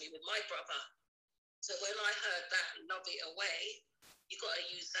advise me with my brother. So when I heard that, love it away, you got to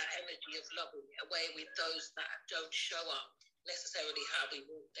use that energy of loving it away with those that don't show up necessarily how we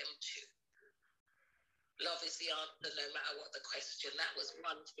want them to. Love is the answer no matter what the question. That was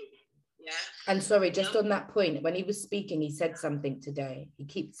one thing. Yeah. And sorry, just on that point, when he was speaking, he said something today.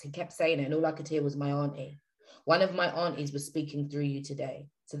 He kept saying it, and all I could hear was my auntie. One of my aunties was speaking through you today.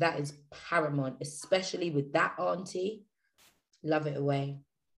 So that is paramount, especially with that auntie. Love it away.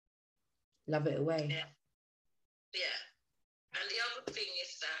 Love it away. Yeah. Yeah. And the other thing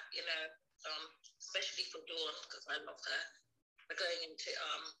is that, you know, especially for Dawn, because I love her, we're going into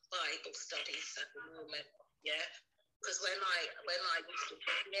Bible studies at the moment. Yeah. Because when I used to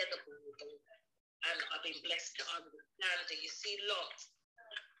hear the Bible, and I've been blessed to understand it, you see Lot,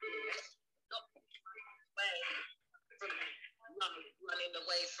 running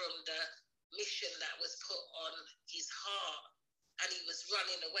away from the mission that was put on his heart, and he was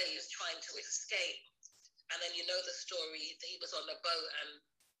running away, he was trying to escape. And then you know the story, he was on a boat, and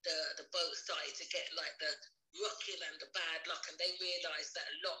the boat started to get like the rocking and the bad luck, and they realized that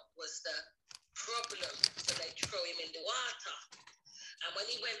Lot was the problem, so they throw him in the water. And when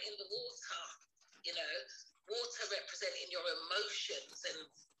he went in the water, you know, water representing your emotions, and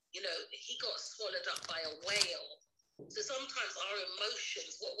you know, he got swallowed up by a whale. So sometimes our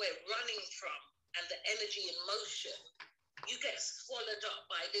emotions, what we're running from, and the energy in motion, you get swallowed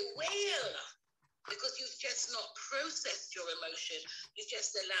up by the whale, because you've just not processed your emotion. You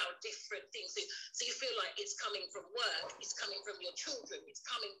just allow different things. So you feel like it's coming from work, it's coming from your children, it's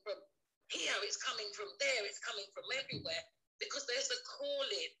coming from here, it's coming from there, it's coming from everywhere, because there's a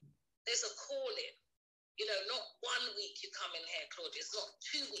calling. There's a calling. You know, not 1 week you come in here, Claudius, not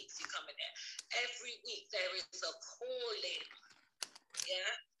 2 weeks you come in here. Every week there is a calling.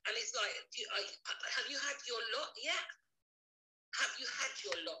 Yeah? And it's like, have you had your lot yet? Have you had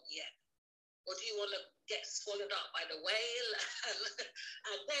your lot yet? Or do you want to get swallowed up by the whale?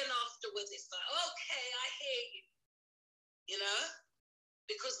 And then afterwards it's like, okay, I hear you. You know?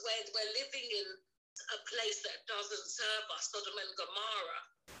 Because we're living in a place that doesn't serve us, Sodom and Gomorrah,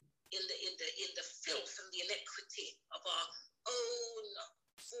 in the filth and the inequity of our own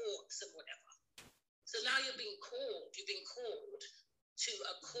thoughts and whatever. So now you've been called to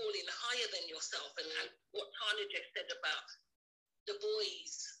a calling higher than yourself, and what Tanya just said about the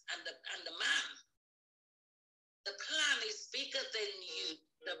boys and the man. The plan is bigger than you.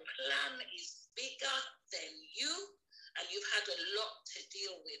 The plan is bigger than you, and you've had a lot to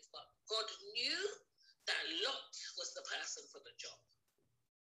deal with, but God knew that Lot was the person for the job.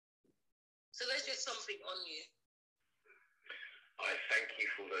 So there's just something on you. I thank you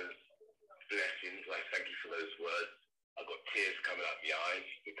for those blessings. I thank you for those words. I've got tears coming out my eyes,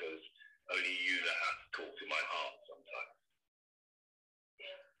 because only you know how to talk to my heart sometimes.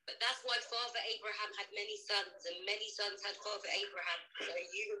 But that's why Father Abraham had many sons, and many sons had Father Abraham. So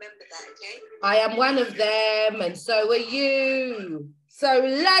you remember that, okay? I am one of them, and so are you. So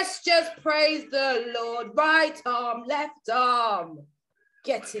let's just praise the Lord. Right arm, left arm.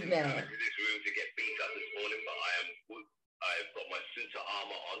 Get in there. I came into this room to get beat up this morning, but I've got my suit of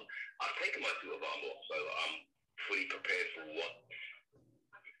armour on. I've taken my suit of armour off, so I'm fully prepared for what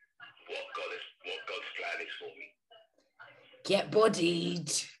God's plan is for me. Get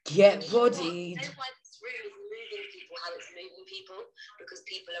bodied. Get bodied. That's why this room is moving people, how it's moving people, because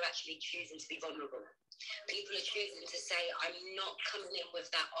people are actually choosing to be vulnerable. People are choosing to say, I'm not coming in with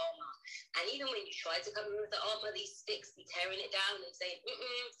that armour. And even when you try to come in with the armour, these sticks be tearing it down and saying,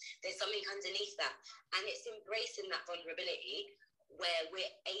 there's something underneath that. And it's embracing that vulnerability where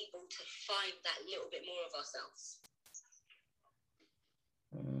we're able to find that little bit more of ourselves.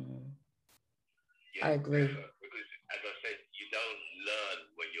 I agree. Because, as I said, you don't learn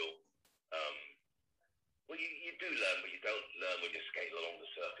when you're, you do learn, but you don't learn when you're skating along the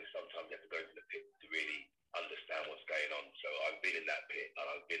surface. Sometimes you have to go to the pit to really understand what's going on. So I've been in that pit, and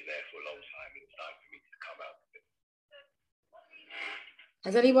I've been there for a long time, and it's time for me to come out of it.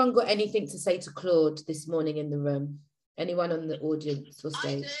 Has anyone got anything to say to Claude this morning in the room? Anyone on the audience or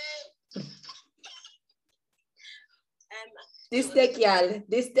stage? This the girl.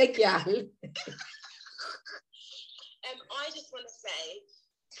 I just want to say,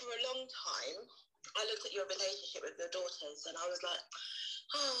 for a long time, I looked at your relationship with your daughters and I was like,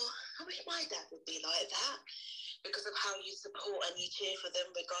 oh, I wish my dad would be like that, because of how you support and you cheer for them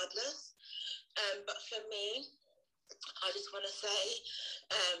regardless. But for me, I just want to say,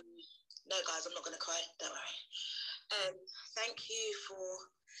 no guys, I'm not going to cry, don't worry. Thank you for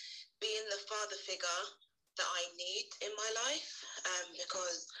being the father figure that I need in my life,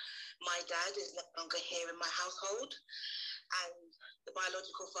 because my dad is no longer here in my household, and the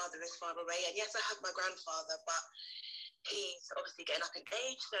biological father is far away. And yes, I have my grandfather, but he's obviously getting up in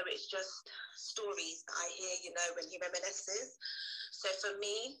age, so it's just stories that I hear, you know, when he reminisces. So for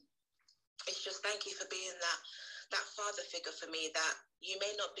me, it's just thank you for being that father figure for me, that you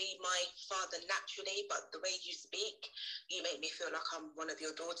may not be my father naturally, but the way you speak, you make me feel like I'm one of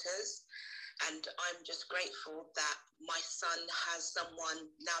your daughters. And I'm just grateful that my son has someone,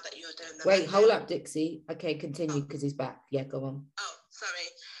 now that you're doing the... Wait, hold up, Dixie. Okay, continue, because he's back. Yeah, go on. Oh, sorry.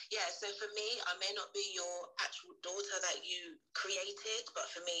 Yeah, so for me, I may not be your actual daughter that you created, but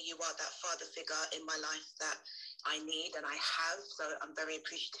for me, you are that father figure in my life that I need and I have. So I'm very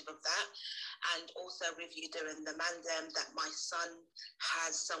appreciative of that. And also with you doing the Mandem, that my son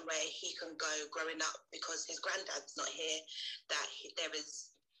has somewhere he can go growing up, because his granddad's not here, that there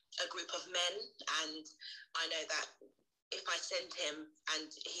is a group of men, and I know that if I send him and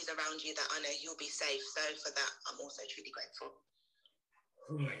he's around you, that I know he'll be safe. So for that, I'm also truly grateful.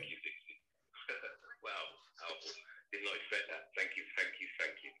 Thank you, Dixie. Wow, powerful. Did not expect that. Thank you.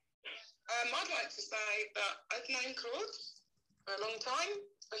 I'd like to say that I've known Claude for a long time,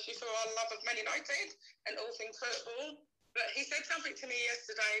 especially for our love of Man United and all things football. But he said something to me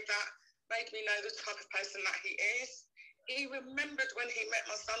yesterday that made me know the type of person that he is. He remembered when he met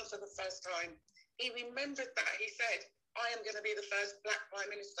my son for the first time. He remembered that he said, I am going to be the first Black Prime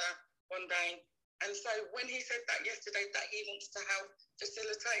Minister one day. And so when he said that yesterday, that he wants to help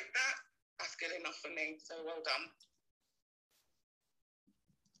facilitate that, that's good enough for me. So well done.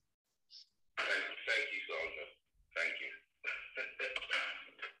 Thank you, Sandra. Thank you.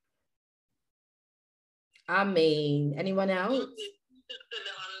 I mean, anyone else? I'm going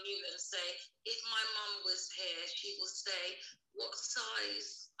to unmute and say, if my mum was here, she will say, what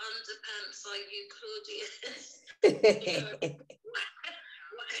size underpants are you, Claudia?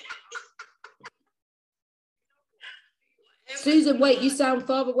 Susan, wait, you sound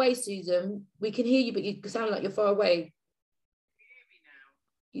far away, Susan. We can hear you, but you sound like you're far away.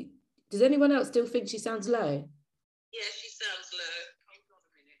 Does anyone else still think she sounds low? Yeah, she sounds low.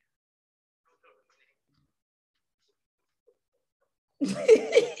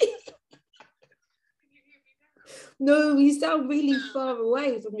 No, you sound really far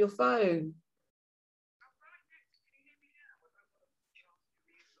away from your phone.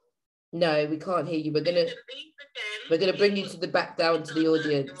 No, we can't hear you. We're gonna bring you to the back down to the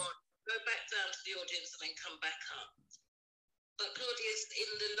audience. Go back down to the audience and then come back up. But Claudia's in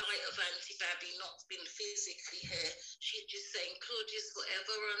the light of Auntie Babby not been physically here. She's just saying, Claudia's,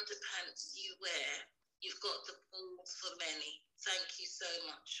 whatever underpants you wear, you've got the balls for many. Thank you so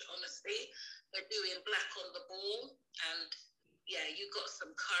much, honestly. We're doing black on the ball, and yeah, you've got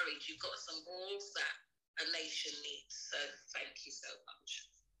some courage, you've got some balls that a nation needs. So thank you so much.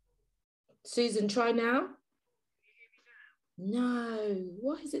 Susan, try now. No,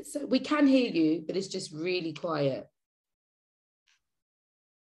 why is it so? We can hear you, but it's just really quiet.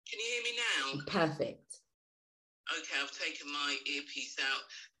 Can you hear me now? Perfect. Okay, I've taken my earpiece out.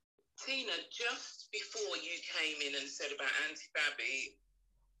 Tina, just before you came in and said about Auntie Babby,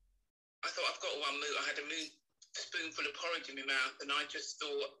 I thought, I've got one moon. I had a spoonful of porridge in my mouth, and I just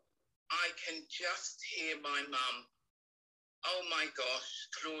thought, I can just hear my mum. Oh my gosh,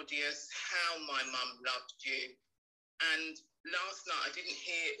 Claudius, how my mum loved you. And last night, I didn't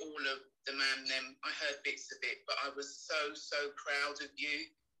hear all of the them. I heard bits of it, but I was so, so proud of you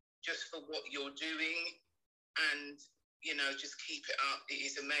just for what you're doing. And, you know, just keep it up. It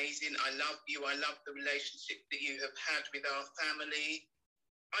is amazing. I love you. I love the relationship that you have had with our family.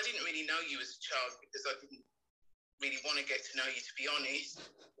 I didn't really know you as a child because I didn't really want to get to know you, to be honest.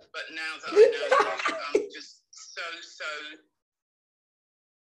 But now that I know you, I'm just so, so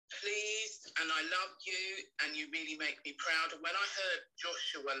pleased, and I love you, and you really make me proud. And when I heard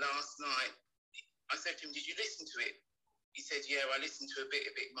Joshua last night, I said to him, did you listen to it? He said, yeah, I listened to a bit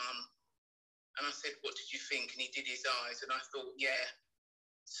of it, Mum. And I said, what did you think? And he did his eyes, and I thought, yeah.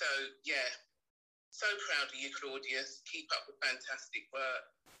 So, yeah, so proud of you, Claudius. Keep up the fantastic work.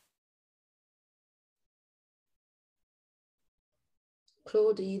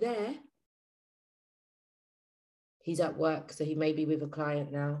 Claude, are you there? He's at work, so he may be with a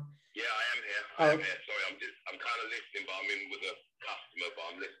client now. Yeah, I am here. I am here. Sorry, I'm kind of listening, but I'm in with a customer, but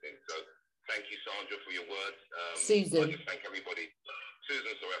I'm listening. So thank you, Sandra, for your words. Susan. I just thank everybody.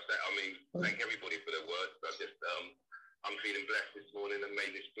 Susan, sorry, thank everybody for their words. I'm feeling blessed this morning, and may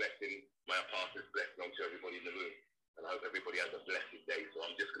this blessing, my apartment's blessing onto everybody in the room. And I hope everybody has a blessed day. So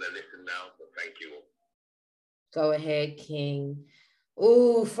I'm just going to listen now. So thank you all. Go ahead, King.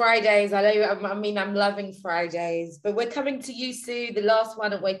 Oh, Fridays. I'm loving Fridays. But we're coming to you, Sue, the last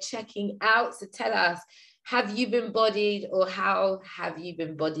one, and we're checking out. So tell us, have you been bodied, or how have you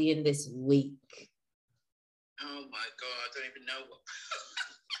been bodying this week? Oh my God, I don't even know what.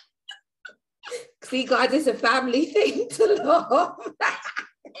 See, guys, it's a family thing to love.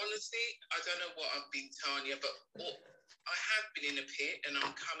 Honestly, I don't know what I've been, Tanya, but I have been in a pit, and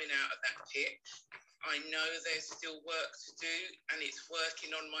I'm coming out of that pit. I know there's still work to do, and it's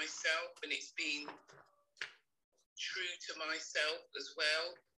working on myself, and it's being true to myself as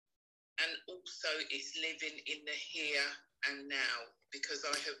well. And also it's living in the here and now, because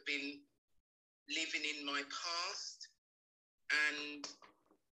I have been living in my past, and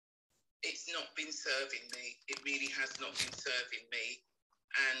it's not been serving me. It really has not been serving me.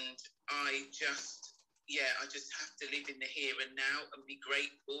 And I just have to live in the here and now and be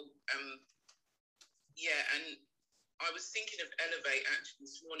grateful. And I was thinking of Elevate actually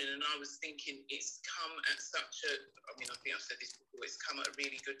this morning, and I was thinking it's come at I think I've said this before, it's come at a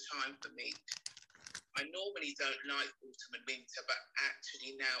really good time for me. I normally don't like autumn and winter, but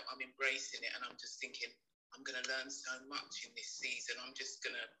actually now I'm embracing it, and I'm just thinking, I'm going to learn so much in this season. I'm just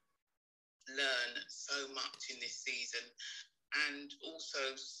going to learn so much in this season, and also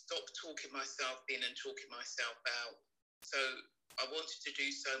stop talking myself in and talking myself out. So I wanted to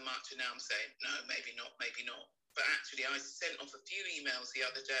do so much, and now I'm saying, no, maybe not. But actually, I sent off a few emails the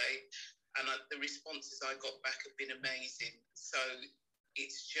other day, and the responses I got back have been amazing. So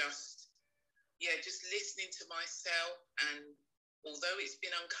it's just listening to myself. And although it's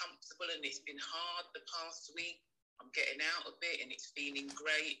been uncomfortable and it's been hard the past week, I'm getting out of it, and it's feeling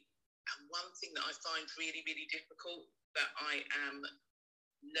great. And one thing that I find really, really difficult that I am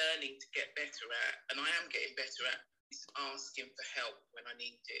learning to get better at, and I am getting better at, is asking for help when I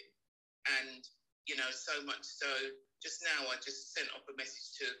need it. And, you know, so much so, just now I just sent off a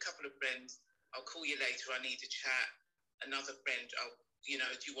message to a couple of friends. I'll call you later, I need to chat. Another friend, do you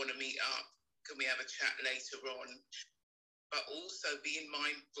want to meet up? Can we have a chat later on? But also being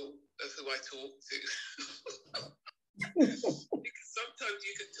mindful of who I talk to. Because sometimes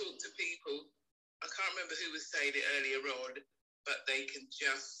you can talk to people, I can't remember who was saying it earlier on, but they can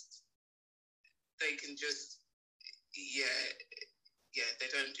just, they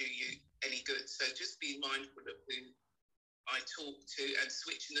don't do you any good. So just be mindful of who I talk to and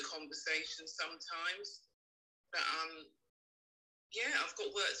switching the conversation sometimes. But I've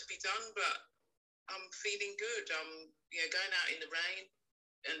got work to be done, but I'm feeling good. Going out in the rain,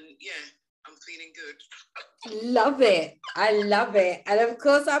 and I'm feeling good. Love it. I love it. And of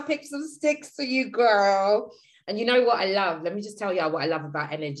course, I picked some sticks for you, girl. And you know what I love? Let me just tell you what I love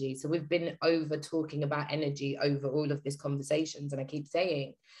about energy. So we've been over talking about energy over all of these conversations. And I keep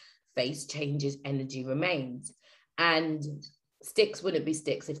saying, face changes, energy remains. And sticks wouldn't be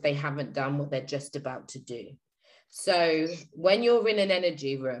sticks if they haven't done what they're just about to do. So when you're in an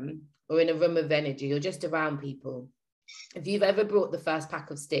energy room or in a room of energy, you're just around people. If you've ever brought the first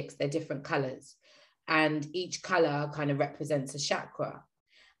pack of sticks, they're different colors. And each color kind of represents a chakra.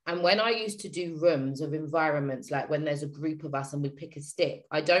 And when I used to do rooms of environments, like when there's a group of us and we pick a stick,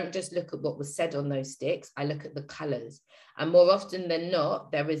 I don't just look at what was said on those sticks, I look at the colors. And more often than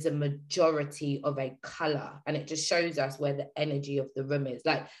not, there is a majority of a color, and it just shows us where the energy of the room is.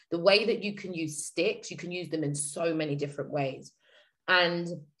 Like the way that you can use sticks, you can use them in so many different ways. And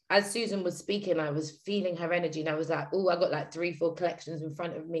as Susan was speaking, I was feeling her energy and I was like, oh, I got like 3-4 collections in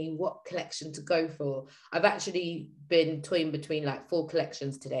front of me. What collection to go for? I've actually been toying between like 4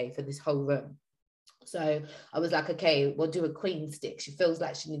 collections today for this whole room. So I was like, okay, we'll do a queen stick. She feels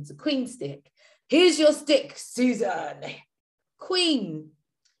like she needs a queen stick. Here's your stick, Susan. Queen,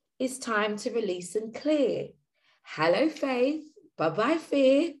 it's time to release and clear. Hello, Faith. Bye-bye,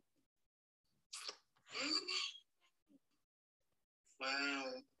 Fear. Wow.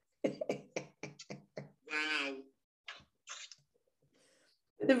 Wow.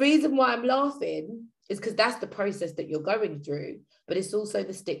 The reason why I'm laughing is because that's the process that you're going through, but it's also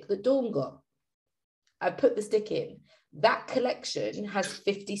the stick that Dawn got. I put the stick in. That collection has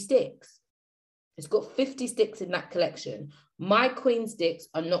 50 sticks. It's got 50 sticks in that collection. My queen sticks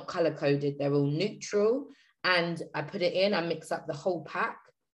are not color coded. They're all neutral. And I put it in, I mix up the whole pack.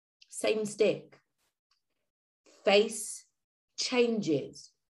 Same stick. Face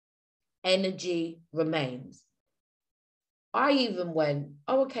changes. Energy remains. I even went,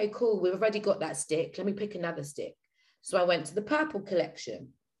 oh, okay, cool. We've already got that stick. Let me pick another stick. So I went to the purple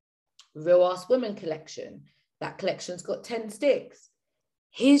collection, Real Ass Women collection. That collection's got 10 sticks.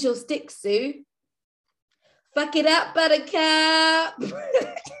 Here's your stick, Sue. Fuck it up, buttercup. I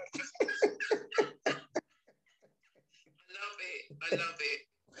love it.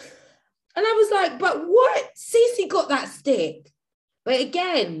 And I was like, but what? Cece got that stick. But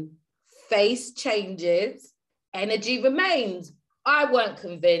again, face changes, energy remains. I weren't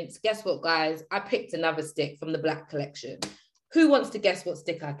convinced. Guess what, guys? I picked another stick from the black collection. Who wants to guess what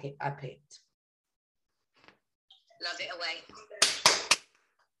stick I picked? Love it away.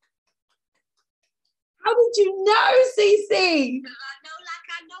 How did you know, Cece? I know.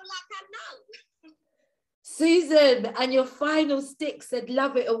 Susan, and your final stick said,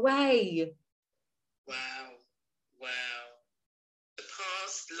 love it away. Wow. The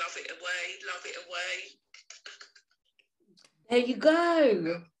past, love it away. There you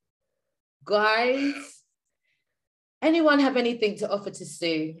go. Guys, anyone have anything to offer to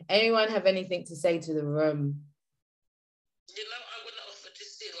Sue? Anyone have anything to say to the room? You know, I would offer to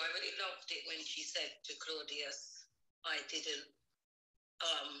Sue. I really loved it when she said to Claudius, I didn't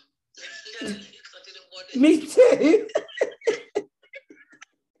want it. Me too.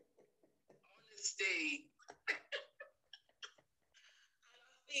 Honesty. I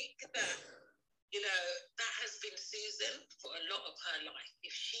think that, you know, that has been Susan for a lot of her life.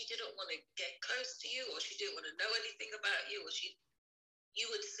 If she didn't want to get close to you, or she didn't want to know anything about you, or you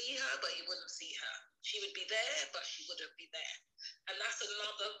would see her, but you wouldn't see her. She would be there, but she wouldn't be there. And that's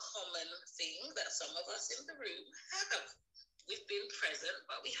another common thing that some of us in the room have. We've been present,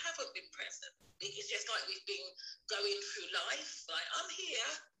 but we haven't been present. It's just like we've been going through life, like, I'm here,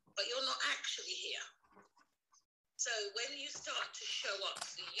 but you're not actually here. So when you start to show up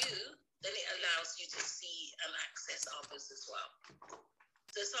for you, then it allows you to see and access others as well.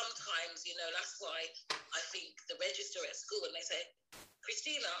 So sometimes, you know, that's why I think the register at school, when they say,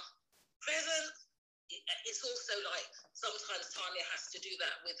 Christina, present, it's also like sometimes Tanya has to do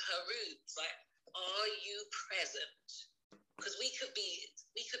that with her roots. Like, are you present? Because we could be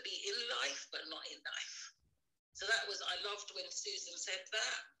in life, but not in life. So that was, I loved when Susan said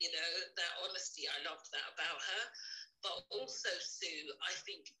that, you know, that honesty, I loved that about her. But also, Sue, I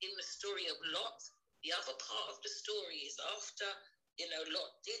think in the story of Lot, the other part of the story is after, you know,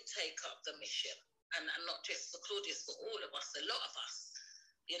 Lot did take up the mission, and not just for Claudius, for all of us, a lot of us,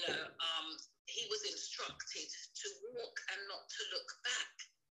 you know, he was instructed to walk and not to look back.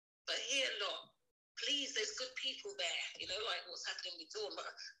 But here, Lot, please, there's good people there, you know, like what's happening with Dawn, but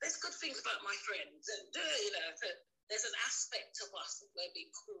there's good things about my friends, and, you know, there's an aspect of us that we're being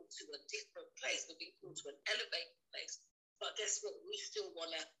called to a different place, we're being called to an elevated place, but guess what, we still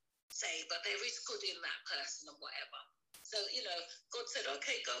want to say, but there is good in that person and whatever. So, you know, God said,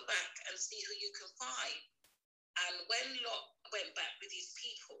 okay, go back and see who you can find. And when Lot went back with his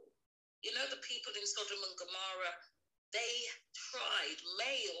people, you know, the people in Sodom and Gomorrah, they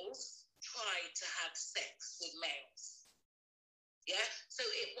males tried to have sex with males. Yeah, so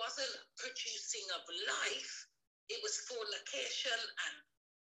it wasn't producing of life, it was fornication and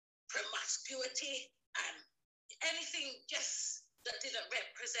promiscuity and anything just that didn't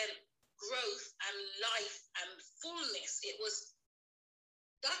represent growth and life and fullness. It was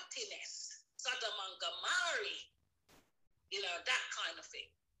dirtiness, Sodom and Gomorrah, you know, that kind of thing.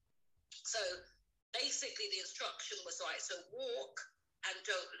 So basically the instruction was right, so walk and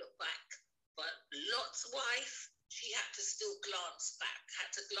don't look back. But Lot's wife, she had to still glance back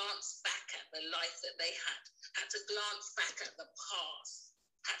at the life that they had to glance back at the past,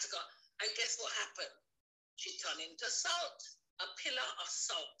 had to go. And guess what happened? She turned into salt, a pillar of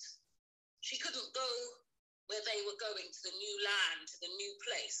salt. She couldn't go where they were going, to the new land, to the new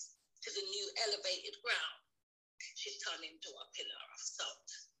place, to the new elevated ground. She turned into a pillar of salt.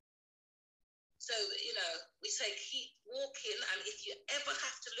 So, you know, we say keep walking, and if you ever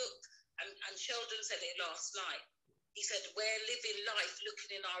have to look, and Sheldon said it last night, he said, we're living life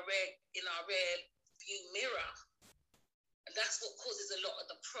looking in our rear view mirror. And that's what causes a lot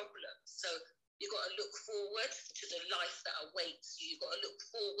of the problems. So you've got to look forward to the life that awaits you. You've got to look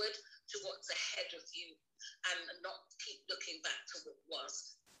forward to what's ahead of you and not keep looking back to what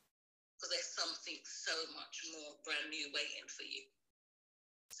was. Because there's something so much more brand new waiting for you.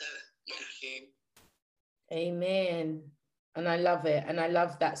 So, yeah. Thank you. Amen. And I love it. And I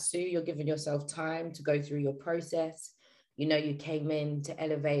love that, Sue, you're giving yourself time to go through your process. You know, you came in to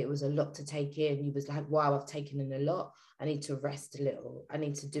Elevate. It was a lot to take in. You was like, wow, I've taken in a lot. I need to rest a little. I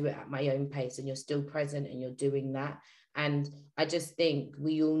need to do it at my own pace. And you're still present and you're doing that. And I just think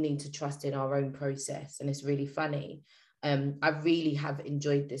we all need to trust in our own process. And it's really funny. I really have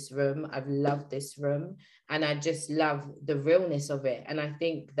enjoyed this room. I've loved this room. And I just love the realness of it. And I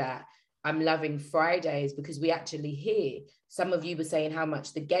think that I'm loving Fridays because we actually hear. Some of you were saying how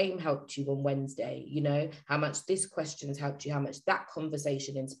much the game helped you on Wednesday, you know, how much this question's helped you, how much that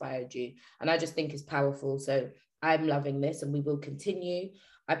conversation inspired you. And I just think it's powerful. So I'm loving this and we will continue.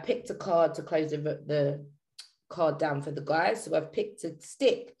 I picked a card to close the card down for the guys. So I've picked a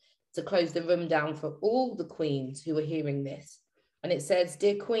stick to close the room down for all the queens who are hearing this. And it says,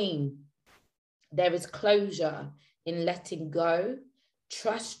 Dear Queen, there is closure in letting go.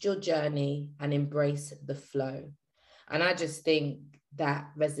 Trust your journey and embrace the flow. And I just think that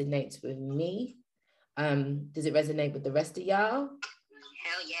resonates with me. Does it resonate with the rest of y'all?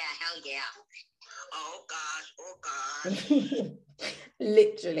 Hell yeah. Oh gosh.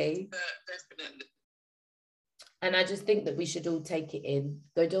 Literally. Definitely. And I just think that we should all take it in.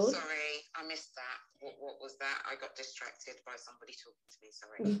 Go, Dawn. Sorry, I missed that. What was that? I got distracted by somebody talking to me.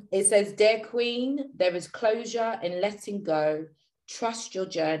 Sorry. It says, Dear Queen, there is closure in letting go. Trust your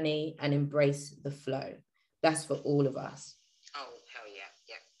journey and embrace the flow. That's for all of us. Oh, hell yeah.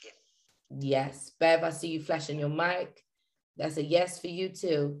 Yes. Bev, I see you flashing your mic. That's a yes for you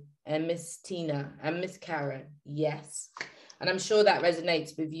too. And Miss Tina and Miss Karen. Yes. And I'm sure that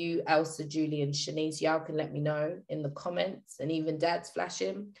resonates with you, Elsa, Julie, and Shanice. Y'all can let me know in the comments, and even Dad's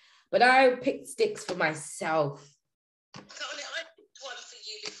flashing. But I picked sticks for myself. Tony, I picked one for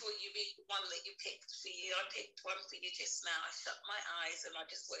you before you read the one that you picked for you. I picked one for you just now. I shut my eyes and I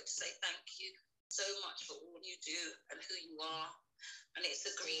just wanted to say thank you so much for all you do and who you are. And it's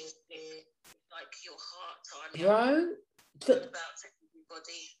a green stick, like your heart, Tanya. Bro. About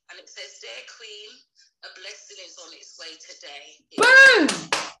everybody. And it says, Dear Queen, a blessing is on its way today. Boom!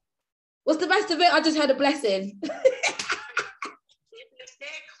 What's the best of it? I just heard a blessing. Dear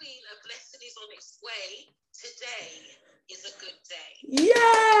Queen, a blessing is on its way. Today is a good day.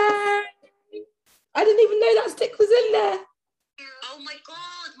 Yay! I didn't even know that stick was in there. Oh my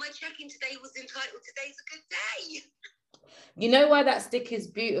God, my check-in today was entitled Today's a Good Day. You know why that stick is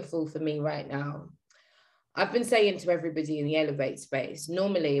beautiful for me right now? I've been saying to everybody in the Elevate space,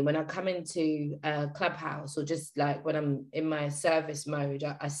 normally when I come into a Clubhouse or just like when I'm in my service mode,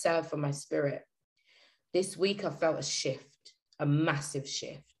 I serve for my spirit. This week I felt a shift, a massive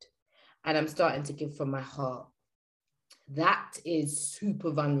shift, and I'm starting to give from my heart. That is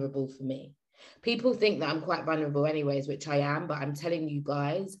super vulnerable for me. People think that I'm quite vulnerable anyways, which I am, but I'm telling you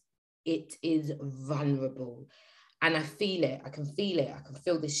guys, it is vulnerable. And I feel it. I can feel it. I can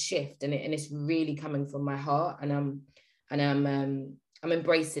feel this shift, and it's really coming from my heart. And I'm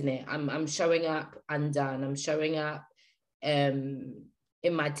embracing it. I'm showing up undone. I'm showing up in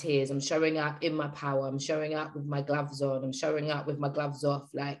my tears. I'm showing up in my power. I'm showing up with my gloves on. I'm showing up with my gloves off.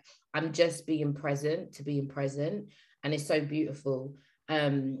 Like I'm just being present to being present, and it's so beautiful.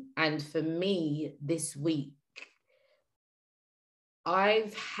 And for me, this week,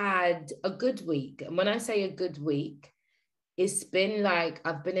 I've had a good week. And when I say a good week, it's been like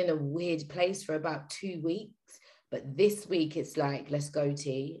I've been in a weird place for about 2 weeks. But this week, it's like, let's go,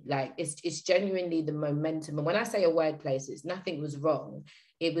 T. Like, it's genuinely the momentum. And when I say a weird place, it's nothing was wrong.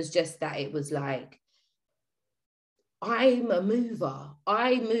 It was just that it was like, I'm a mover.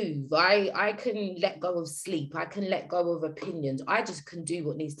 I move. I can let go of sleep. I can let go of opinions. I just can do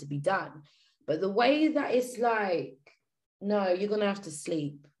what needs to be done. But the way that it's like, no, you're going to have to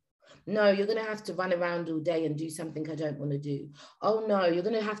sleep. No, you're going to have to run around all day and do something I don't want to do. Oh, no, you're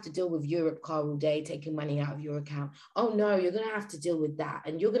going to have to deal with Europe car all day, taking money out of your account. Oh, no, you're going to have to deal with that.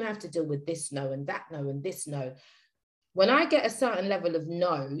 And you're going to have to deal with this no and that no and this no. When I get a certain level of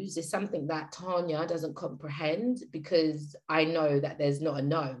no's, it's something that Tanya doesn't comprehend because I know that there's not a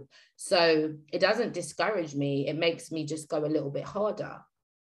no. So it doesn't discourage me. It makes me just go a little bit harder.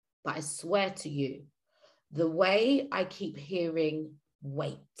 But I swear to you, the way I keep hearing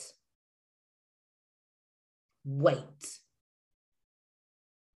wait, wait,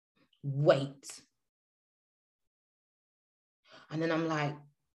 wait. And then I'm like,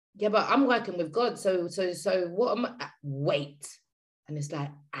 yeah, but I'm working with God. So what am I? Wait. And it's like,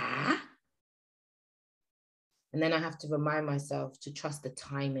 ah. And then I have to remind myself to trust the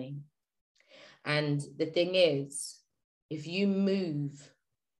timing. And the thing is, if you move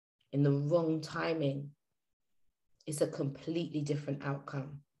in the wrong timing, it's a completely different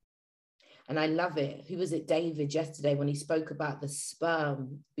outcome. And I love it. Who was it, David, yesterday when he spoke about the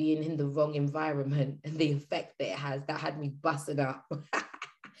sperm being in the wrong environment and the effect that it has? That had me busting up.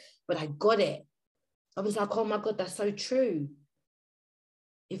 But I got it. I was like, oh my God, that's so true.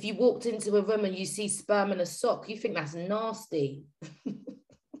 If you walked into a room and you see sperm in a sock, you think that's nasty.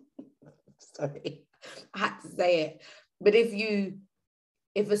 Sorry, I had to say it. But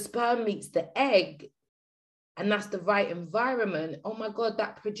if a sperm meets the egg and that's the right environment, oh my God,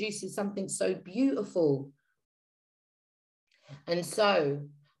 that produces something so beautiful. And so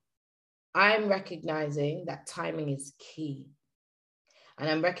I'm recognizing that timing is key. And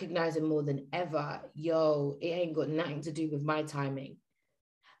I'm recognizing more than ever, yo, it ain't got nothing to do with my timing.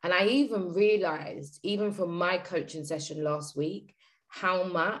 And I even realized, even from my coaching session last week, how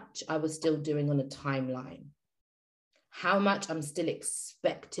much I was still doing on a timeline, how much I'm still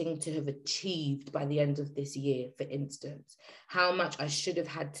expecting to have achieved by the end of this year, for instance, how much I should have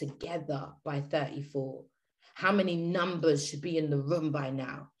had together by 34, how many numbers should be in the room by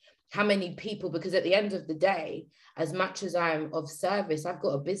now, how many people, because at the end of the day, as much as I'm of service, I've got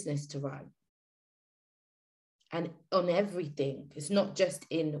a business to run. And on everything, it's not just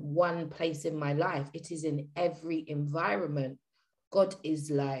in one place in my life, it is in every environment. God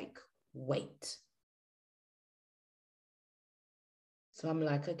is like, wait. So I'm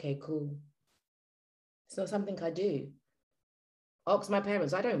like, okay, cool. It's not something I do. Ask my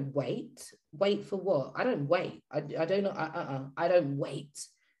parents, I don't wait. Wait for what? I don't wait. I don't know. I don't wait.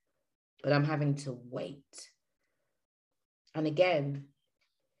 But I'm having to wait. And again,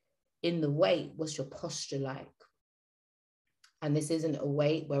 in the wait, what's your posture like? And this isn't a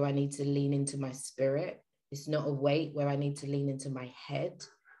wait where I need to lean into my spirit. It's not a wait where I need to lean into my head.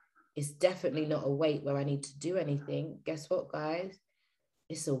 It's definitely not a wait where I need to do anything. Guess what, guys?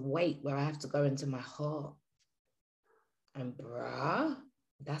 It's a wait where I have to go into my heart. And bruh,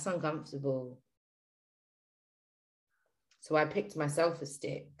 that's uncomfortable. So I picked myself a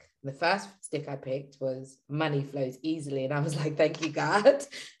stick. The first stick I picked was money flows easily. And I was like, thank you, God.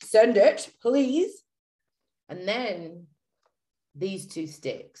 Send it, please. And then these two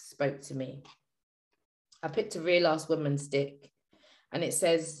sticks spoke to me. I picked a Real Ass Woman stick and it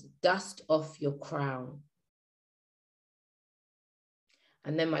says, dust off your crown.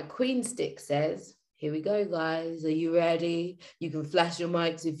 And then my Queen stick says, here we go, guys. Are you ready? You can flash your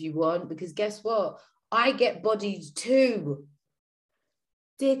mics if you want, because guess what? I get bodied too.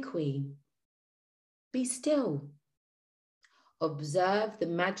 Dear Queen, be still. Observe the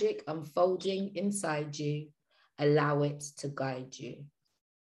magic unfolding inside you. Allow it to guide you.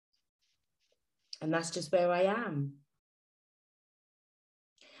 And that's just where I am.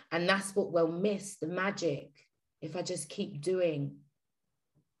 And that's what we'll miss, the magic, if I just keep doing,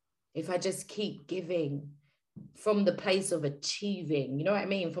 if I just keep giving from the place of achieving, you know what I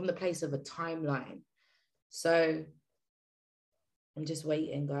mean? From the place of a timeline. So I'm just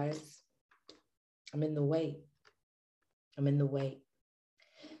waiting, guys. I'm in the wait. I'm in the wait.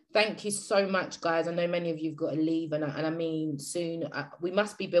 Thank you so much, guys. I know many of you've got to leave, and I mean, soon we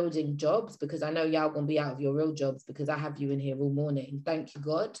must be building jobs, because I know y'all gonna be out of your real jobs because I have you in here all morning. Thank you,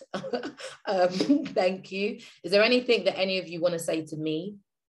 God. Thank you. Is there anything that any of you want to say to me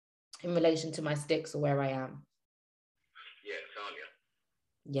in relation to my sticks or where I am? Yeah, Tanya.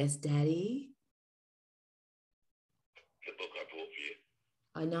 Yes, Daddy. The book I bought for you.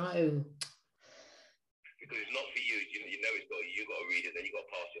 I know. Because it's not for you. You know it's got you got to read it, then you got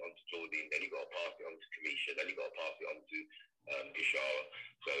to pass it on to Claudine, then you got to pass it on to Kamisha, then you got to pass it on to Bishara.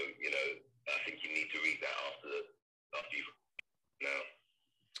 So, you know, I think you need to read that after you now.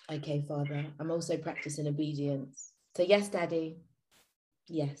 Okay, Father. I'm also practicing obedience. So yes, Daddy.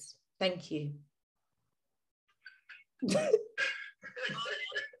 Yes. Thank you.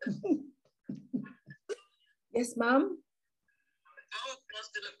 Yes, Mum? I was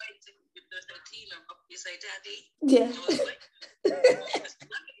going to wait to give the Tina up. You say, Daddy? Yeah. I was waiting.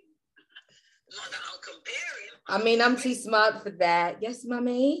 Not that I'm comparing. I mean, I'm too smart for that. Yes,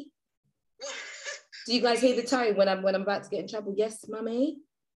 Mummy? Do you guys hear the tone when I'm about to get in trouble? Yes, Mummy?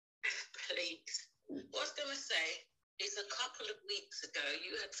 Please. What I was going to say is a couple of weeks ago,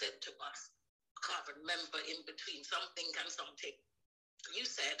 you had said to us, I can't remember in between something and something. You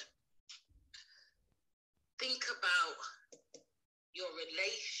said, think about your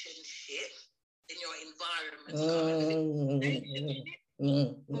relationship in your environment.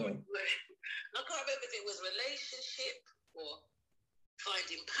 I can't remember if it was relationship or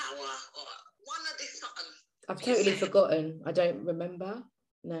finding power or one of this something. I've totally forgotten. I don't remember.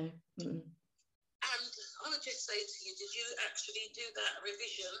 No. Mm-mm. And I would just say to you, did you actually do that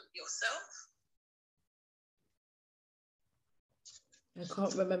revision yourself? I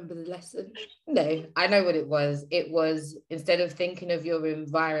can't remember the lesson. No, I know what it was. It was, instead of thinking of your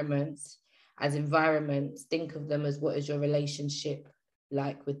environments as environments, think of them as what is your relationship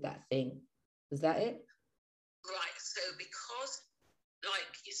like with that thing. Was that it? Right. So because,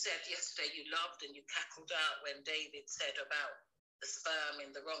 like you said yesterday, you loved and you cackled out when David said about the sperm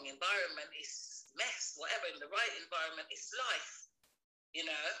in the wrong environment is mess, whatever, in the right environment is life, you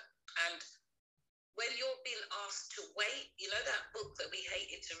know? And when you're being asked to wait, you know that book that we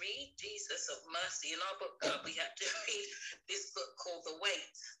hated to read, Jesus of Mercy, in our book club, we had to read this book called The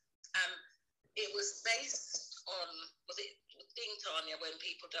Wait. It was based on, was it thing, Tanya, when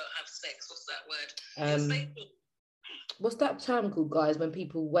people don't have sex? What's that word? What's that term called, guys, when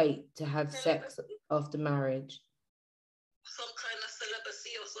people wait to have sex after marriage? Some kind of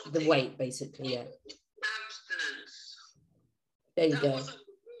celibacy or something. The wait, basically, yeah. Abstinence. There you that go. Wasn't,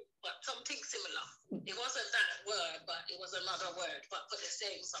 but something similar. It wasn't that word, but it was another word, but for the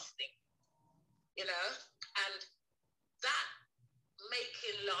same something, you know? And that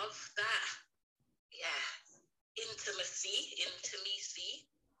making love, that, intimacy,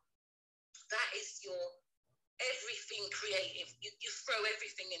 that is your everything creative. You throw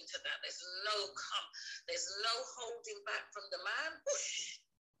everything into that. There's no holding back from the man, whoosh,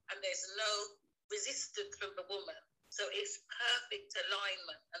 and there's no resistance from the woman. So it's perfect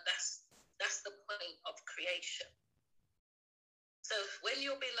alignment, and that's the point of creation. So when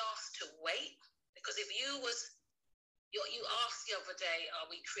you're being asked to wait, because if you asked the other day, are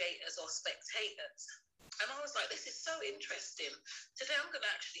we creators or spectators? And I was like, this is so interesting. Today I'm going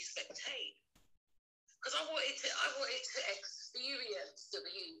to actually spectate, because I wanted to experience the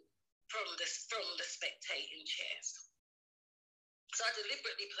view from the spectating chairs. So I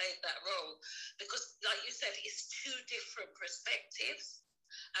deliberately played that role because, like you said, it's two different perspectives.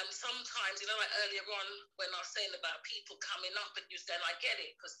 And sometimes, you know, like earlier on when I was saying about people coming up and you said, I get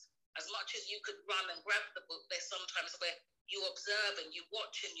it, because as much as you could run and grab the book, there's sometimes where you observe and you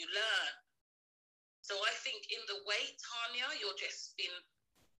watch and you learn. So I think in the wait, Tanya,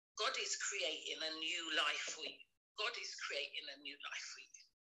 God is creating a new life for you. God is creating a new life for you.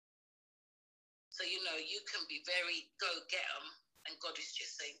 So, you know, you can be very go get 'em, and God is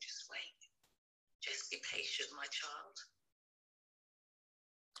just saying, just wait. Just be patient, my child.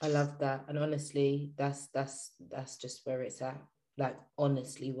 I love that. And honestly, that's just where it's at. Like,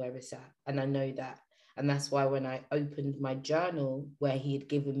 honestly, where it's at. And I know that. And that's why when I opened my journal, where he had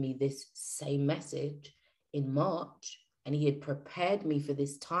given me this same message in March, and he had prepared me for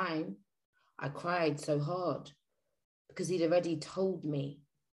this time, I cried so hard because he'd already told me,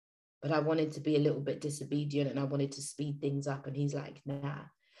 but I wanted to be a little bit disobedient and I wanted to speed things up. And he's like, nah.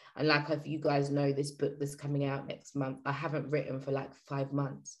 And like, if you guys know, this book that's coming out next month, I haven't written for like 5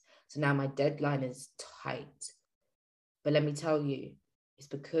 months. So now my deadline is tight. But let me tell you, it's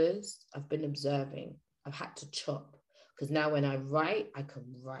because I've been observing. I've had to chop, because now when I write, I can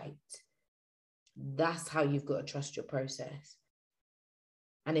write. That's how you've got to trust your process.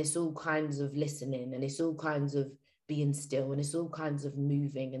 And it's all kinds of listening, and it's all kinds of being still, and it's all kinds of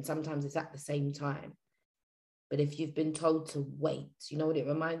moving. And sometimes it's at the same time. But if you've been told to wait, you know what it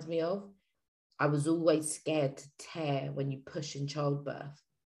reminds me of? I was always scared to tear when you push in childbirth.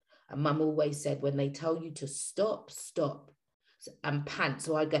 And mum always said, when they tell you to stop, stop and pant.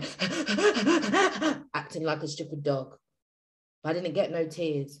 So I'd go, acting like a stupid dog. But I didn't get no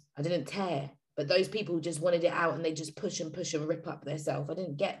tears. I didn't tear. But those people just wanted it out and they just push and rip up themselves. I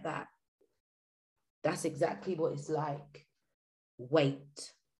didn't get that. That's exactly what it's like.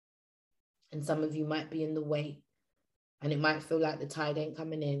 Wait. And some of you might be in the wait, and it might feel like the tide ain't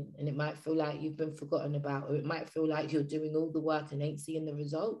coming in, and it might feel like you've been forgotten about, or it might feel like you're doing all the work and ain't seeing the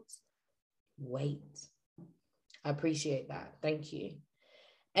results. Wait. I appreciate that. Thank you.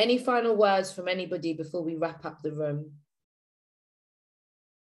 Any final words from anybody before we wrap up the room?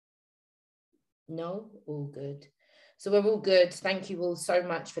 No? All good. So we're all good. Thank you all so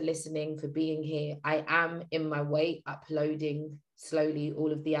much for listening, for being here. I am in my way uploading slowly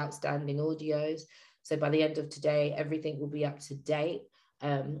all of the outstanding audios. So by the end of today, everything will be up to date.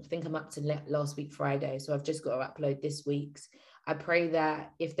 I think I'm up to last week Friday, so I've just got to upload this week's. I pray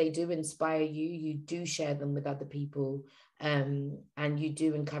that if they do inspire you, you do share them with other people, and you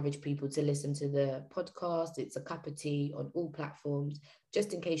do encourage people to listen to the podcast. It's a cup of tea on all platforms,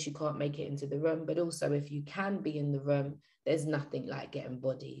 just in case you can't make it into the room. But also, if you can be in the room, there's nothing like getting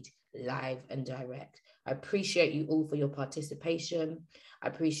bodied live and direct. I appreciate you all for your participation. I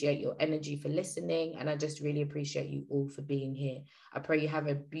appreciate your energy for listening. And I just really appreciate you all for being here. I pray you have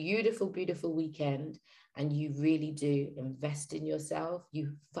a beautiful, beautiful weekend. And you really do invest in yourself.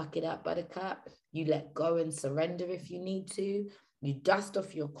 You fuck it up, buttercup. You let go and surrender if you need to. You dust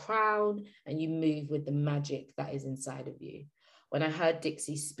off your crown and you move with the magic that is inside of you. When I heard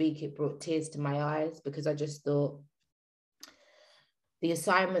Dixie speak, it brought tears to my eyes, because I just thought the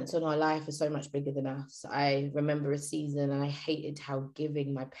assignments on our life are so much bigger than us. I remember a season and I hated how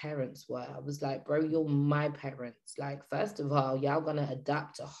giving my parents were. I was like, bro, you're my parents. Like, first of all, y'all gonna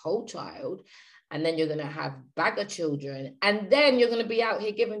adopt a whole child, and then you're gonna have bag of children, and then you're gonna be out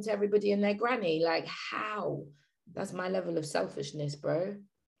here giving to everybody and their granny. Like, how? That's my level of selfishness, bro.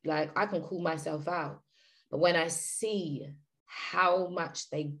 Like, I can call myself out. But when I see how much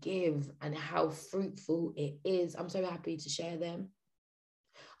they give and how fruitful it is, I'm so happy to share them.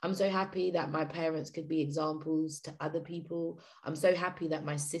 I'm so happy that my parents could be examples to other people. I'm so happy that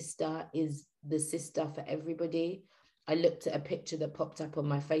my sister is the sister for everybody. I looked at a picture that popped up on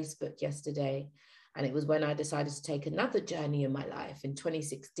my Facebook yesterday, and it was when I decided to take another journey in my life in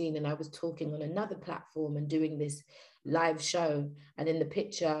 2016. And I was talking on another platform and doing this live show. And in the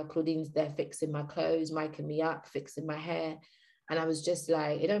picture, Claudine's there fixing my clothes, micing me up, fixing my hair. And I was just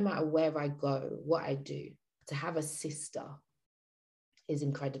like, it don't matter where I go, what I do, to have a sister is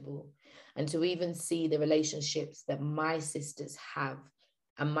incredible. And to even see the relationships that my sisters have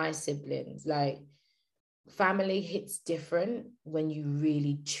and my siblings, like, family hits different when you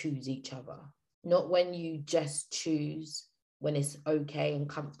really choose each other, not when you just choose when it's okay and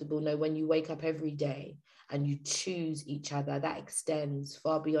comfortable. No, when you wake up every day and you choose each other, that extends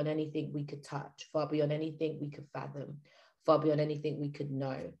far beyond anything we could touch, far beyond anything we could fathom, far beyond anything we could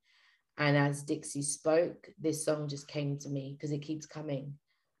know. And as Dixie spoke, this song just came to me because it keeps coming,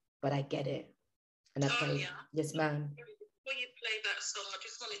 but I get it. And I pray, yes, ma'am. Before you play that song, I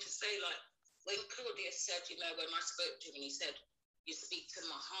just wanted to say, like, when Claudius said, you know, when I spoke to him and he said, you speak to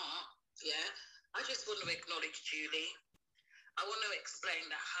my heart, yeah, I just want to acknowledge Julie. I want to explain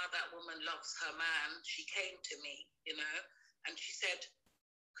that how that woman loves her man. She came to me, you know, and she said,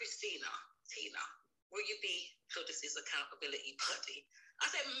 Tina, will you be Claudius's accountability buddy? I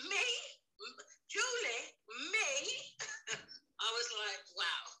said, me? Julie? Me? I was like,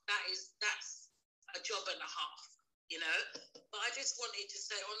 wow, that's a job and a half, you know? But I just wanted to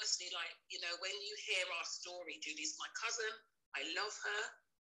say, honestly, like, you know, when you hear our story, Julie's my cousin. I love her.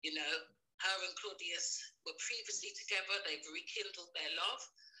 You know, her and Claudius were previously together. They've rekindled their love.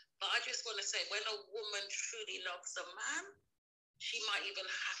 But I just want to say, when a woman truly loves a man, she might even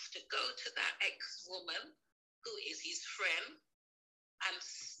have to go to that ex-woman who is his friend and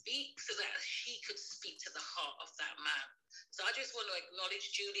speak so that she could speak to the heart of that man. So I just want to acknowledge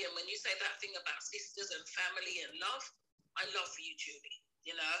Julie. And when you say that thing about sisters and family and love, I love you, Julie,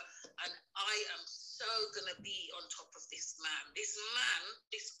 you know, and I am so going to be on top of this man. This man,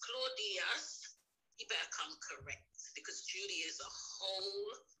 this Claudius, he better come correct, because Julie is a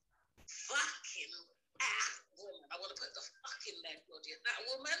whole fucking woman. I want to put the fuck in there, Claudia. That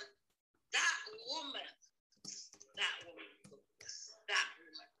woman.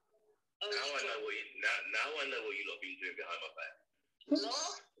 Oh, now I know what you lot been doing behind my back. No,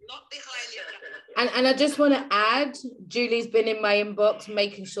 not behind your back. And I just want to add, Julie's been in my inbox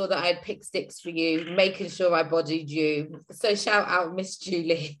making sure that I had pick sticks for you, making sure I bodied you. So shout out Miss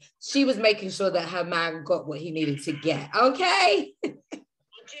Julie. She was making sure that her man got what he needed to get. Okay. Do you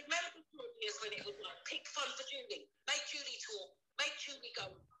remember Claudius when it was like, pick fun for Julie, make Julie talk, make Julie go,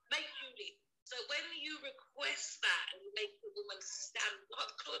 make Julie. So when you request that and you make the woman stand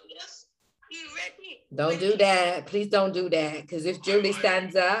up, Claudius, you ready? Don't do that. Please don't do that. Because if Julie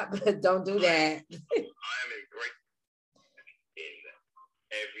stands up, don't do that. I am embraced in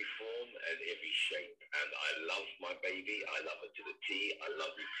every form and every shape. And I love my baby. I love her to the T. I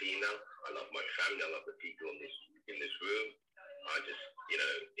love you, Tina. I love my family. I love the people in this room. I just, you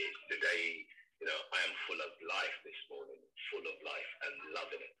know, it's the day you know, I am full of life this morning, full of life and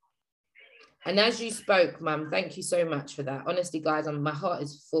loving it. And as you spoke, Mum, thank you so much for that. Honestly, guys, my heart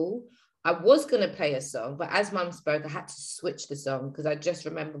is full. I was going to play a song, but as Mum spoke, I had to switch the song because I just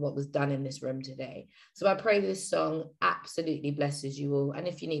remember what was done in this room today. So I pray this song absolutely blesses you all. And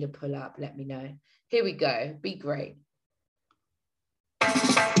if you need a pull up, let me know. Here we go. Be great.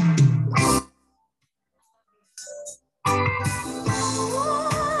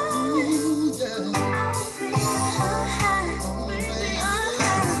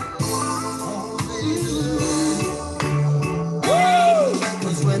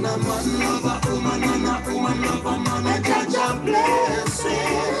 When I'm on love, a woman love, a man